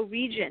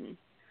bioregion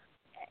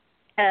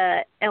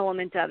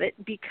element of it,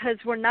 because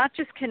we're not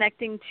just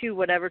connecting to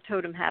whatever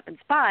totem happens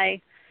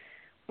by,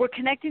 we're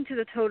connecting to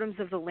the totems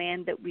of the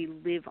land that we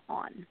live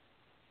on,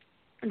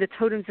 the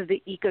totems of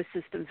the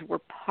ecosystems we're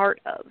part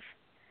of.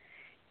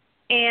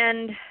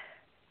 And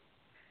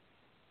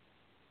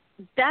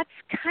that's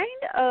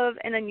kind of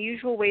an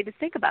unusual way to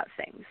think about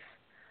things.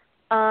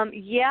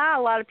 Yeah,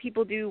 a lot of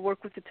people do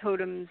work with the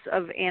totems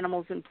of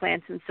animals and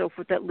plants and so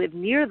forth that live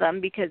near them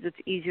because it's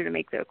easier to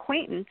make their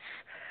acquaintance,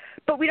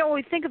 but we don't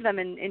really think of them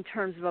in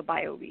terms of a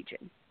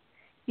bioregion.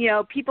 You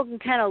know, people can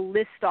kind of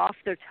list off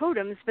their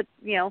totems, but,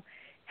 you know,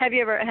 have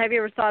you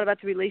ever thought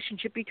about the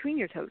relationship between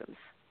your totems?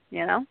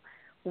 You know,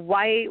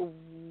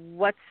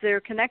 what's their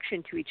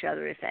connection to each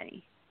other, if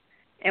any?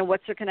 And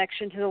what's their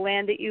connection to the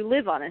land that you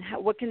live on, and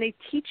what can they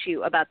teach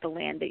you about the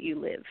land that you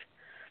live?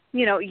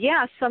 You know,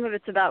 yeah, some of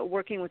it's about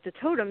working with the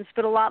totems,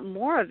 but a lot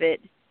more of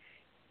it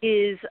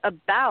is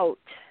about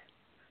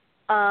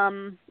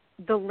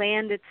the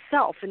land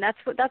itself, and that's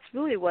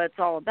really what it's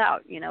all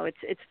about. You know,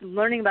 it's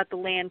learning about the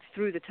land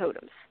through the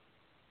totems.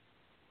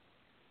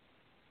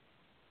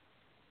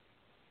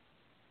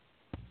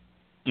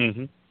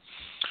 Mhm.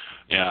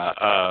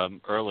 Yeah.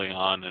 Early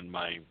on in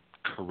my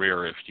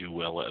career, if you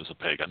will, as a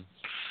pagan,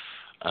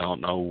 I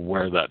don't know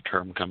where that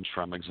term comes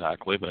from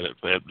exactly, but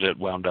it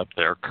wound up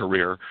there,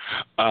 career.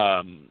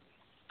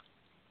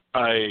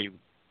 I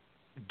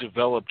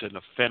developed an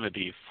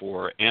affinity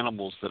for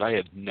animals that I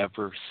had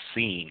never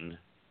seen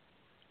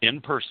in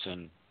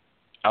person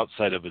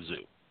outside of a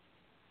zoo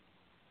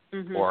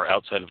or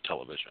outside of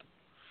television.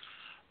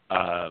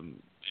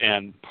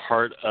 And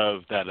part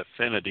of that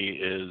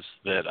affinity is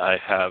that I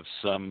have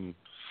some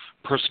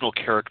personal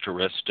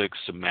characteristics,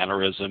 some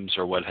mannerisms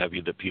or what have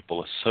you that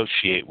people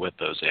associate with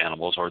those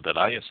animals, or that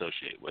I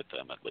associate with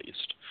them at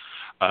least.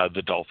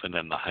 The dolphin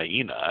and the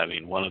hyena. I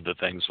mean, one of the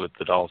things with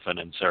the dolphin,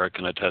 and Sarah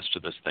can attest to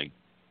this thing,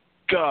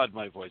 God,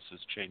 my voice has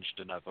changed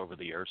enough over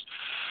the years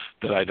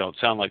that I don't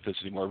sound like this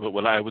anymore, but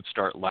when I would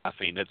start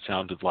laughing, it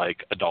sounded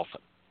like a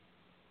dolphin.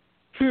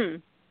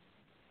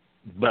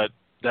 But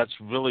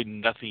that's really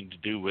nothing to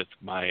do with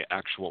my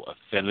actual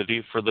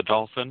affinity for the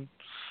dolphin.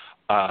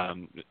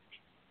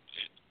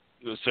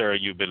 Sarah,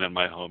 you've been in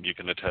my home. You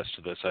can attest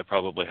to this. I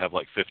probably have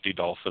like 50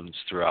 dolphins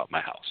throughout my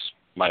house,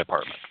 my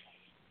apartment.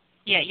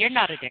 Yeah, you're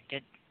not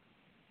addicted.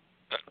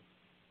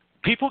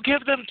 People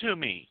give them to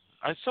me.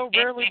 I so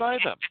rarely buy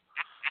them.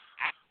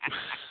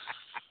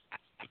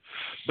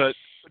 But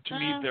to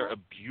me, they're a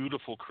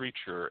beautiful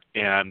creature,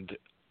 and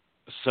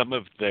some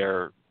of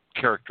their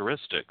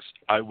characteristics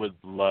I would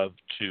love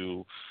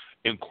to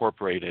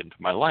incorporate into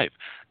my life.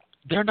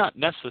 They're not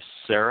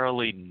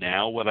necessarily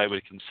now what I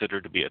would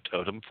consider to be a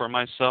totem for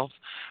myself.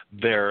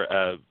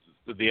 They're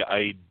the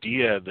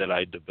idea that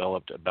I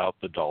developed about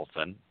the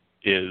dolphin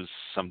is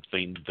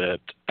something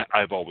that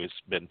I've always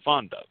been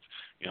fond of.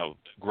 You know,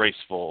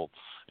 graceful,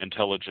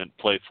 intelligent,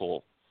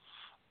 playful,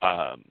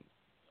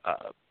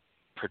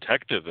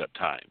 protective at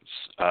times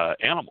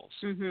animals.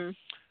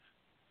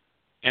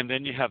 And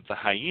then you have the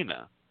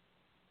hyena,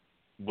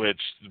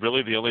 which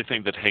really the only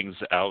thing that hangs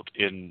out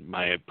in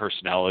my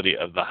personality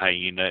of the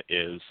hyena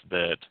is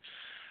that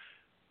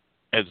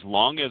as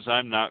long as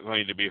I'm not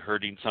going to be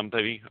hurting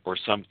somebody or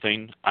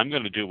something, I'm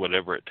going to do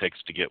whatever it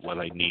takes to get what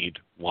I need,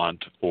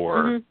 want,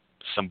 or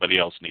somebody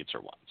else needs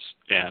or wants.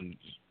 And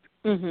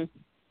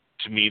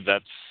to me,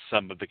 that's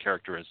some of the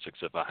characteristics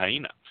of a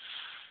hyena.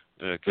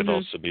 It could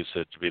also be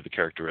said to be the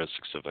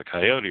characteristics of a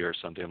coyote or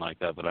something like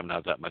that, but I'm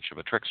not that much of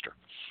a trickster.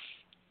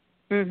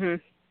 Well,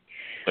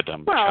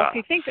 if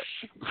you think,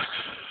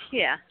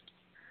 yeah.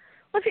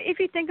 Well, if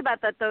you think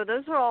about that, though,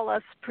 those are all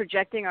us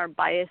projecting our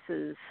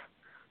biases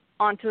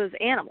onto those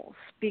animals,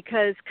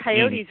 because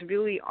coyotes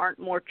really aren't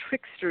more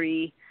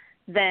trickstery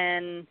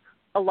than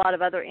a lot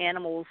of other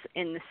animals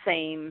in the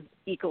same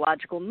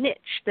ecological niche.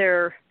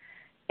 They're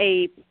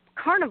a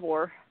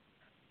carnivore,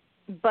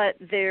 but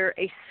they're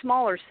a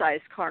smaller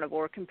sized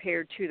carnivore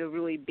compared to the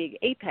really big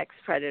apex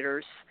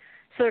predators.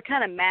 So they're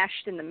kind of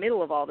mashed in the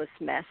middle of all this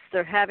mess.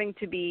 They're having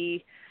to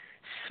be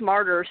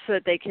smarter so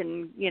that they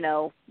can, you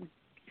know,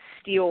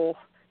 steal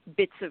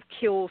bits of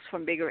kills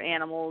from bigger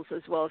animals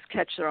as well as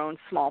catch their own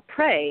small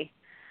prey.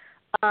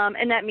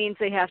 And that means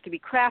they have to be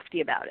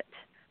crafty about it.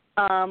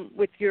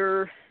 With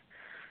your,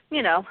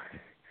 you know,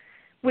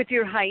 with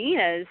your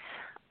hyenas,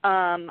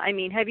 I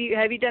mean, have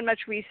you done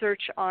much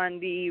research on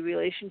the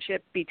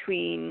relationship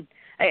between,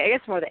 I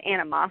guess more the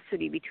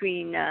animosity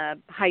between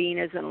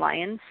hyenas and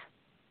lions?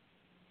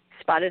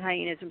 Spotted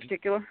hyenas in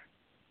particular?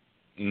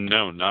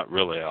 No, not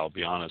really. I'll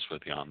be honest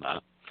with you on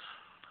that.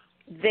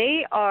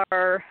 They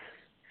are.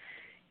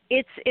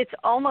 It's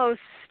almost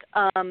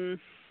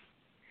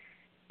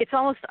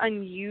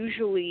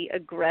unusually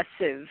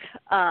aggressive.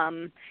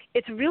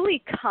 It's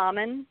really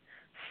common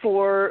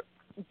for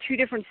two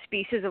different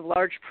species of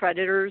large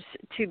predators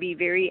to be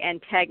very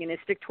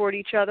antagonistic toward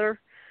each other,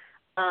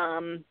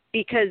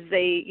 because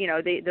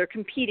they're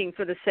competing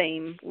for the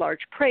same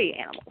large prey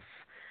animals.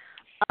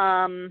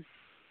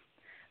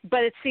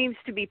 But it seems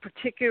to be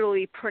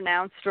particularly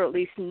pronounced, or at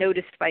least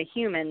noticed by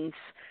humans,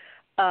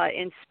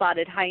 in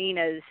spotted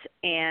hyenas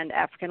and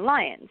African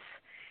lions.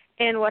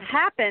 And what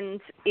happens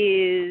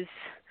is,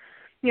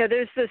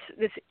 there's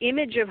this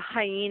image of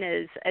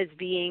hyenas as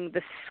being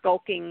the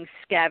skulking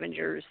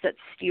scavengers that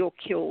steal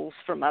kills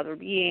from other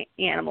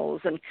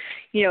animals, and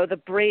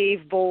the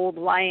brave, bold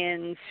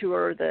lions who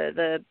are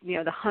the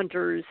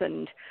hunters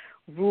and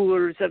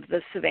rulers of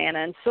the savannah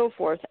and so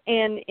forth.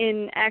 And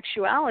in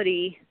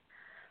actuality,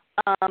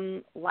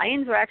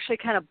 lions are actually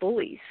kind of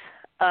bullies.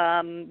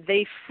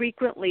 They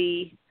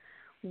frequently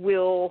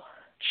will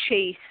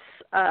chase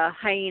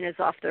hyenas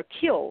off their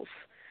kills.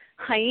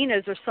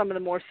 Hyenas are some of the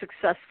more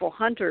successful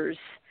hunters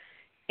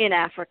in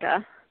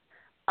Africa.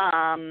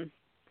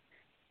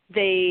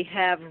 They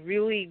have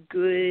really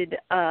good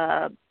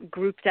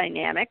group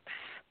dynamics,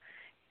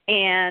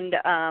 and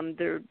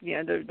they're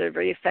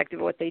very effective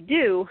at what they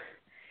do.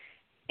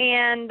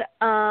 And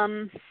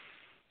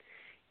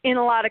in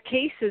a lot of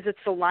cases,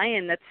 it's the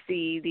lion that's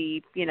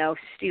the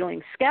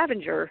stealing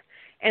scavenger,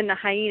 and the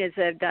hyenas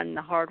that have done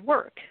the hard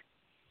work.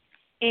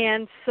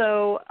 And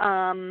so,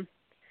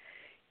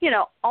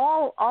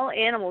 all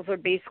animals are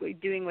basically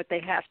doing what they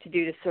have to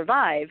do to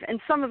survive, and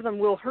some of them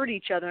will hurt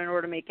each other in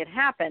order to make it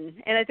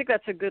happen. And I think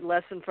that's a good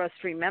lesson for us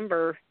to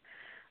remember,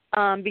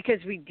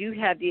 because we do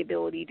have the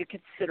ability to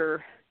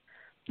consider,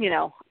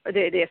 the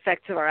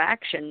effects of our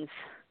actions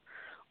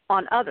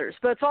on others.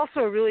 But it's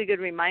also a really good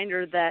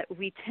reminder that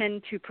we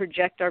tend to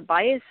project our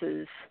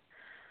biases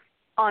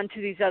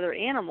onto these other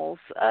animals,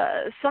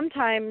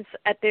 sometimes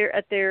at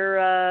their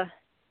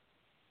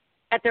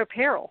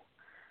peril.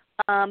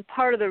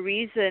 Part of the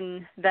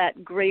reason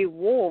that gray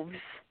wolves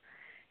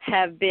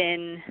have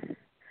been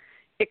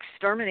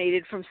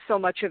exterminated from so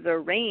much of their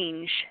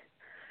range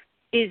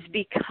is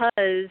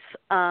because,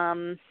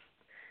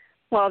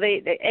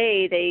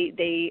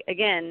 they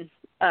again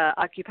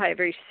occupy a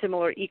very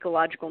similar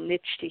ecological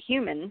niche to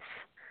humans,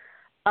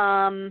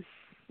 and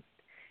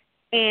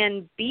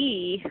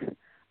B,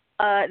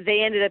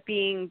 they ended up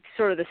being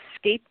sort of the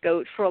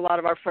scapegoat for a lot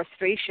of our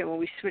frustration when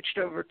we switched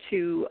over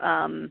to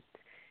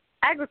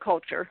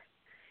agriculture,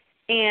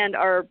 and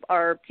our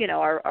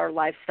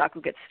livestock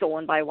would get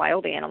stolen by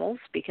wild animals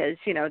because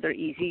they're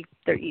easy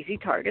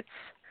targets,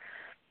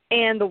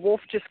 and the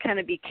wolf just kind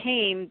of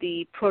became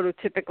the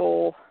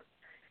prototypical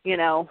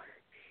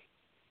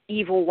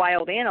evil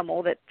wild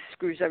animal that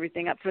screws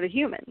everything up for the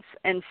humans.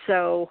 And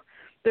so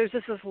there's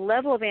this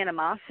level of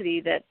animosity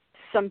that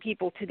some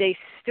people today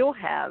still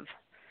have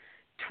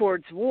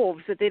towards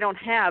wolves that they don't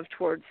have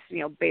towards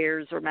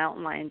bears or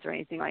mountain lions or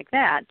anything like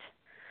that.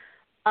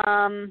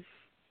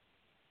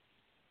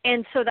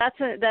 And so that's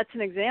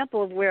an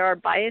example of where our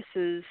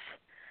biases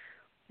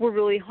were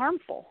really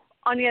harmful.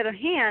 On the other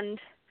hand,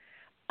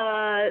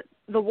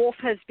 the wolf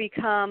has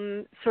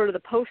become sort of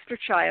the poster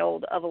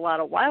child of a lot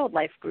of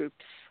wildlife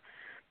groups,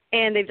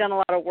 and they've done a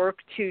lot of work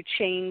to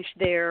change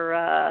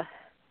their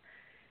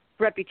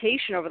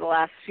reputation over the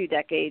last few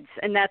decades,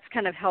 and that's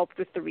kind of helped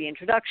with the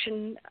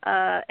reintroduction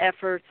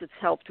efforts. It's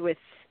helped with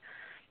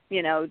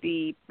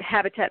the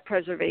habitat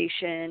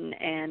preservation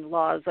and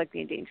laws like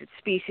the Endangered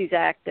Species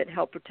Act that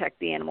help protect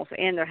the animals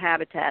and their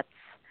habitats.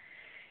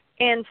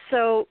 And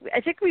so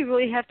I think we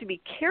really have to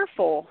be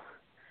careful,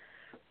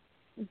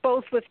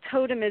 both with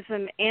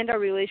totemism and our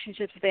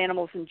relationships with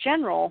animals in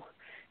general,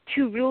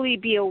 to really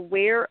be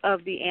aware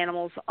of the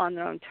animals on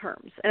their own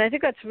terms. And I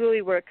think that's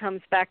really where it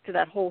comes back to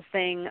that whole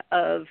thing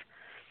of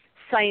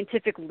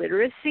scientific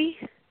literacy.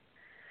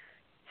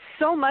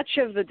 So much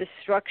of the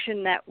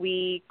destruction that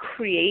we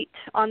create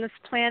on this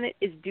planet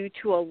is due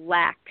to a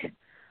lack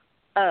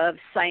of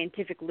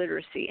scientific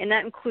literacy. And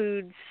that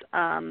includes,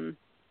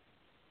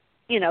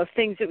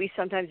 things that we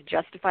sometimes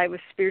justify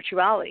with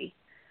spirituality.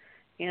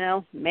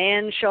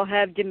 Man shall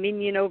have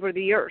dominion over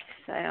the earth.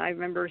 I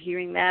remember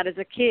hearing that as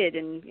a kid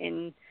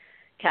in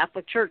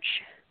Catholic Church,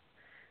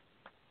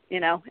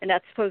 and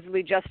that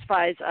supposedly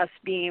justifies us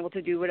being able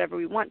to do whatever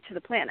we want to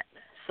the planet.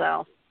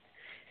 So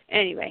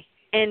anyway,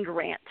 end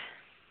rant.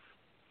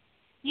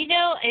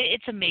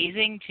 It's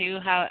amazing, too,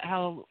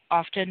 how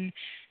often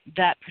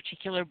that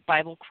particular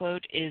Bible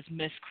quote is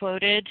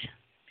misquoted.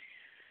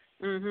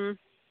 Mm-hmm.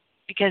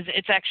 Because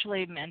it's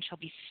actually, man shall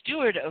be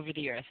steward over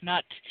the earth,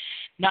 not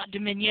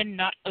dominion,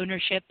 not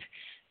ownership,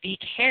 be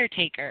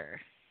caretaker.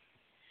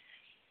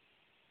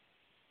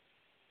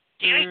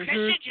 Damn it,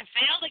 Christian, you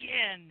failed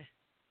again.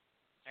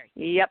 Sorry.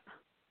 Yep.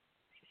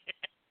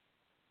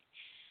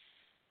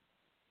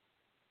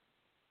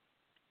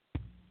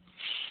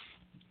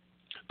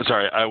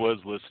 Sorry, I was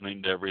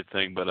listening to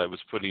everything, but I was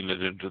putting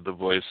it into the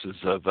voices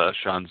of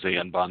Shanzi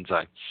and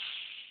Bonsai.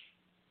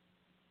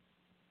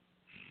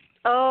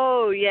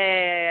 Oh,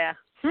 yeah.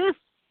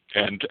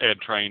 And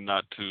trying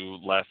not to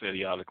laugh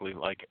idiotically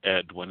like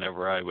Ed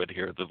whenever I would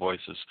hear the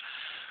voices.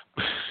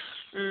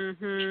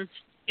 Mhm.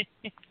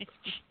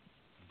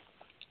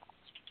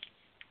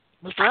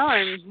 Well,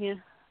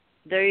 and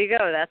there you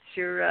go. That's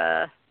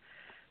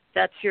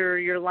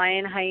your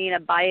lion hyena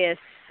bias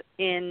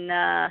in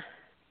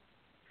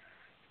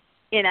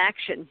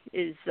action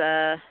is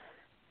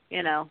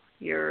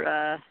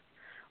your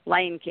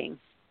Lion King.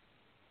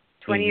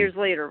 20 years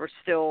later, we're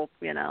still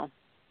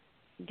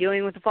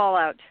dealing with the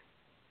fallout.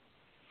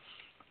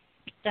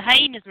 The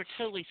hyenas were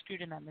totally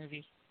screwed in that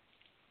movie.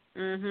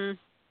 Mhm.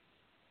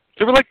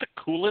 They were like the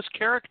coolest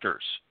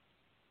characters.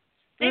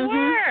 They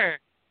were.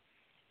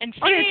 And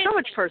they had so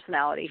much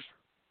personality.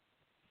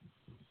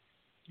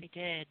 They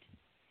did.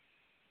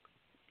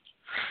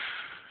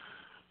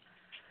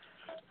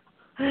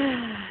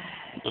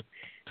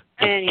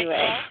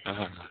 Anyway.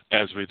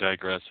 As we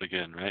digress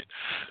again, right?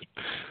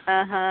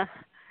 Uh-huh.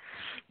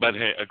 But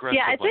hey,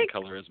 aggressive one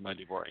color is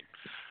mighty boring.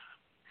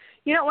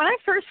 When I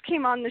first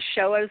came on the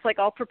show, I was like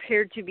all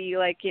prepared to be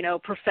like,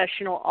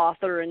 professional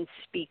author and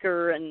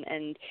speaker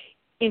and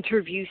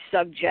interview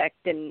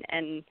subject.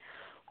 And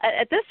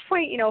at this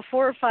point, 4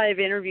 or 5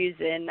 interviews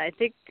in, I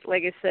think,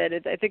 like I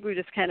said, I think we've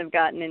just kind of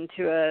gotten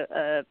into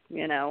a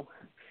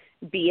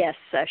BS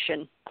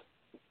session.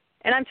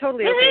 And I'm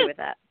totally okay with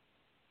that.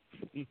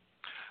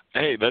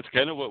 Hey, that's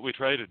kind of what we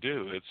try to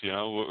do. It's,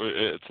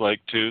 it's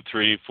like 2,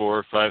 3,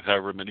 4, 5,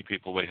 however many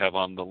people we have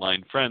on the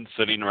line, friends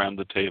sitting around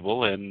the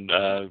table and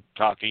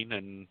talking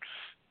and,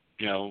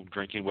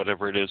 drinking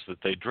whatever it is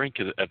that they drink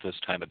at this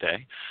time of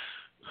day.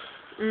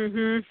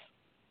 Mhm.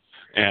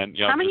 And,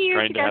 how many just years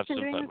trying you to guys have been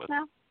some doing fun this with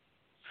now?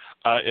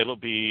 It'll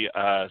be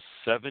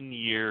 7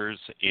 years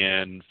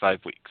in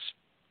 5 weeks.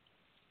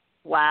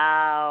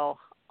 Wow.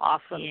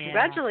 Awesome. Yeah.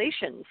 Thank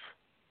Congratulations.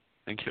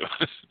 you.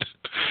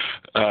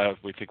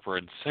 We think we're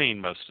insane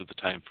most of the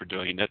time for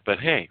doing it, but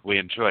hey, we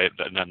enjoy it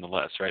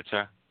nonetheless, right,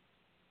 Sarah?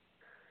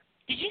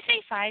 Did you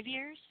say 5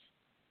 years?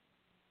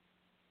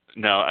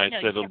 No, I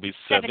said it'll be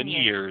 7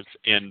 years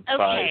in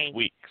 5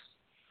 weeks.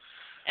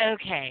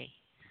 Okay.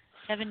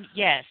 7,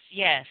 yes.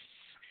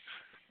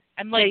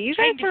 I'm like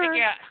trying to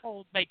figure out how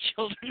old my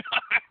children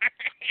are.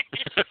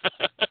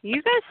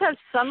 You guys have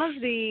some of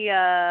the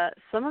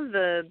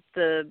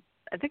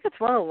I think it's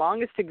one of the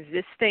longest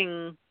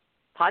existing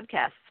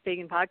podcasts,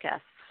 pagan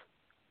podcasts.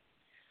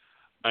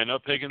 I know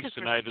Pagans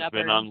Tonight has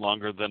been on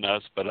longer than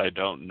us, but I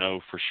don't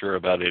know for sure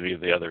about any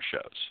of the other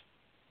shows.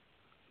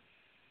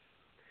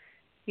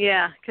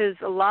 Yeah, because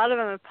a lot of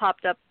them have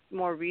popped up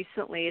more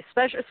recently,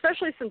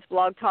 especially since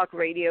Blog Talk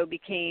Radio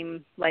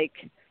became like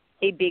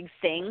a big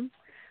thing.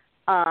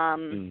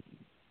 And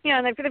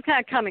they've kind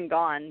of come and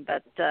gone,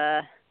 but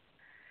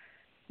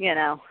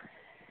yeah,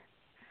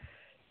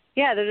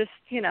 they're just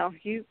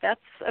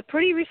that's a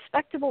pretty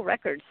respectable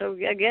record. So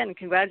again,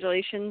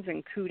 congratulations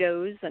and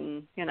kudos,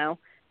 and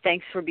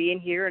thanks for being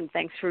here, and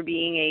thanks for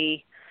being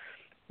a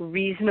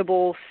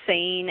reasonable,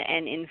 sane,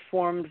 and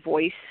informed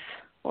voice,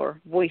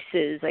 or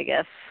voices, I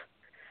guess.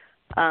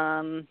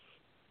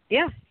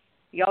 Yeah,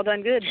 y'all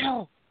done good.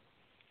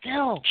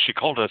 Phil. She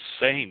called us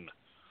sane.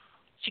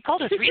 She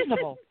called us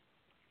reasonable.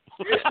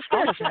 She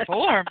called us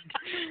informed.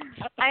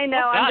 I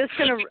know. I'm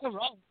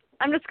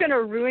just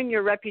gonna ruin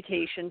your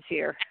reputations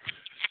here.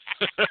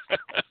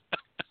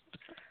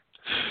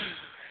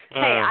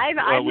 Hey,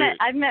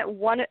 I've met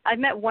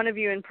one of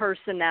you in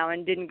person now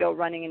and didn't go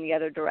running in the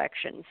other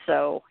direction.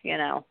 So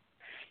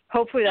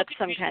hopefully that's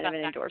some kind of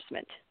an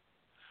endorsement.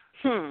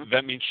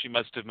 That means she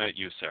must have met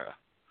you, Sarah.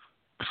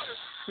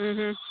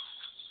 Mhm.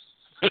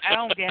 I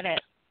don't get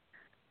it.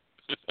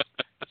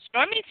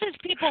 Stormy says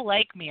people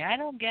like me. I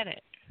don't get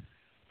it.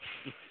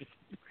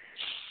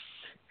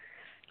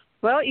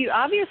 Well, you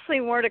obviously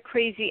weren't a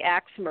crazy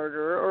axe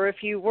murderer, or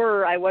if you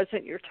were, I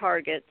wasn't your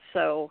target.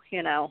 So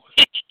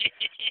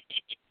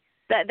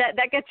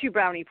that gets you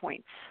brownie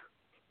points.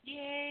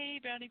 Yay,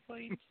 brownie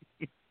points.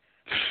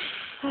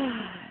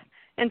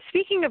 And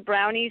speaking of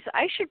brownies,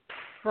 I should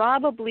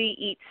probably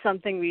eat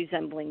something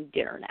resembling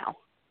dinner now.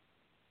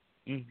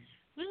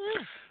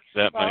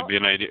 That might be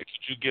an idea.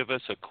 Could you give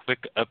us a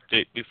quick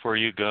update before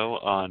you go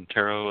on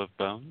Tarot of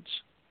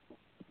Bones?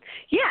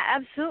 Yeah,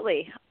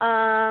 absolutely.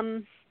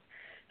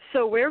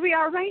 So where we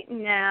are right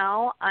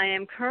now, I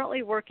am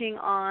currently working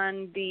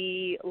on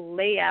the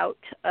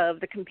layout of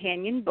the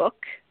companion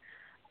book,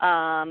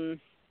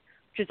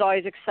 which is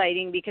always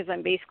exciting because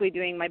I'm basically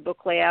doing my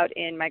book layout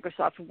in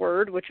Microsoft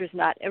Word, which was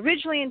not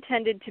originally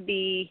intended to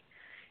be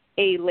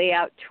a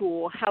layout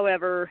tool.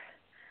 However,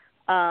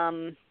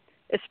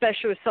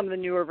 especially with some of the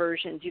newer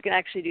versions, you can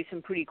actually do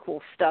some pretty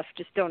cool stuff.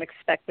 Just don't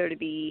expect there to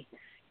be,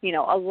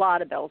 a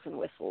lot of bells and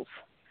whistles.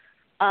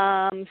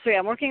 So yeah,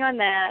 I'm working on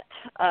that.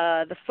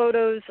 The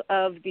photos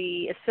of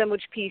the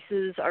assemblage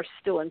pieces are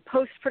still in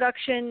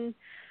post-production.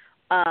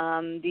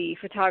 The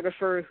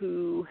photographer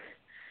who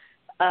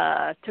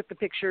took the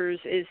pictures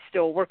is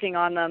still working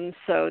on them,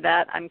 so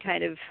that I'm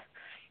kind of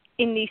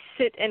in the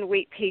sit and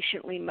wait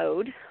patiently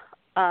mode.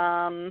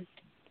 And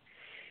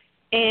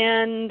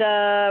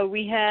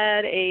we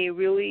had a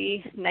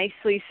really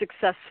nicely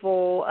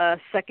successful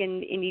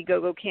second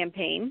Indiegogo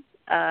campaign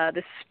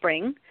this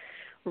spring.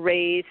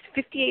 Raised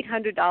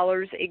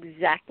 $5,800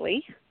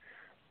 exactly.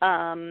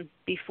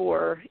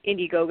 before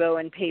Indiegogo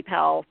and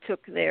PayPal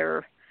took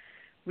their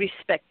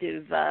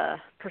respective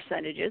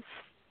percentages.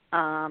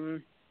 So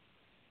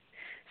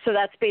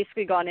that's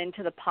basically gone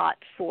into the pot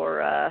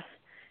for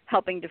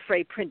helping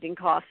defray printing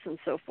costs and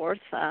so forth.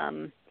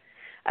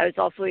 I was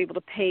also able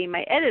to pay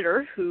my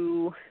editor,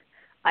 who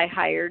I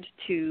hired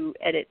to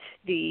edit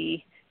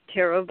the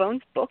Tarot of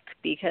Bones book,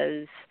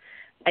 because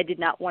I did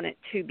not want it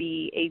to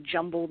be a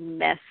jumbled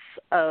mess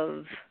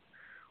of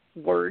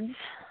words.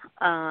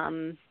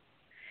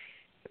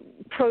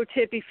 Pro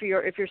tip, if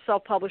you're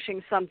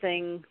self-publishing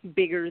something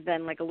bigger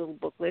than like a little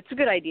booklet, it's a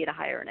good idea to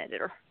hire an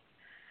editor.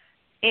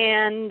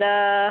 And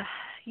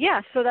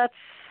so that's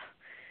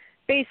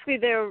basically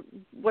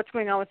what's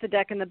going on with the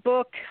deck and the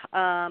book.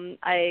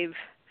 I've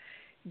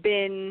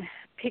been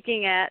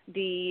picking at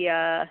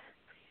the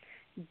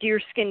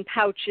deerskin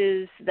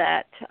pouches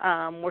that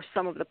were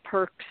some of the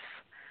perks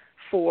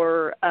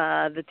for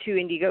the 2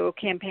 Indiegogo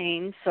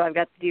campaigns. So I've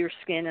got the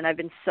deerskin, and I've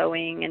been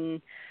sewing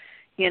and,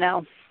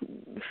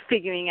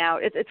 figuring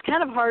out. It's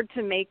kind of hard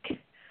to make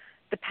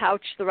the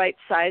pouch the right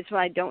size when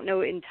I don't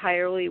know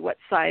entirely what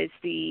size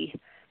the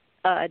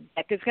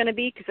deck is going to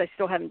be, because I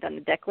still haven't done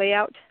the deck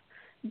layout.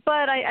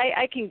 But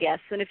I can guess,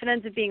 and if it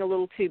ends up being a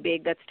little too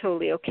big, that's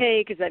totally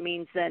okay, because that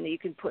means then you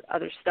can put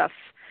other stuff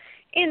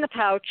in the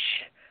pouch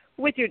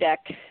with your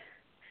deck,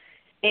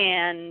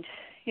 and,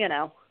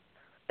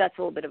 that's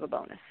a little bit of a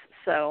bonus.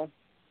 So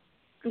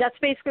that's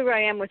basically where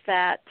I am with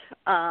that.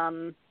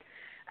 I'm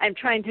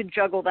trying to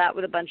juggle that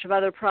with a bunch of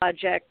other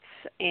projects,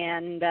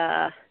 and,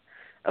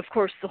 of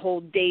course, the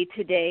whole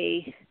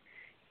day-to-day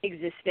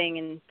existing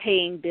and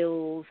paying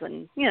bills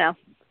and,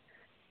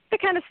 the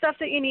kind of stuff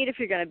that you need if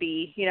you're going to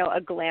be, a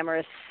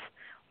glamorous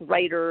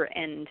writer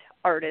and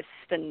artist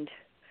and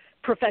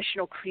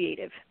professional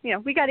creative.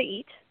 We got to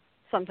eat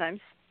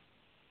sometimes.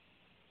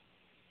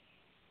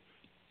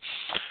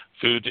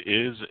 Food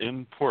is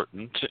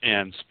important,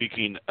 and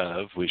speaking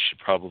of, we should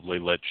probably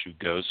let you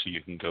go so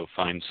you can go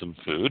find some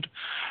food.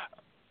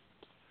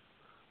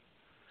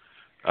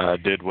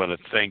 Did want to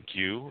thank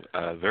you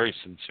very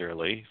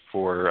sincerely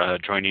for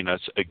joining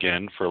us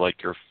again for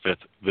your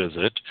 5th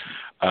visit,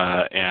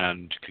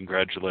 and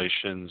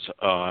congratulations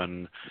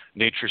on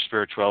Nature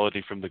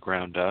Spirituality from the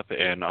Ground Up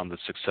and on the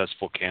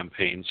successful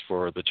campaigns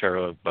for the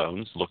Tarot of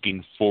Bones.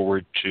 Looking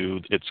forward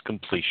to its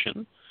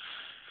completion.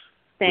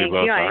 Thank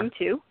you. I am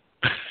too.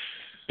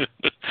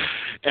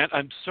 And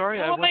I'm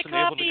sorry I wasn't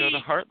able to go to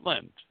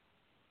Heartland.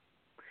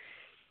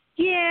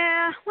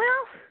 Yeah,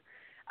 well,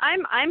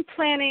 I'm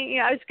planning.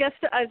 I was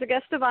a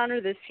guest of honor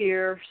this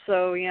year,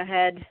 so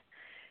had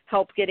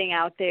help getting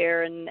out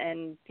there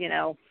and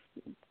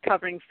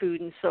covering food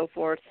and so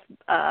forth.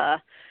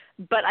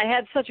 But I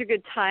had such a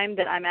good time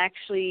that I'm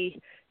actually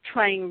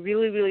trying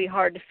really, really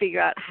hard to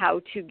figure out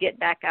how to get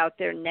back out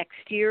there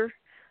next year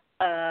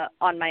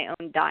on my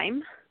own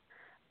dime.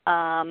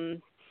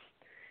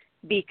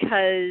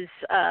 Because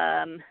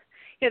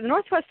the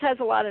Northwest has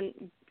a lot of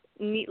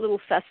neat little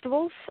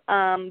festivals,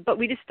 but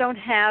we just don't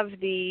have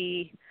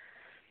the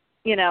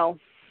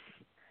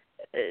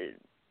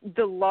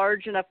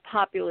large enough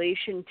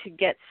population to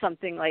get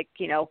something like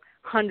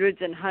hundreds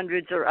and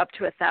hundreds or up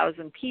to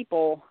 1,000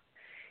 people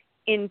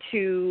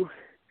into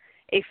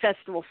a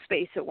festival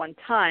space at one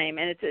time,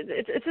 and it's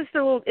just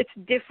it's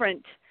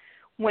different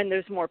when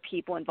there's more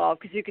people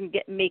involved, because you can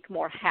make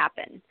more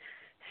happen.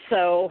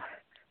 So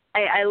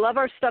I love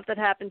our stuff that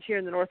happens here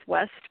in the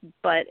Northwest,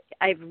 but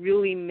I've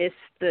really missed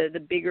the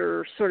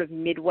bigger sort of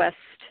Midwest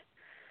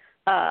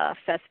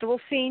festival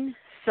scene.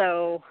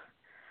 So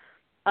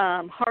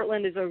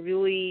Heartland is a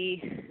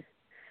really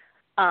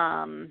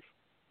I've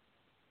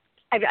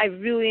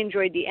really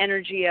enjoyed the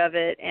energy of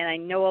it, and I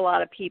know a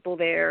lot of people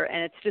there,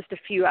 and it's just a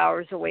few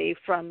hours away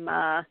from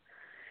my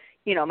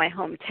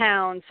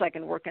hometown, so I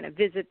can work in a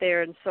visit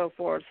there and so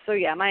forth. So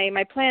yeah,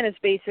 my plan is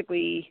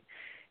basically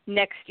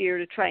next year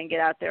to try and get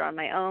out there on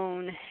my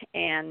own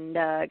and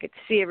get to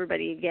see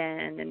everybody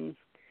again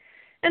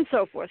and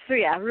so forth. So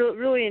yeah,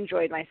 really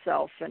enjoyed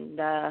myself, and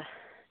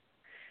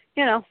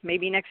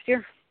maybe next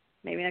year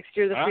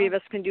the three of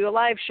us can do a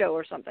live show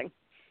or something.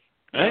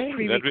 Hey,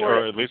 that'd be,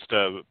 or at least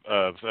a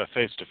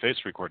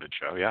face-to-face recorded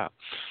show. Yeah,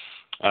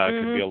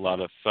 could be a lot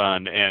of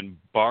fun. And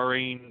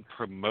barring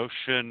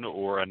promotion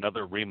or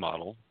another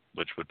remodel,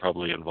 which would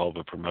probably involve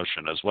a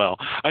promotion as well,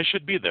 I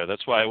should be there.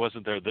 That's why I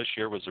wasn't there. This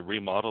year was a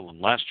remodel, and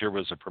last year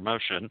was a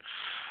promotion.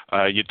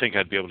 You'd think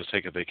I'd be able to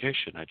take a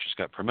vacation. I just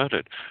got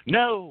promoted.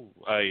 No,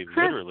 I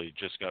literally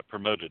just got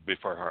promoted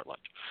before Heartland.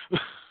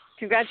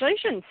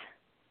 Congratulations.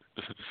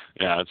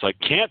 Yeah, it's like,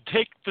 can't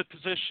take the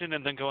position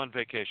and then go on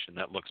vacation.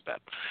 That looks bad.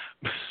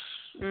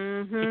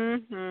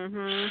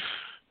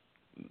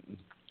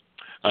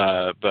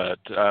 But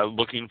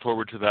looking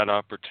forward to that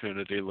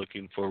opportunity,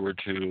 looking forward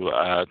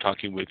to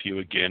talking with you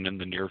again in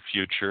the near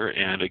future.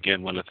 And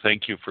again, want to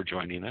thank you for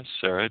joining us.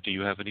 Sarah, do you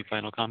have any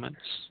final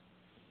comments?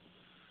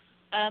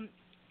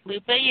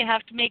 Lupa, you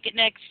have to make it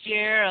next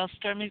year, or else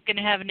Stormy's going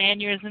to have an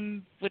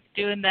aneurysm with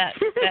doing that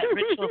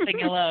ritual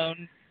thing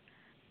alone.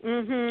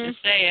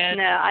 Just saying.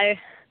 No,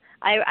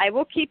 I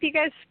will keep you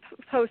guys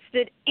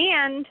posted.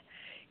 And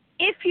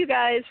if you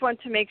guys want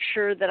to make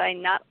sure that I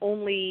not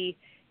only,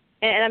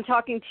 and I'm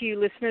talking to you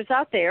listeners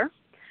out there,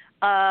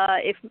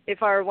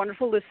 if our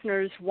wonderful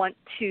listeners want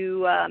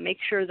to make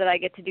sure that I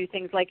get to do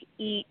things like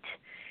eat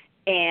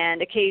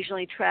and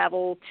occasionally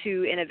travel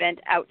to an event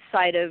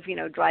outside of,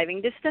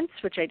 driving distance,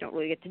 which I don't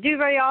really get to do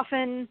very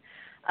often,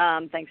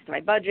 thanks to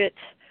my budget.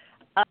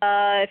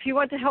 If you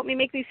want to help me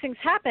make these things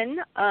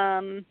happen,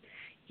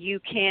 you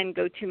can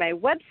go to my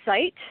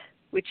website,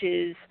 which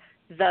is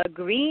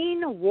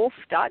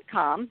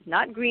thegreenwolf.com,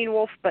 not Green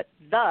Wolf, but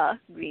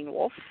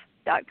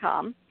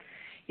thegreenwolf.com.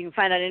 You can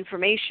find out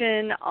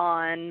information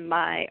on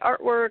my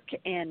artwork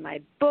and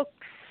my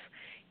books.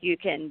 You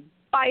can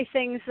buy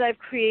things that I've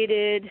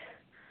created.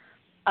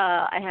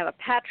 I have a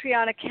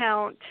Patreon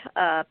account,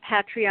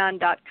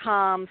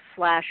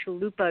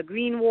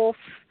 patreon.com/lupagreenwolf.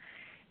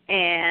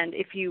 And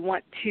if you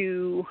want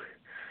to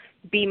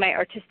be my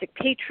artistic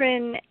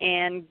patron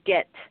and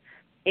get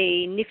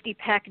a nifty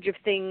package of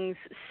things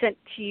sent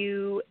to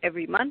you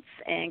every month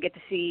and get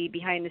to see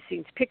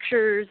behind-the-scenes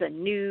pictures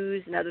and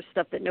news and other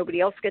stuff that nobody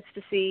else gets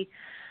to see,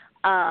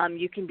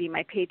 you can be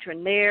my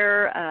patron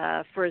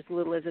there for as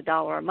little as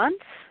 $1 a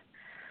month.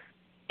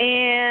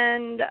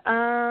 And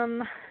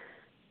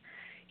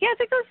I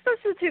think those are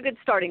the two good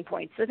starting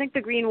points. I think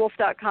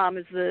thegreenwolf.com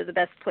is the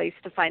best place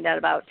to find out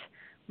about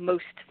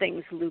most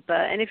things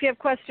Lupa. And if you have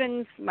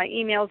questions, my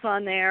email's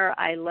on there.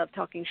 I love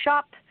talking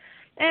shop.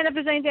 And if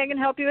there's anything I can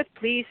help you with,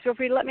 please feel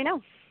free to let me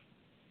know.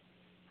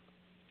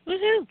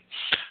 Woohoo!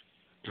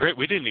 Great.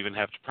 We didn't even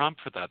have to prompt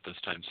for that this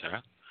time,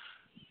 Sarah.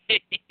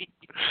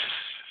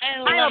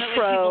 I'm a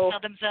pro. People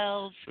tell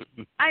themselves.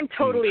 I'm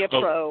totally a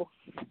pro.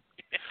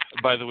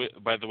 By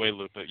the way,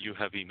 Lupa, you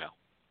have email.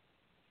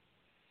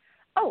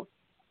 Oh,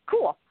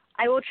 cool.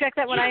 I will check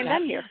that when I am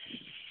done here.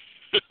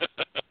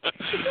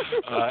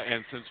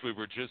 And since we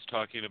were just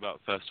talking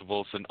about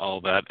festivals and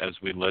all that,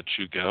 as we let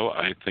you go,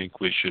 I think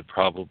we should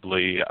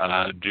probably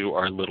do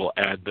our little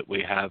ad that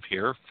we have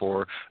here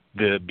for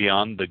the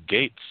Beyond the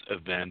Gates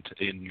event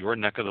in your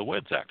neck of the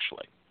woods,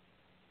 actually.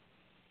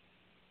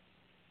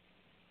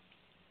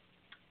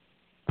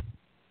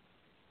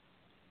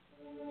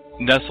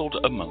 Nestled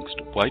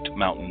amongst white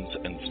mountains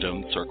and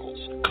stone circles,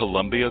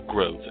 Columbia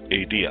Grove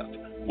ADF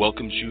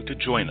welcomes you to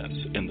join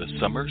us in the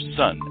summer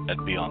sun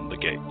at Beyond the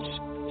Gates.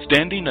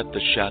 Standing at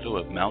the shadow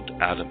of Mount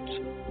Adams,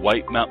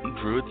 White Mountain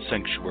Druid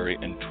Sanctuary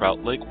in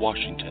Trout Lake,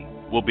 Washington,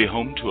 will be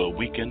home to a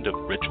weekend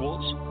of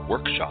rituals,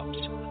 workshops,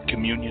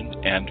 communion,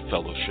 and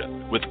fellowship.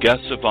 With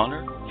guests of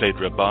honor,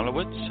 Phaedra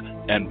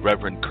Bonowitz and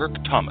Reverend Kirk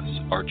Thomas,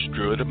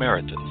 Archdruid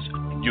Emeritus.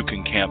 You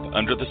can camp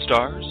under the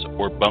stars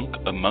or bunk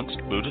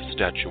amongst Buddhist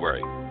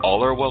statuary.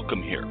 All are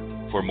welcome here.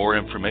 For more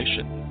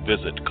information,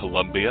 visit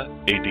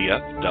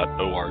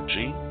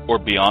columbiaadf.org or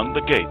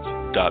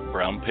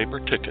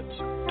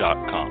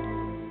beyondthegates.brownpapertickets.com.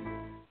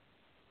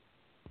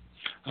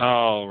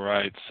 All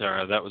right,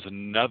 Sarah, that was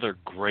another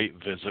great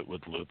visit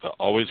with Lupa.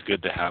 Always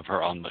good to have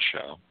her on the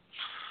show.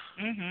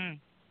 Mm-hmm.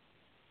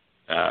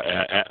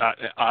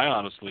 I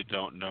honestly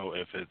don't know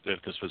if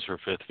this was her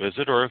fifth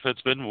visit or if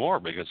it's been more,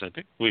 because I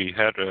think we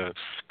had a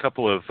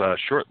couple of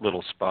short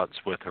little spots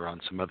with her on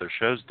some other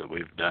shows that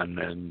we've done,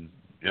 and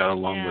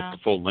along with the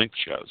full-length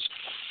shows.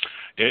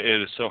 It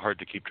is so hard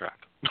to keep track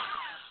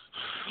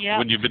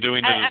when you've been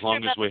doing it as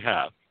long as we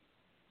have.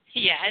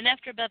 Yeah, and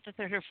after about the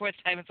third or fourth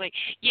time, it's like,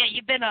 yeah,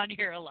 you've been on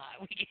here a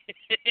lot. We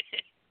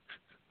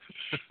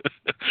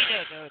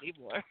don't know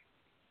anymore.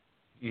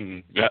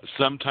 Yeah,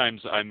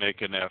 sometimes I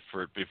make an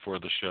effort before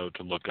the show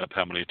to look up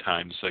how many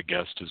times a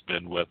guest has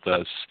been with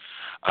us,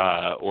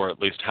 or at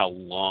least how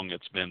long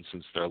it's been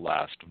since their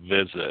last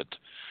visit.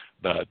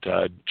 But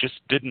just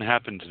didn't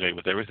happen today.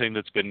 With everything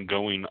that's been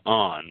going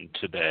on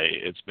today,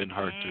 it's been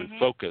hard to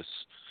focus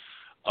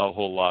a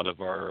whole lot of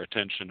our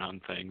attention on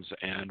things,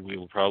 and we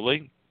will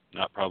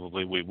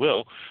we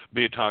will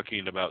be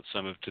talking about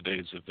some of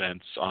today's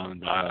events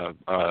on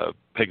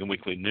Pagan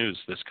Weekly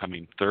News this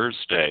coming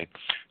Thursday,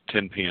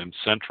 10 p.m.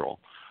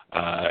 Central.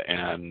 Not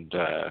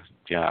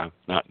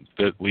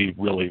that we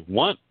really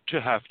want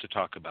to have to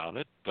talk about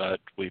it,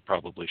 but we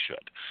probably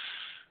should.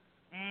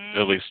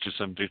 At least to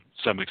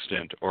some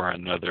extent or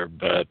another.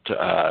 But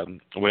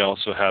we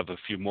also have a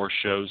few more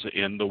shows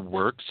in the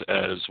works,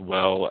 as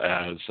well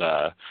as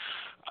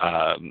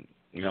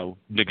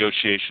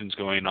negotiations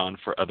going on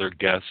for other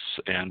guests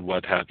and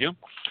what have you.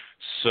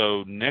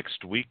 So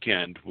next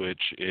weekend,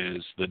 which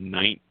is the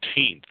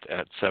 19th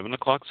at 7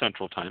 o'clock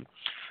Central Time,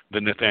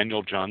 the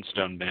Nathaniel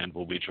Johnstone Band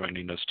will be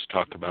joining us to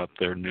talk about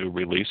their new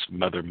release,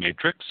 Mother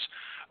Matrix.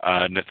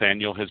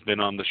 Nathaniel has been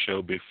on the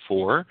show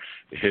before.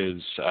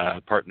 His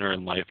partner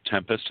in life,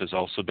 Tempest, has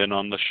also been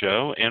on the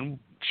show, and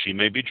she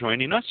may be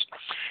joining us.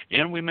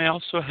 And we may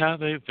also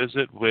have a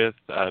visit with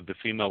the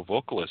female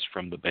vocalist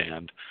from the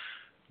band,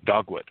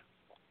 Dogwood.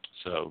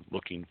 So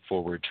looking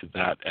forward to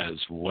that as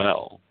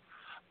well.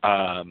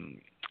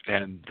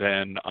 And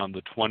then on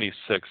the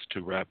 26th,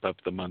 to wrap up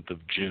the month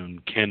of June,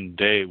 Ken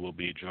Day will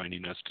be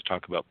joining us to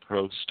talk about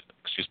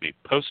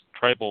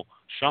post-tribal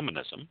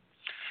shamanism.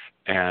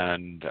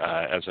 And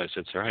as I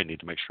said, Sarah, I need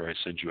to make sure I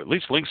send you at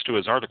least links to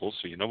his articles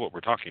so you know what we're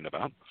talking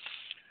about.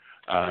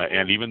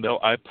 And even though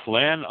I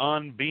plan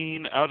on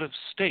being out of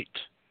state,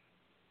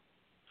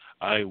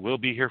 I will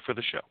be here for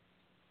the show.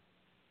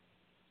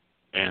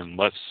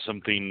 Unless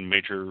something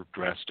major,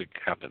 drastic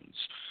happens,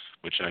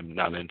 which I'm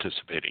not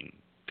anticipating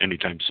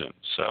anytime soon.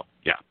 So,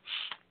 yeah.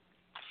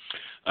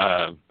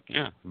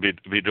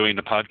 Be doing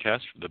the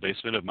podcast from the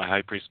basement of my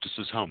high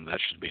priestess's home. That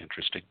should be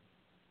interesting.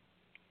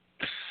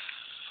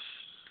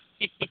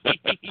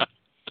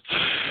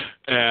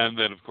 And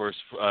then, of course,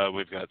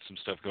 we've got some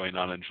stuff going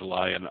on in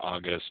July and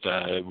August.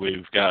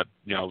 We've got,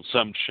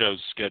 some shows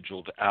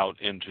scheduled out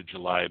into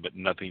July, but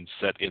nothing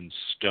set in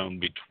stone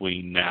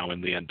between now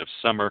and the end of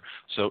summer.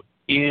 So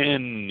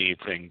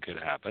anything could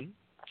happen,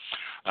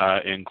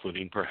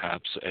 including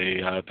perhaps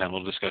a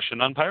panel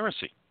discussion on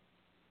piracy.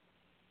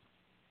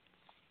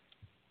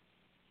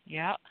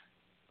 Yeah.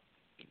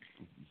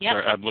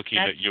 Sorry, I'm looking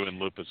at you and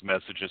Lupa's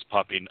messages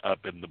popping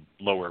up in the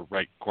lower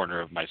right corner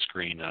of my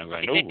screen, and I'm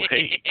like, oh,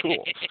 hey,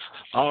 cool.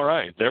 All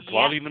right, they're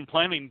plotting and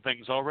planning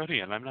things already,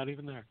 and I'm not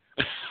even there.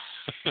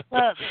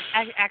 Well,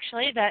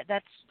 actually,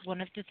 that's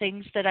one of the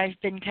things that I've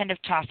been kind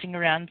of tossing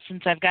around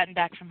since I've gotten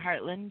back from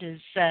Heartland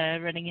is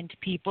running into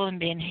people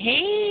and being,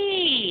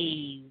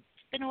 hey,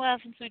 it's been a while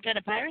since we've done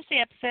a piracy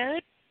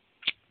episode.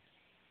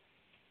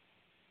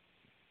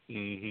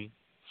 Mm-hmm.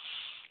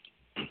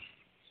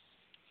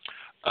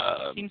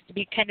 Seems to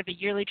be kind of a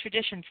yearly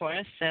tradition for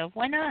us, so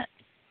why not?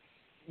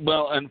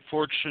 Well,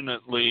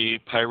 unfortunately,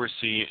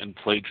 piracy and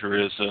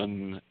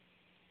plagiarism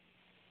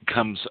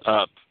comes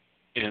up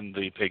in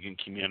the pagan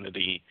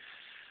community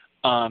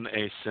on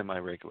a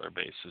semi-regular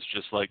basis,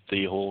 just like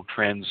the whole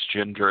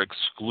transgender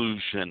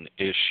exclusion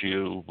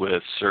issue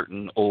with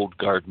certain old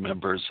guard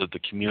members of the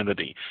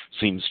community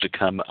seems to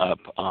come up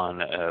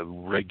on a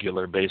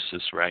regular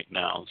basis right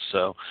now.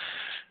 So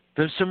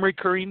there's some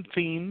recurring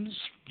themes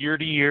year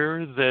to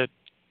year that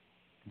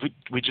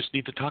we just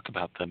need to talk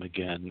about them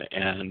again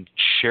and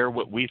share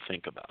what we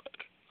think about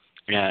it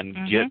and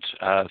get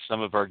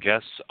some of our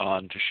guests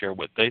on to share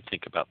what they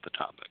think about the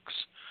topics.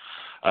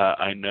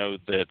 I know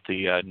that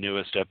the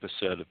newest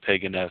episode of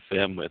Pagan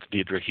FM with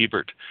Deidre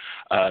Hebert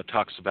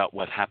talks about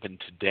what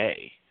happened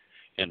today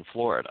in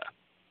Florida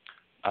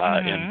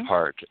in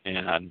part,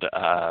 and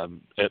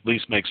at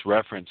least makes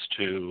reference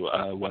to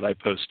what I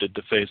posted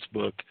to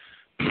Facebook,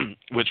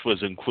 which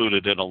was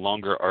included in a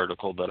longer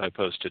article that I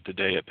posted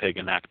today at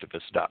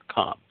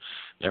paganactivist.com.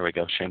 There we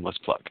go, shameless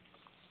plug.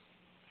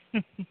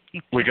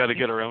 We got to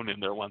get our own in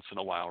there once in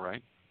a while,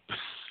 right?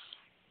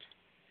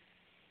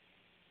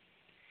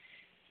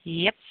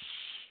 Yep.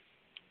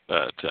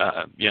 But,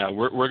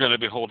 we're going to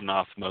be holding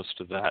off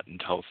most of that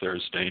until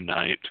Thursday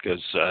night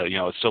because,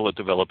 it's still a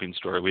developing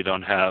story. We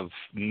don't have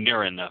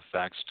near enough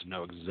facts to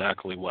know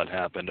exactly what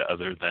happened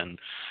other than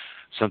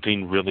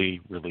something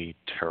really, really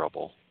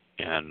terrible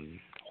and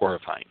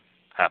horrifying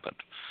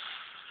happened.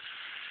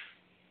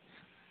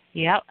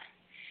 Yep.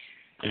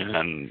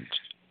 And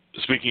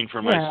speaking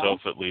for myself,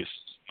 at least,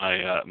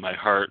 my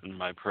heart and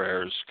my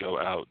prayers go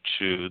out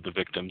to the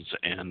victims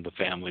and the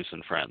families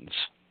and friends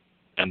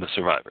and the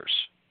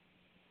survivors.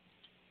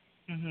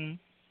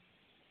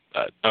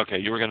 Okay,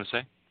 you were going to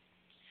say?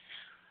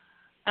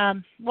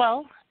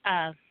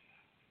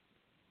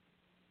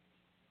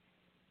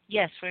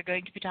 Yes, we're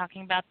going to be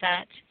talking about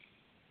that.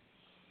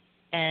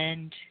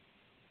 And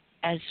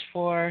as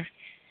for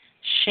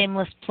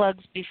shameless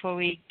plugs before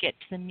we get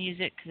to the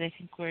music, because I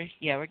think we're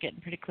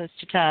getting pretty close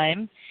to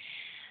time.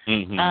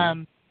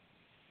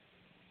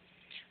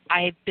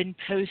 I've been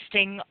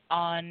posting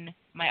on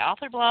my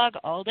author blog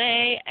all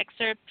day,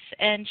 excerpts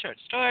and short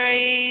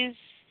stories.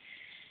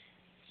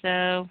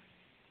 So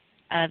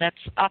that's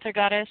Author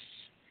Goddess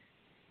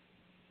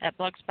at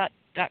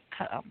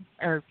blogspot.com.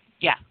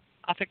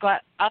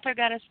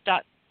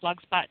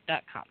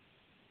 authorgoddess.blogspot.com.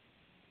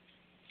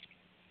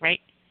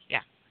 Right?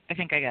 Yeah, I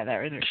think I got that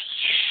right there.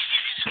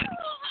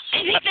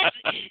 I think that's,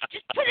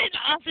 just put in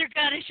Author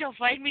Goddess, you'll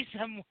find me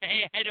some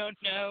way. I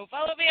don't know.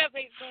 Follow me on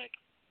Facebook.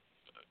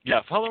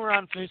 Yeah, follow her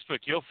on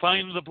Facebook. You'll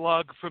find the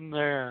blog from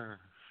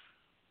there.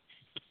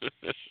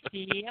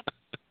 Yep.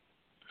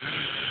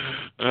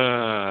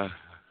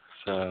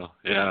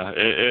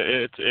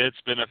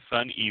 It's been a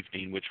fun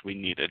evening, which we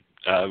needed.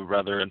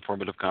 Rather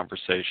informative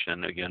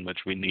conversation, again, which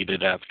we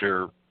needed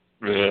after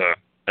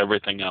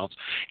everything else.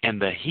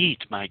 And the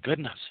heat, my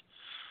goodness.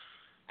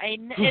 It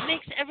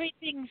makes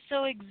everything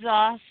so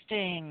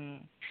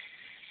exhausting.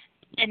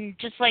 And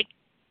just like,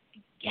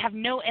 you have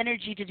no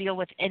energy to deal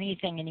with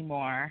anything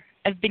anymore.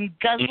 I've been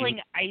guzzling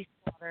ice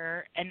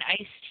water and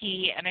iced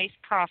tea and iced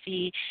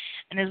coffee,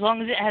 and as long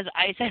as it has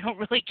ice, I don't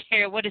really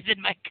care what is in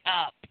my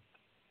cup.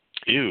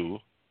 Ew.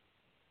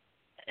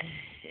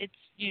 It's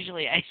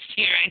usually iced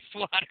tea or iced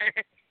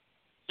water.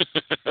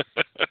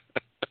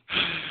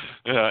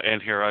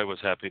 And here I was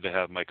happy to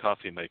have my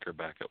coffee maker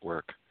back at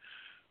work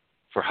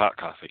for hot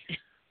coffee.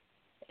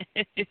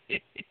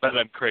 But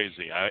I'm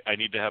crazy. I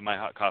need to have my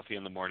hot coffee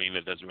in the morning.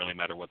 It doesn't really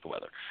matter what the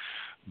weather.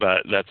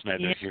 But that's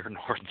neither here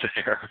nor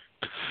there.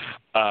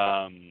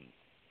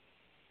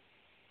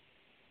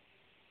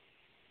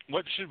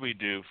 What should we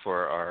do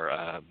for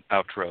our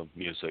outro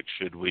music?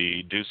 Should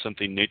we do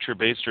something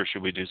nature-based, or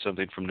should we do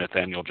something from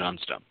Nathaniel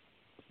Johnstone,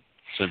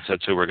 since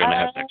that's who we're going to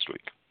have next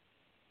week?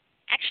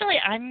 Actually,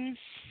 I'm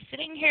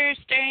sitting here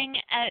staring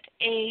at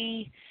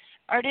a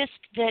artist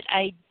that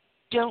I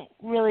don't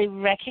really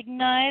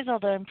recognize,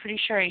 although I'm pretty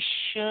sure I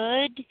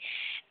should,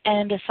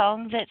 and a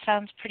song that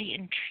sounds pretty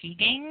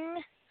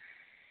intriguing.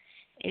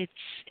 It's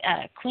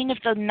Queen of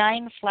the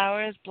Nine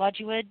Flowers,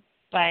 Blodgewyd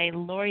by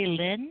Lori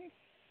Lynn.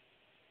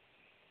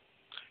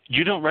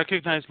 You don't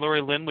recognize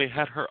Lori Lynn? We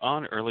had her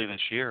on early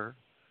this year.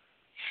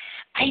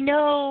 I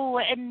know,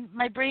 and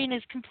my brain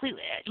is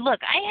completely...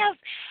 Look, I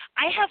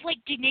have like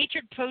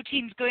denatured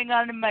proteins going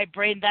on in my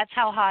brain. That's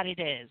how hot it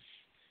is.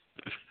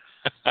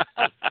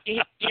 Oh,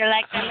 you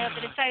like that little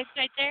bit of toast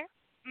right there?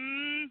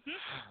 Mm-hmm.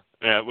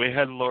 Yeah, we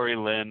had Lori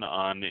Lynn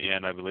on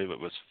in, I believe it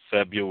was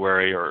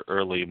February or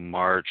early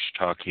March,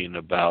 talking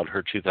about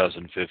her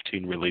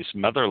 2015 release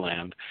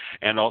Motherland,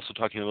 and also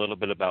talking a little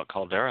bit about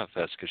Caldera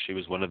Fest because she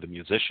was one of the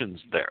musicians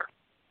there.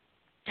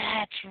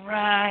 That's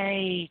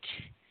right.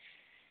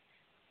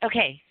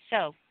 Okay,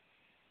 so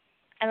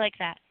I like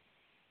that.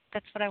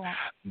 That's what I want.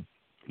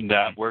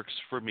 That works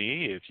for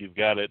me. If you've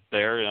got it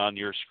there on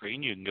your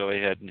screen, you can go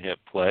ahead and hit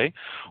play.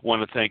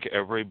 Want to thank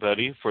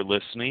everybody for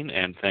listening,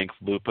 and thank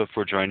Lupa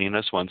for joining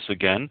us once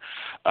again.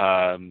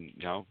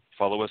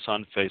 Follow us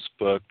on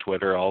Facebook,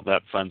 Twitter, all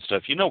that fun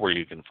stuff. You know where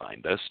you can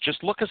find us.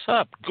 Just look us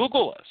up.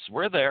 Google us.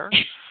 We're there,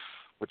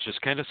 which is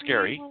kind of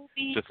scary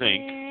to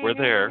think. We're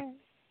there.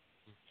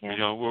 Yeah. You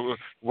know,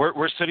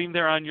 we're sitting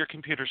there on your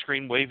computer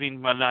screen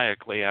waving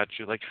maniacally at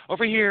you, like,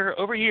 over here,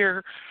 over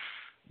here.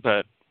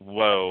 But,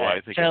 whoa,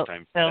 I think it's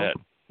time for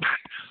bed.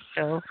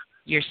 Phil,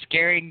 you're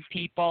scaring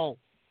people.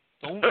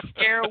 Don't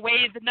scare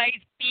away the nice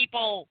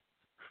people.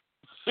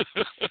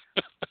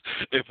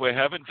 If we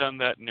haven't done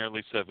that in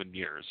nearly 7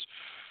 years,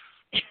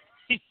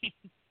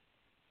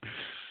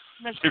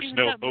 there's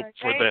no hope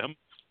for them.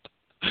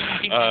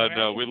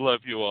 No, we love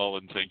you all,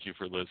 and thank you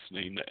for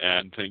listening.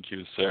 And thank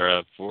you,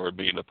 Sarah, for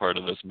being a part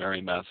of this merry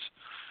mess.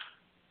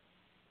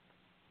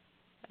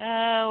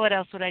 What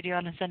else would I do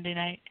on a Sunday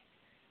night?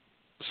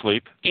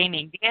 Sleep?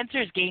 Gaming. The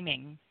answer is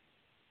gaming.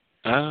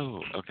 Oh,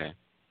 okay.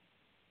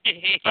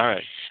 All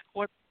right.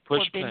 Or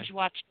binge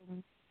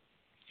watching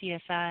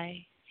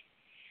CSI.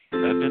 I've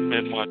been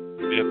binge watching.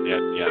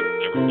 Yeah.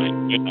 Never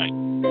mind. Good night.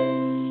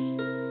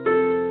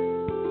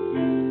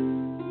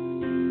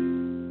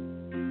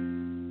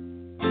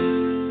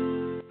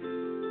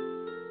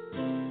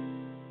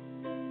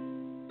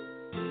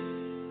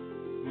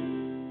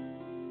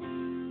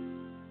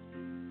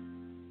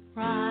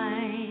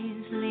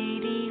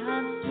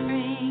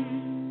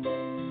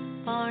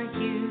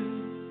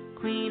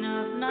 Queen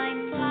of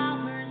nine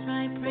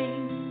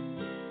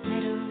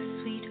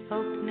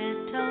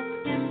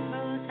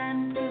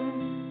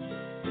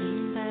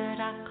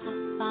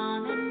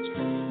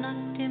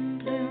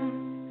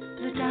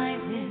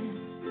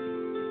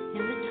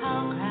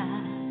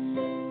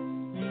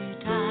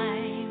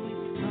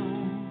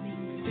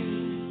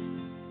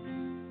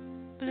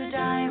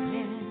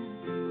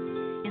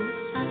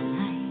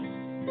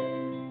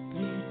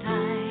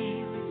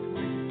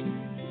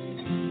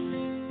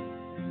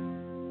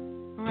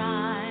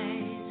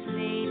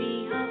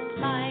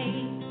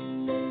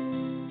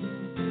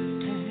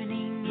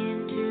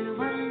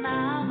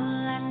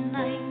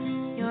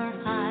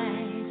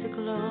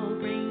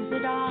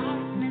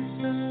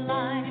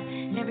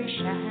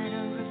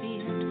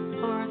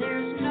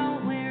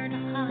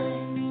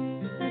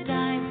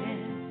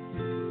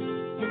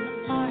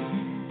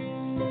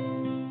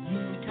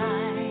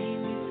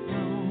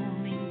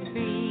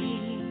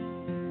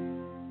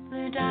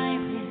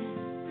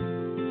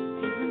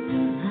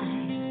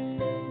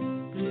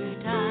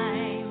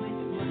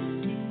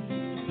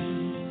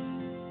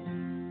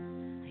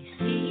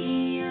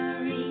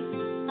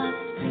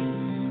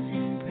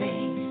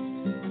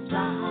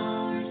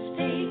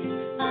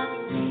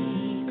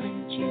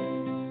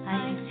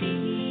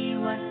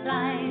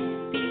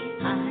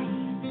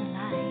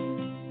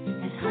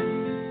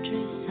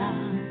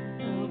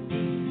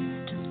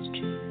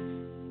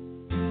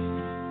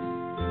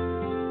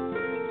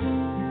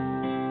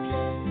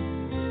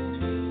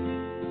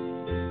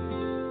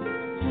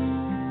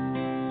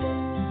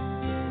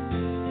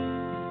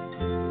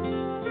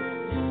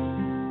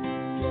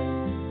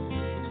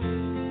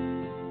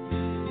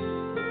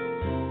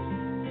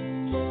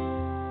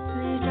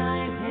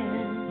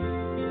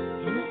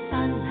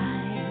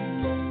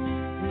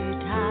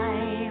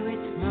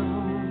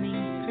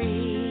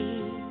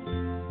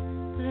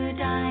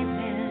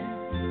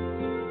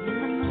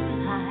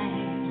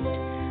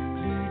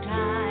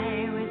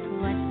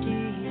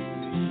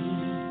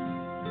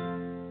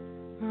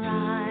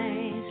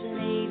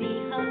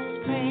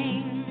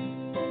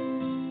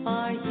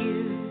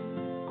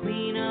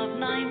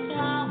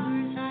flowers.